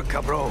 Nice work,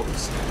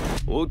 cabros.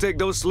 We'll take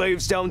those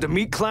slaves down to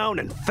Meat Clown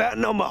and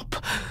fatten them up.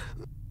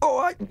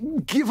 Oh,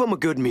 give them a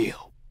good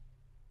meal.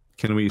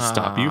 Can we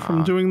stop you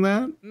from doing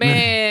that?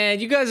 Man,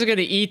 you guys are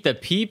gonna eat the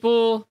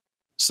people.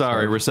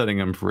 Sorry, we're setting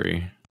them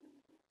free.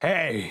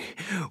 Hey,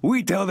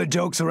 we tell the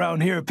jokes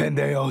around here,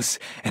 pendejos.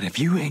 And if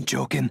you ain't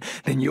joking,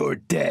 then you're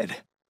dead.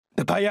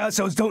 The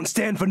payasos don't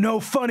stand for no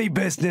funny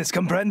business,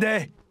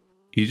 comprende?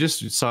 You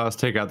just saw us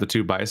take out the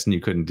 2 bison you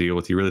couldn't deal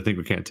with. You really think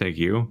we can't take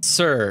you?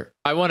 Sir,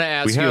 I want to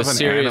ask you a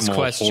serious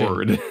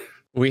question.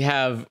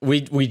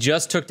 We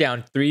just took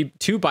down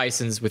two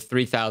bisons with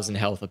 3,000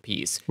 health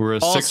apiece. We're a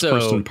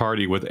 6-person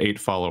party with 8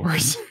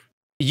 followers.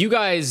 You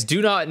guys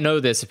do not know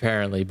this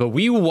apparently, but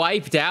we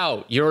wiped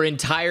out your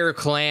entire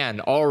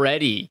clan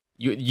already.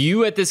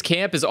 You at this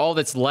camp is all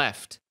that's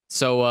left.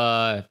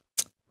 So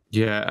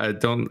yeah,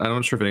 I'm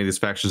not sure if any of these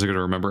factions are going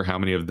to remember how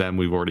many of them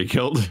we've already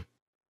killed.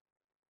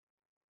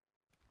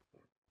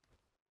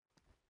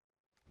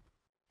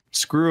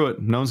 Screw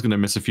it. No one's going to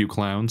miss a few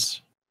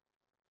clowns.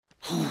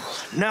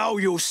 Now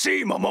you'll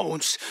see,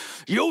 Mamones.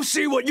 You'll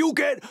see what you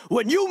get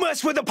when you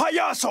mess with the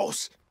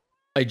payasos.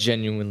 I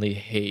genuinely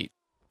hate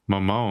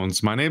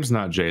Mamones. My name's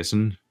not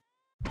Jason.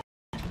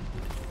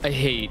 I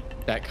hate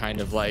that kind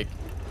of like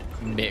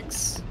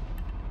mix.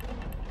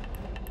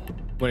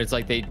 When it's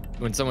like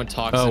when someone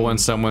talks. Oh, when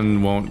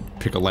someone won't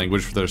pick a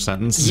language for their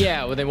sentence.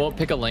 Yeah, when they won't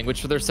pick a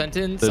language for their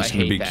sentence. They're just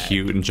gonna be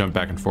cute and jump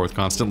back and forth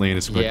constantly, and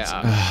it's like,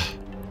 yeah,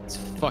 it's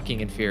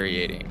fucking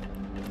infuriating.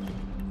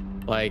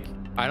 Like,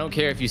 I don't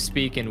care if you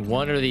speak in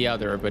one or the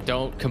other, but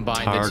don't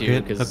combine the two.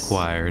 Target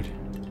acquired.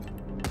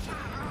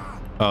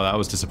 Oh, that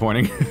was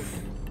disappointing.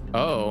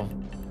 Oh.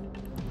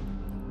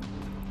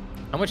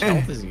 How much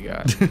health has he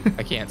got?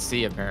 I can't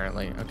see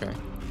apparently. Okay.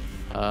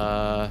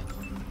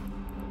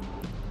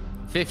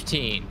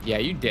 15. Yeah,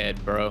 you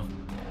dead, bro.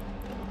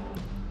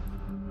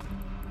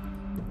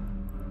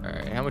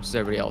 Alright, how much has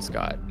everybody else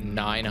got?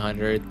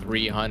 900,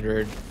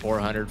 300,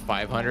 400,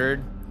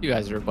 500. You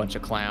guys are a bunch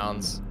of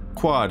clowns.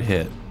 Quad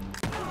hit.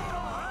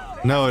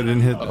 No, it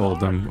didn't hit all of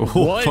them.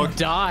 Oh, one fuck.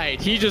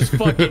 died. He just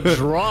fucking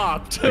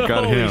dropped. I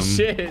got Holy him.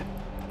 Shit.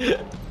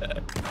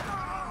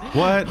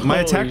 What?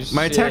 My Holy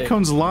attack shit.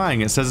 cone's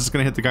lying. It says it's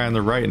gonna hit the guy on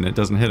the right, and it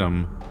doesn't hit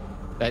him.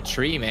 That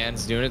tree, man,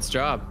 is doing its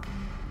job.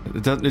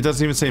 It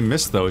doesn't even say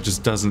miss though. It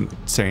just doesn't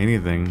say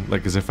anything.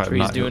 Like as if I'm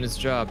not doing its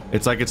job.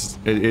 It's like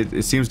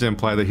it seems to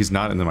imply that he's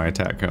not in my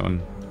attack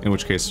cone. In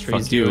which case,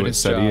 fuck you. It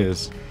said he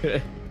is.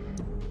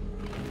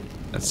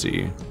 Let's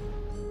see.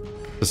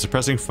 The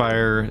suppressing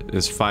fire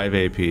is 5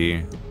 AP,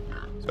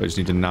 so I just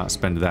need to not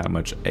spend that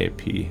much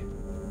AP.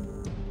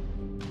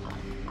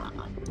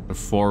 The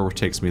 4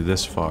 takes me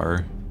this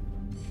far.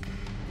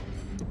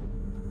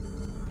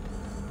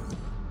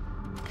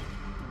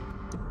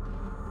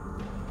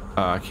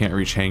 I can't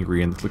reach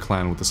Hangry and the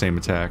clan with the same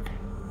attack.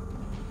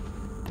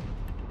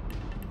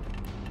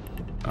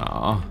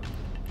 Aww.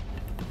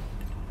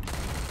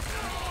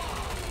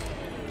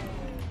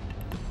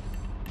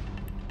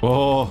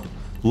 Oh,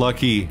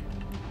 lucky.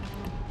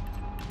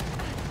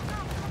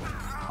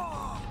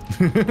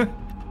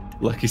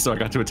 Lucky, so I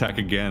got to attack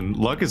again.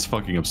 Luck is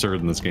fucking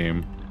absurd in this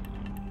game.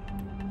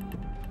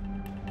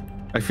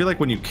 I feel like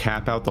when you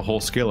cap out the whole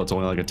skill, it's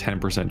only like a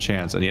 10%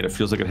 chance, and yet it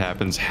feels like it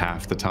happens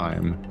half the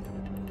time.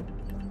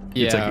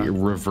 Yeah. It's like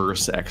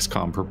reverse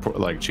XCOM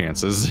like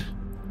chances.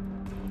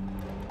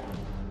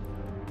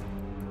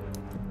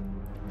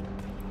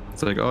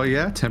 It's like, oh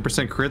yeah,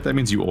 10% crit, that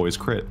means you always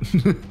crit.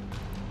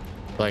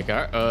 Like,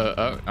 all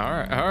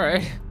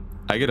right.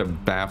 I get a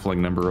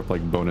baffling number of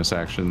like bonus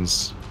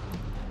actions.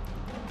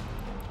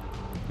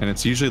 And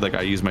it's usually like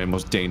I use my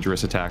most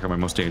dangerous attack on my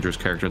most dangerous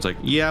character. It's like,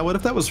 yeah, what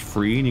if that was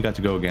free and you got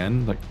to go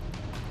again? Like,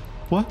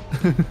 what?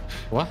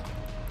 What?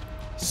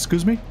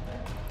 Excuse me?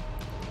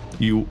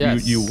 You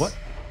what?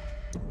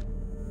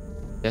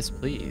 Yes,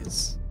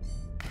 please.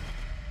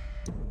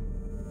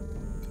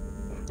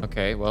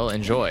 Okay, well,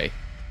 enjoy.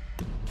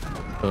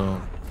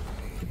 Boom.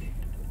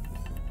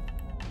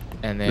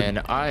 And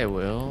then I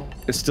will...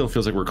 It still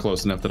feels like we're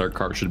close enough that our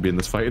car should be in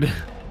this fight.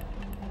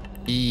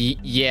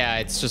 Yeah,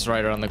 it's just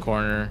right around the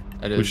corner.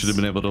 We should have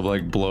been able to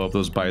like blow up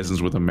those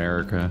bisons with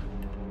America.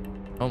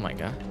 Oh my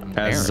god.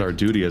 America. As is our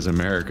duty as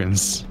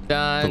Americans.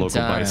 Dun, the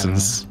local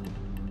bisons.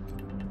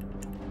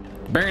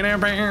 Now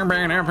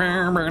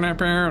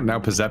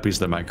Pazeppi's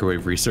the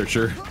microwave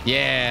researcher.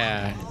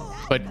 Yeah.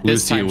 But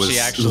this time she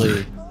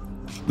actually...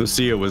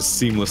 Lucia was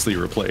seamlessly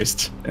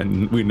replaced,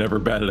 and we never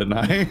batted an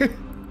eye.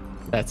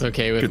 That's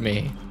okay with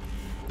me.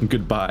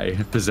 Goodbye.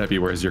 Pazeppi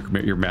wears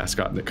your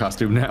mascot in the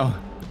costume now.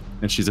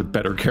 And she's a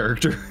better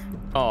character.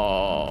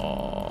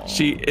 Oh.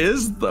 She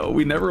is, though.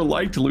 We never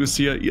liked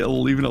Lucia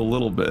even a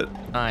little bit.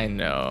 I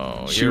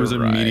know. She was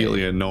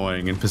immediately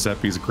annoying, and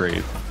Pazeppi's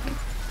great.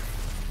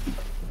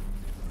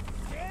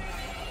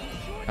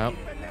 Oh.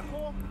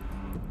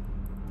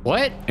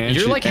 What?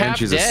 You're like half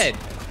dead.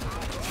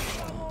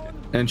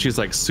 And she's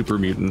like super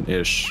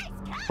mutant-ish.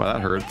 Wow,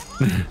 that hurt.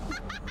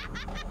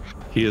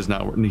 He is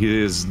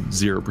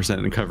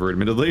 0% in cover,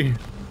 admittedly.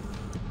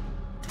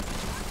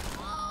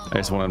 I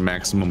just want a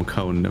maximum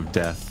cone of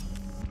death.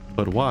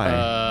 But why?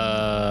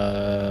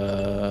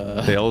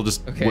 They all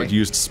just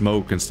used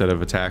smoke instead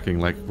of attacking,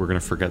 like we're gonna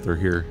forget they're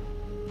here.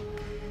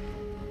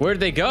 Where'd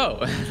they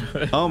go?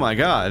 Oh my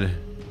god.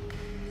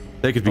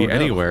 They could be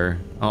anywhere.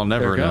 I'll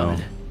never know.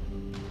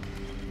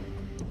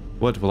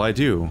 What will I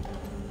do?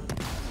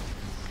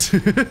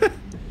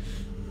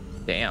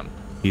 Damn.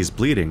 He's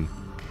bleeding.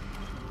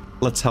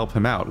 Let's help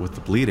him out with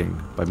the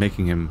bleeding by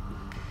making him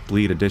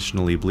bleed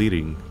additionally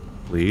bleeding.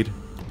 Bleed.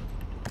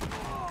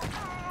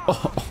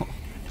 Oh,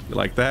 you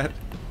like that?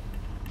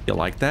 You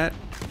like that?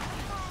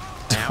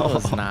 That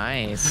was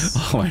nice.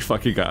 Oh my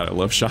fucking god, I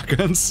love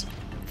shotguns.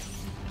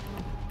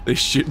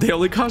 They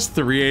only cost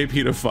 3 AP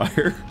to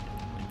fire.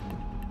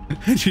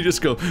 And you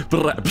just go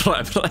blah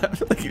blah blah.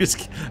 Like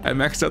I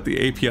maxed out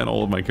the AP on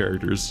all of my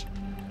characters.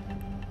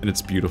 And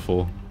it's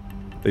beautiful.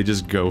 They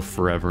just go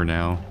forever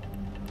now.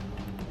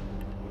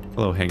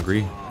 Hello,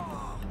 Hangry.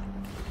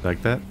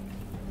 Like that?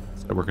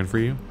 Is that working for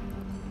you?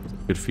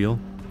 Good feel?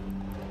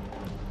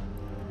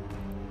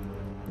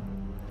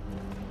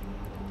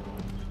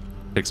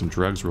 Take some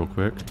drugs real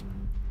quick.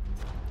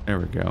 There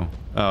we go.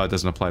 Oh, it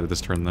doesn't apply to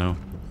this turn though.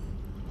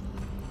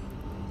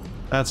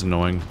 That's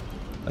annoying.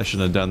 I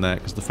shouldn't have done that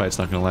because the fight's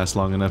not going to last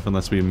long enough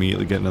unless we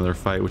immediately get another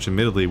fight, which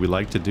admittedly we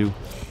like to do.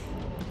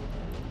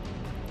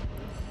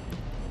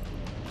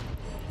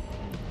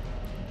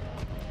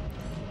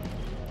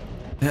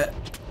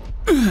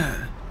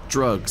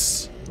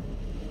 Drugs.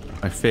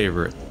 My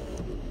favorite.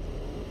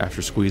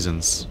 After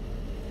squeezins.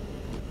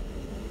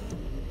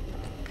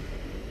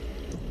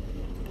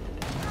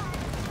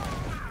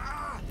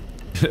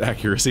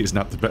 Accuracy is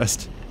not the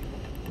best.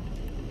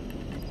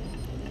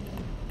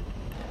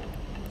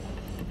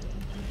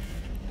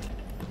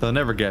 They'll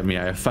never get me.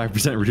 I have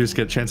 5% reduced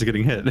chance of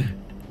getting hit.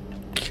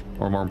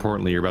 Or more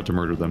importantly, you're about to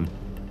murder them.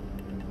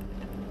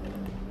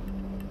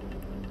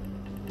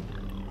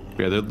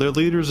 Yeah, their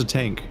leader's a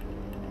tank.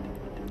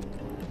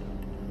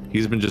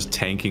 He's been just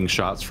tanking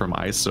shots from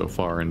ice so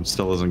far and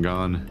still isn't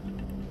gone.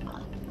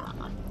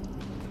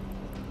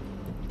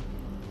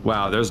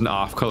 Wow, there's an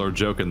off-color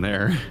joke in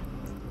there.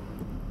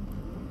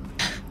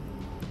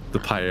 The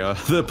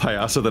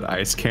payaso that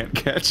ice can't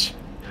catch.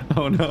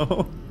 Oh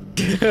no.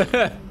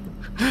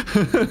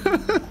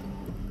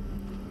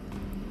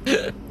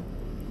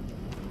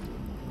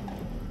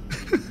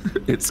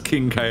 It's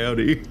King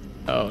Coyote.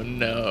 Oh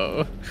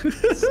no.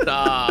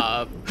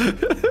 Stop.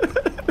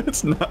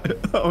 It's not.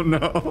 Oh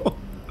no.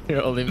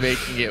 You're only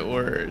making it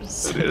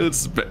worse.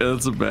 It's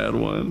a bad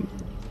one.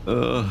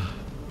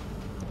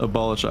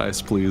 Abolish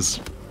ice,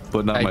 please.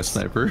 But not my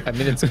sniper. I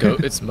mean,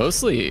 it's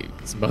mostly.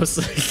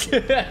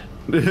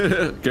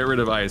 Get rid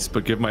of ice,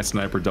 but give my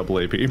sniper double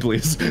AP,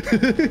 please.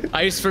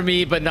 Ice for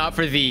me, but not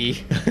for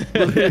thee.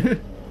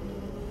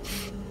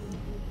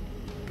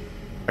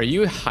 Are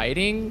you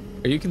hiding?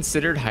 Are you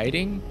considered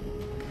hiding?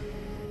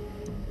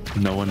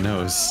 No one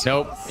knows.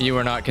 Nope, you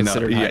are not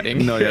considered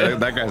hiding. No, yeah,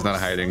 that guy's not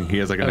hiding. He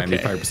has like a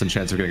 95%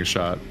 chance of getting a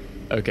shot.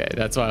 Okay,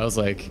 that's why I was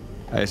like...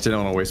 I just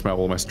didn't want to waste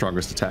all my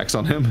strongest attacks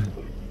on him.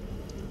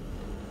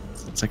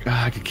 It's like,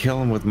 I could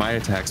kill him with my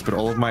attacks, but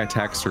all of my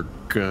attacks are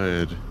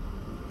good.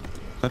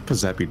 Let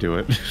Pazzepi do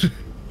it.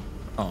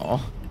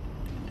 Aw.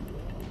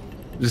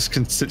 Just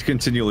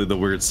continually the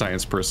weird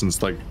science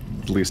person's like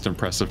least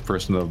impressive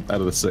person out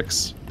of the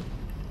 6.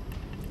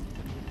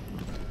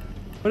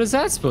 What is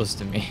that supposed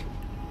to mean?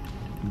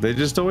 They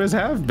just always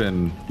have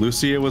been.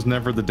 Lucia was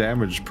never the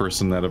damage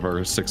person out of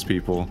our 6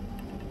 people.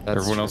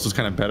 Everyone else was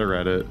kind of better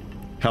at it.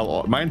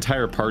 Hell, my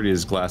entire party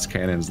is glass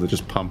cannons that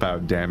just pump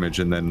out damage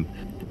and then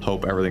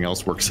hope everything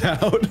else works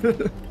out.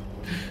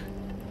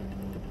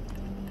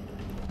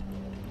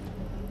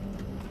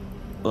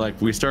 Like,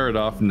 we started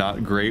off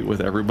not great with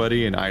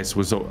everybody, and ice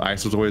was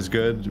always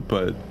good,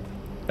 but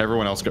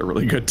everyone else got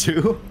really good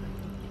too.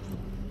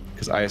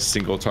 Because ice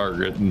single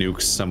target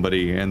nukes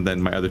somebody, and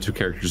then my other 2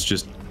 characters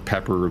just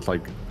pepper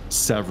like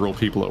several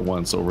people at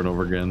once over and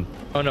over again.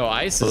 Oh no,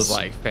 ice is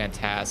like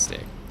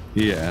fantastic.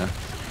 Yeah.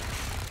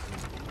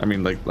 I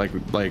mean, like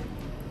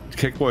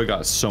Kickboy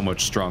got so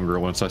much stronger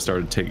once I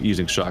started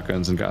using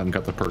shotguns and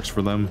got the perks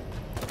for them.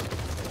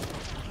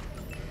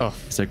 Oh,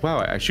 it's like, wow,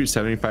 I shoot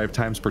 75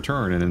 times per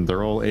turn, and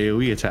they're all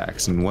AoE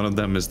attacks, and one of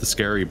them is the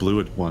scary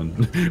blue one.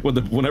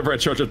 Whenever I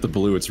charge up the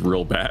blue, it's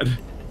real bad.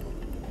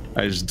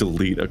 I just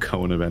delete a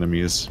cone of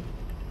enemies.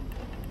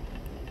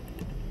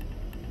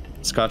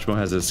 Scotchmo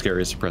has a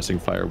scary suppressing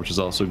fire, which is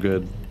also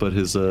good, but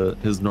his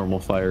normal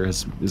fire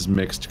is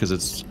mixed because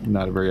it's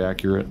not very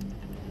accurate.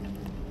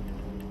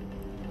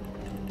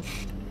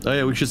 Oh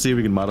yeah, we should see if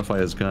we can modify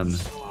his gun.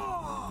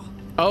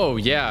 Oh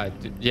yeah,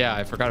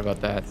 I forgot about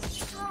that.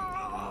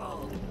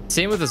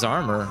 Same with his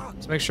armor.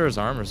 Let's make sure his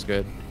armor's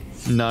good.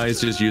 No,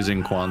 he's just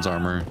using Quan's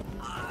armor.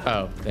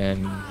 Oh,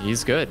 then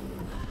he's good.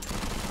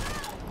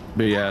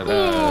 But yeah,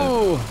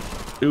 ooh.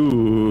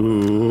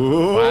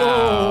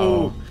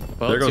 Wow.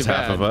 Well, there goes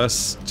half of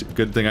us.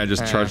 Good thing I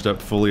just charged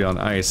up fully on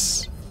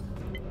ice.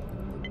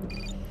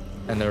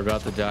 And they're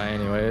about to die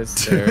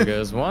anyways. There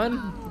goes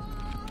one.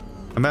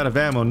 I'm out of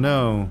ammo,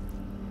 no.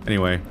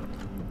 Anyway.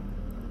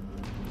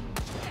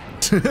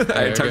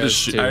 I had time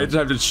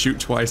to shoot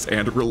twice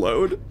and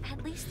reload.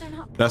 At least they're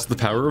not. That's the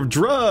power of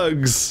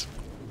drugs.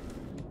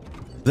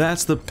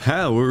 That's the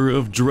power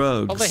of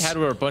drugs. All they had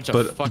were a bunch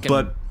of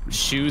fucking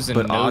shoes and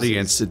noses.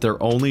 Audience,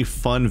 they're only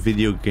fun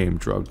video game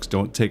drugs.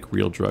 Don't take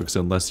real drugs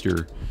unless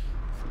you're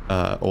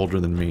older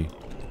than me.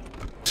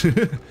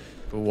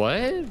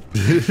 What?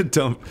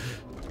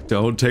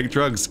 Don't take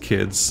drugs,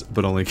 kids,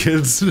 but only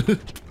kids.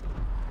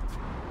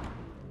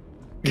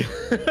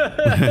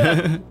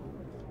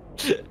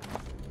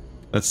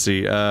 Let's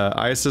see.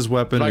 Isa's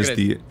weapon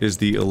is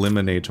the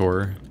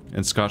Eliminator,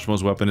 and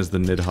Scotchmo's weapon is the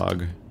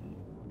Nidhogg.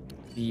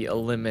 The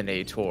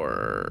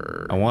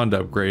Eliminator. I wanted to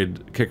upgrade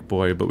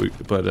Kickboy,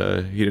 but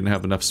he didn't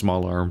have enough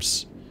small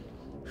arms.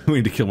 We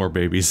need to kill more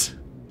babies.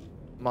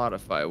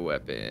 Modify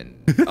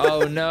weapon.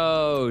 Oh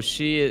no,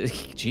 she is.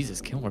 Jesus,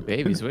 kill more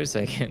babies. Wait a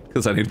second.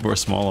 Because I need more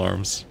small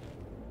arms.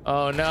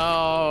 Oh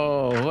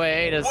no,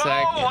 wait a second.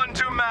 Woe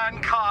unto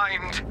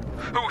mankind,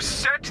 who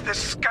set the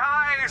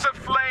skies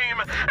aflame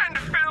and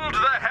filled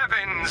the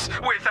heavens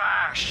with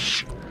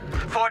ash.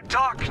 For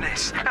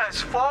darkness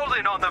has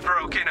fallen on the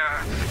broken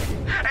earth,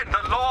 and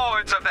the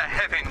lords of the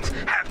heavens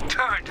have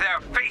turned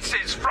their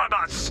faces from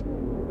us.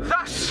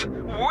 Thus,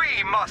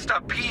 we must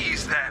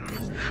appease them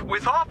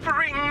with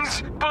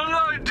offerings,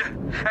 blood,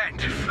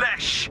 and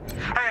flesh,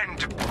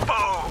 and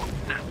bone.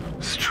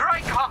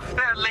 Strike off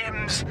their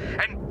limbs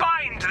and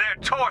bind their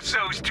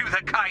torsos to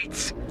the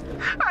kites,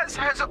 as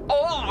has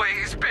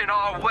always been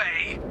our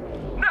way.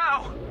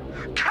 Now,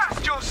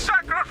 cast your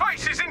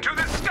sacrifices into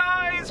the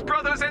skies,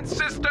 brothers and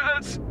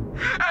sisters,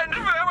 and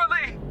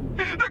verily,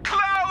 the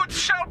clouds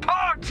shall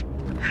part,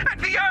 and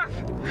the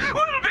earth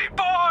will be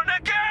born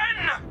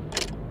again!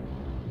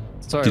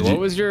 Sorry, what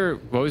was your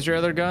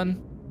other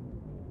gun?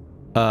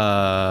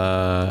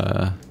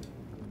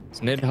 It's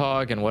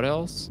Nidhogg and what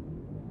else?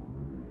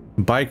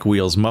 Bike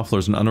wheels,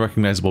 mufflers, and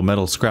unrecognizable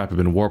metal scrap have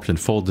been warped and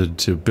folded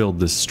to build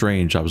this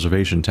strange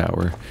observation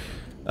tower.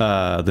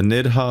 The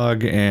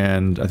Nidhogg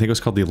and I think it was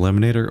called the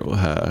Eliminator.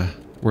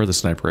 Where are the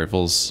sniper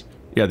rifles?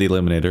 Yeah, the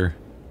Eliminator.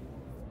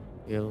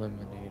 The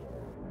Eliminator.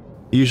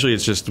 Usually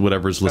it's just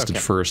whatever's listed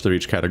first of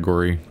each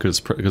category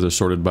because they're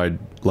sorted by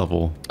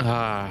level.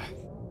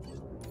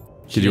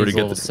 Did you already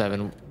get level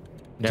 7?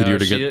 No,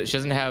 she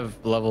doesn't have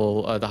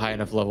level the high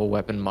enough level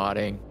weapon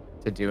modding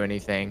to do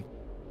anything.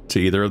 To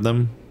either of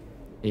them?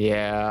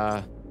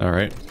 Yeah. All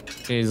right.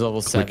 She needs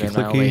level 7. Clicky.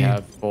 I only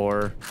have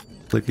 4.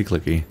 Clicky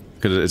clicky.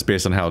 Because it's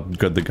based on how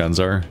good the guns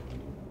are.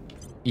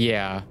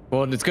 Yeah.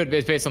 Well, it's good.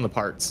 It's based on the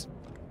parts.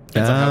 It's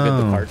on how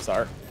good the parts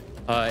are.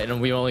 And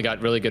we only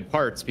got really good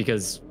parts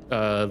because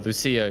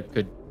Lucia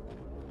could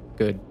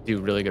do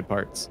really good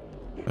parts.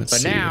 Let's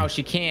see. Now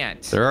she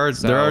can't. There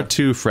are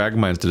 2 frag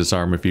mines to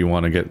disarm if you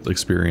want to get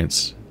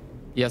experience.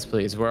 Yes,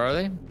 please. Where are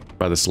they?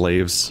 By the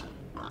slaves.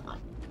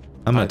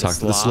 I'm gonna talk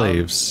to the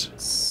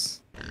slaves.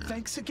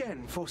 Thanks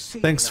again for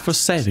saving Thanks for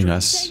saving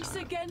us. Thanks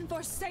again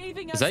for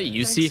saving us. Is that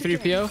you,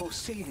 C-3PO? For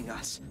saving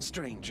us,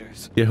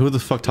 strangers. Yeah, who the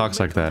fuck talks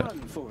like that?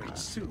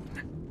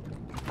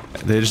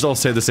 They just all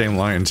say the same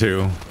line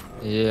too.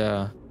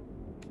 Yeah.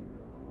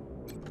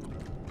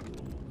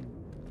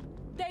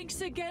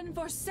 Thanks again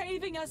for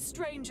saving us,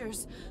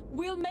 strangers.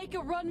 We'll make a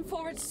run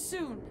for it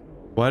soon.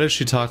 Why does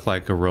she talk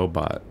like a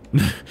robot?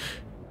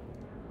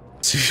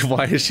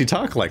 Why does she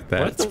talk like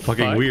that? It's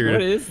fucking weird.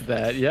 What is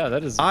that? Yeah,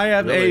 that is. I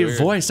am really a weird.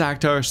 voice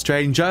actor,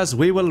 strangers.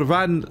 We will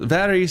run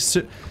very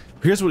soon.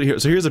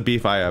 Here's a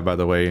beef I have, by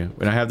the way.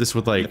 And I have this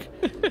with like,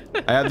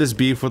 I have this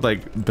beef with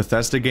like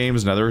Bethesda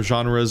games and other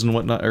genres and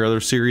whatnot, or other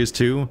series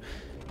too.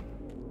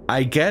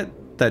 I get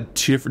that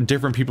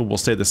different people will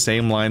say the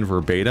same line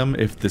verbatim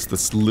if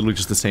this literally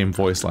just the same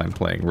voice line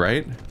playing,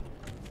 right?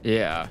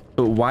 Yeah.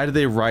 But why do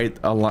they write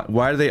a lot?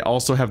 Why do they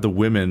also have the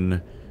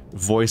women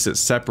voice it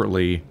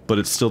separately, but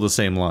it's still the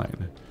same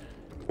line?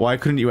 Why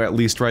couldn't you at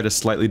least write a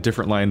slightly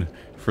different line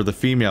for the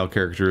female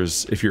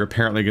characters if you're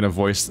apparently going to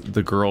voice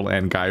the girl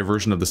and guy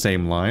version of the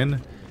same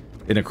line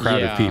in a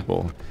crowd of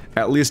people?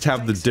 At least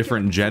have the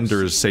different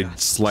genders say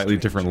slightly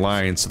different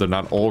lines so they're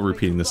not all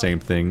repeating the same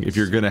thing. If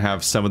you're going to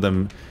have some of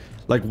them,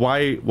 like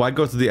why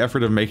go through the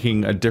effort of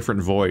making a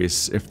different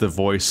voice if the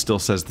voice still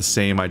says the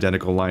same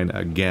identical line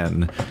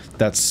again?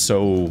 That's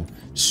so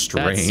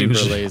strange. That's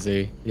super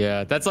lazy.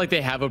 Yeah, that's like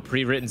they have a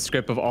pre-written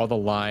script of all the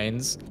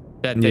lines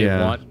that they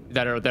want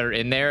that are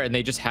in there, and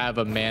they just have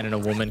a man and a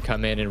woman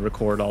come in and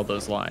record all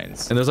those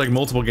lines. And there's like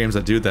multiple games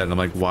that do that, and I'm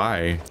like,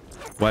 why?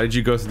 Why did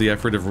you go through the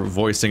effort of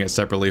voicing it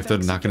separately if they're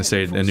not going to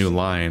say a new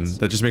line?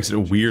 That just makes it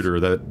weirder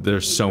that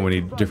there's so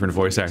many different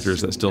voice actors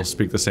that still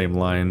speak the same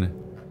line.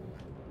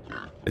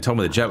 They told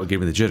me the jet gave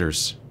me the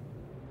jitters.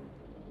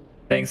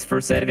 Thanks for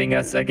saving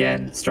us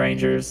again,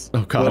 strangers.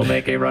 Oh god. We'll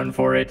make a run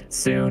for it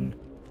soon.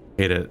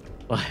 Hate it.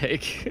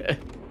 Like...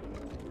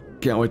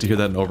 Can't wait to hear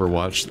that in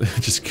Overwatch.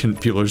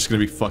 People are just gonna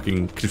be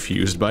fucking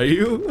confused by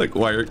you. Like,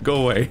 why?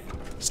 Go away.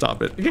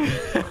 Stop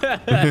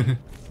it.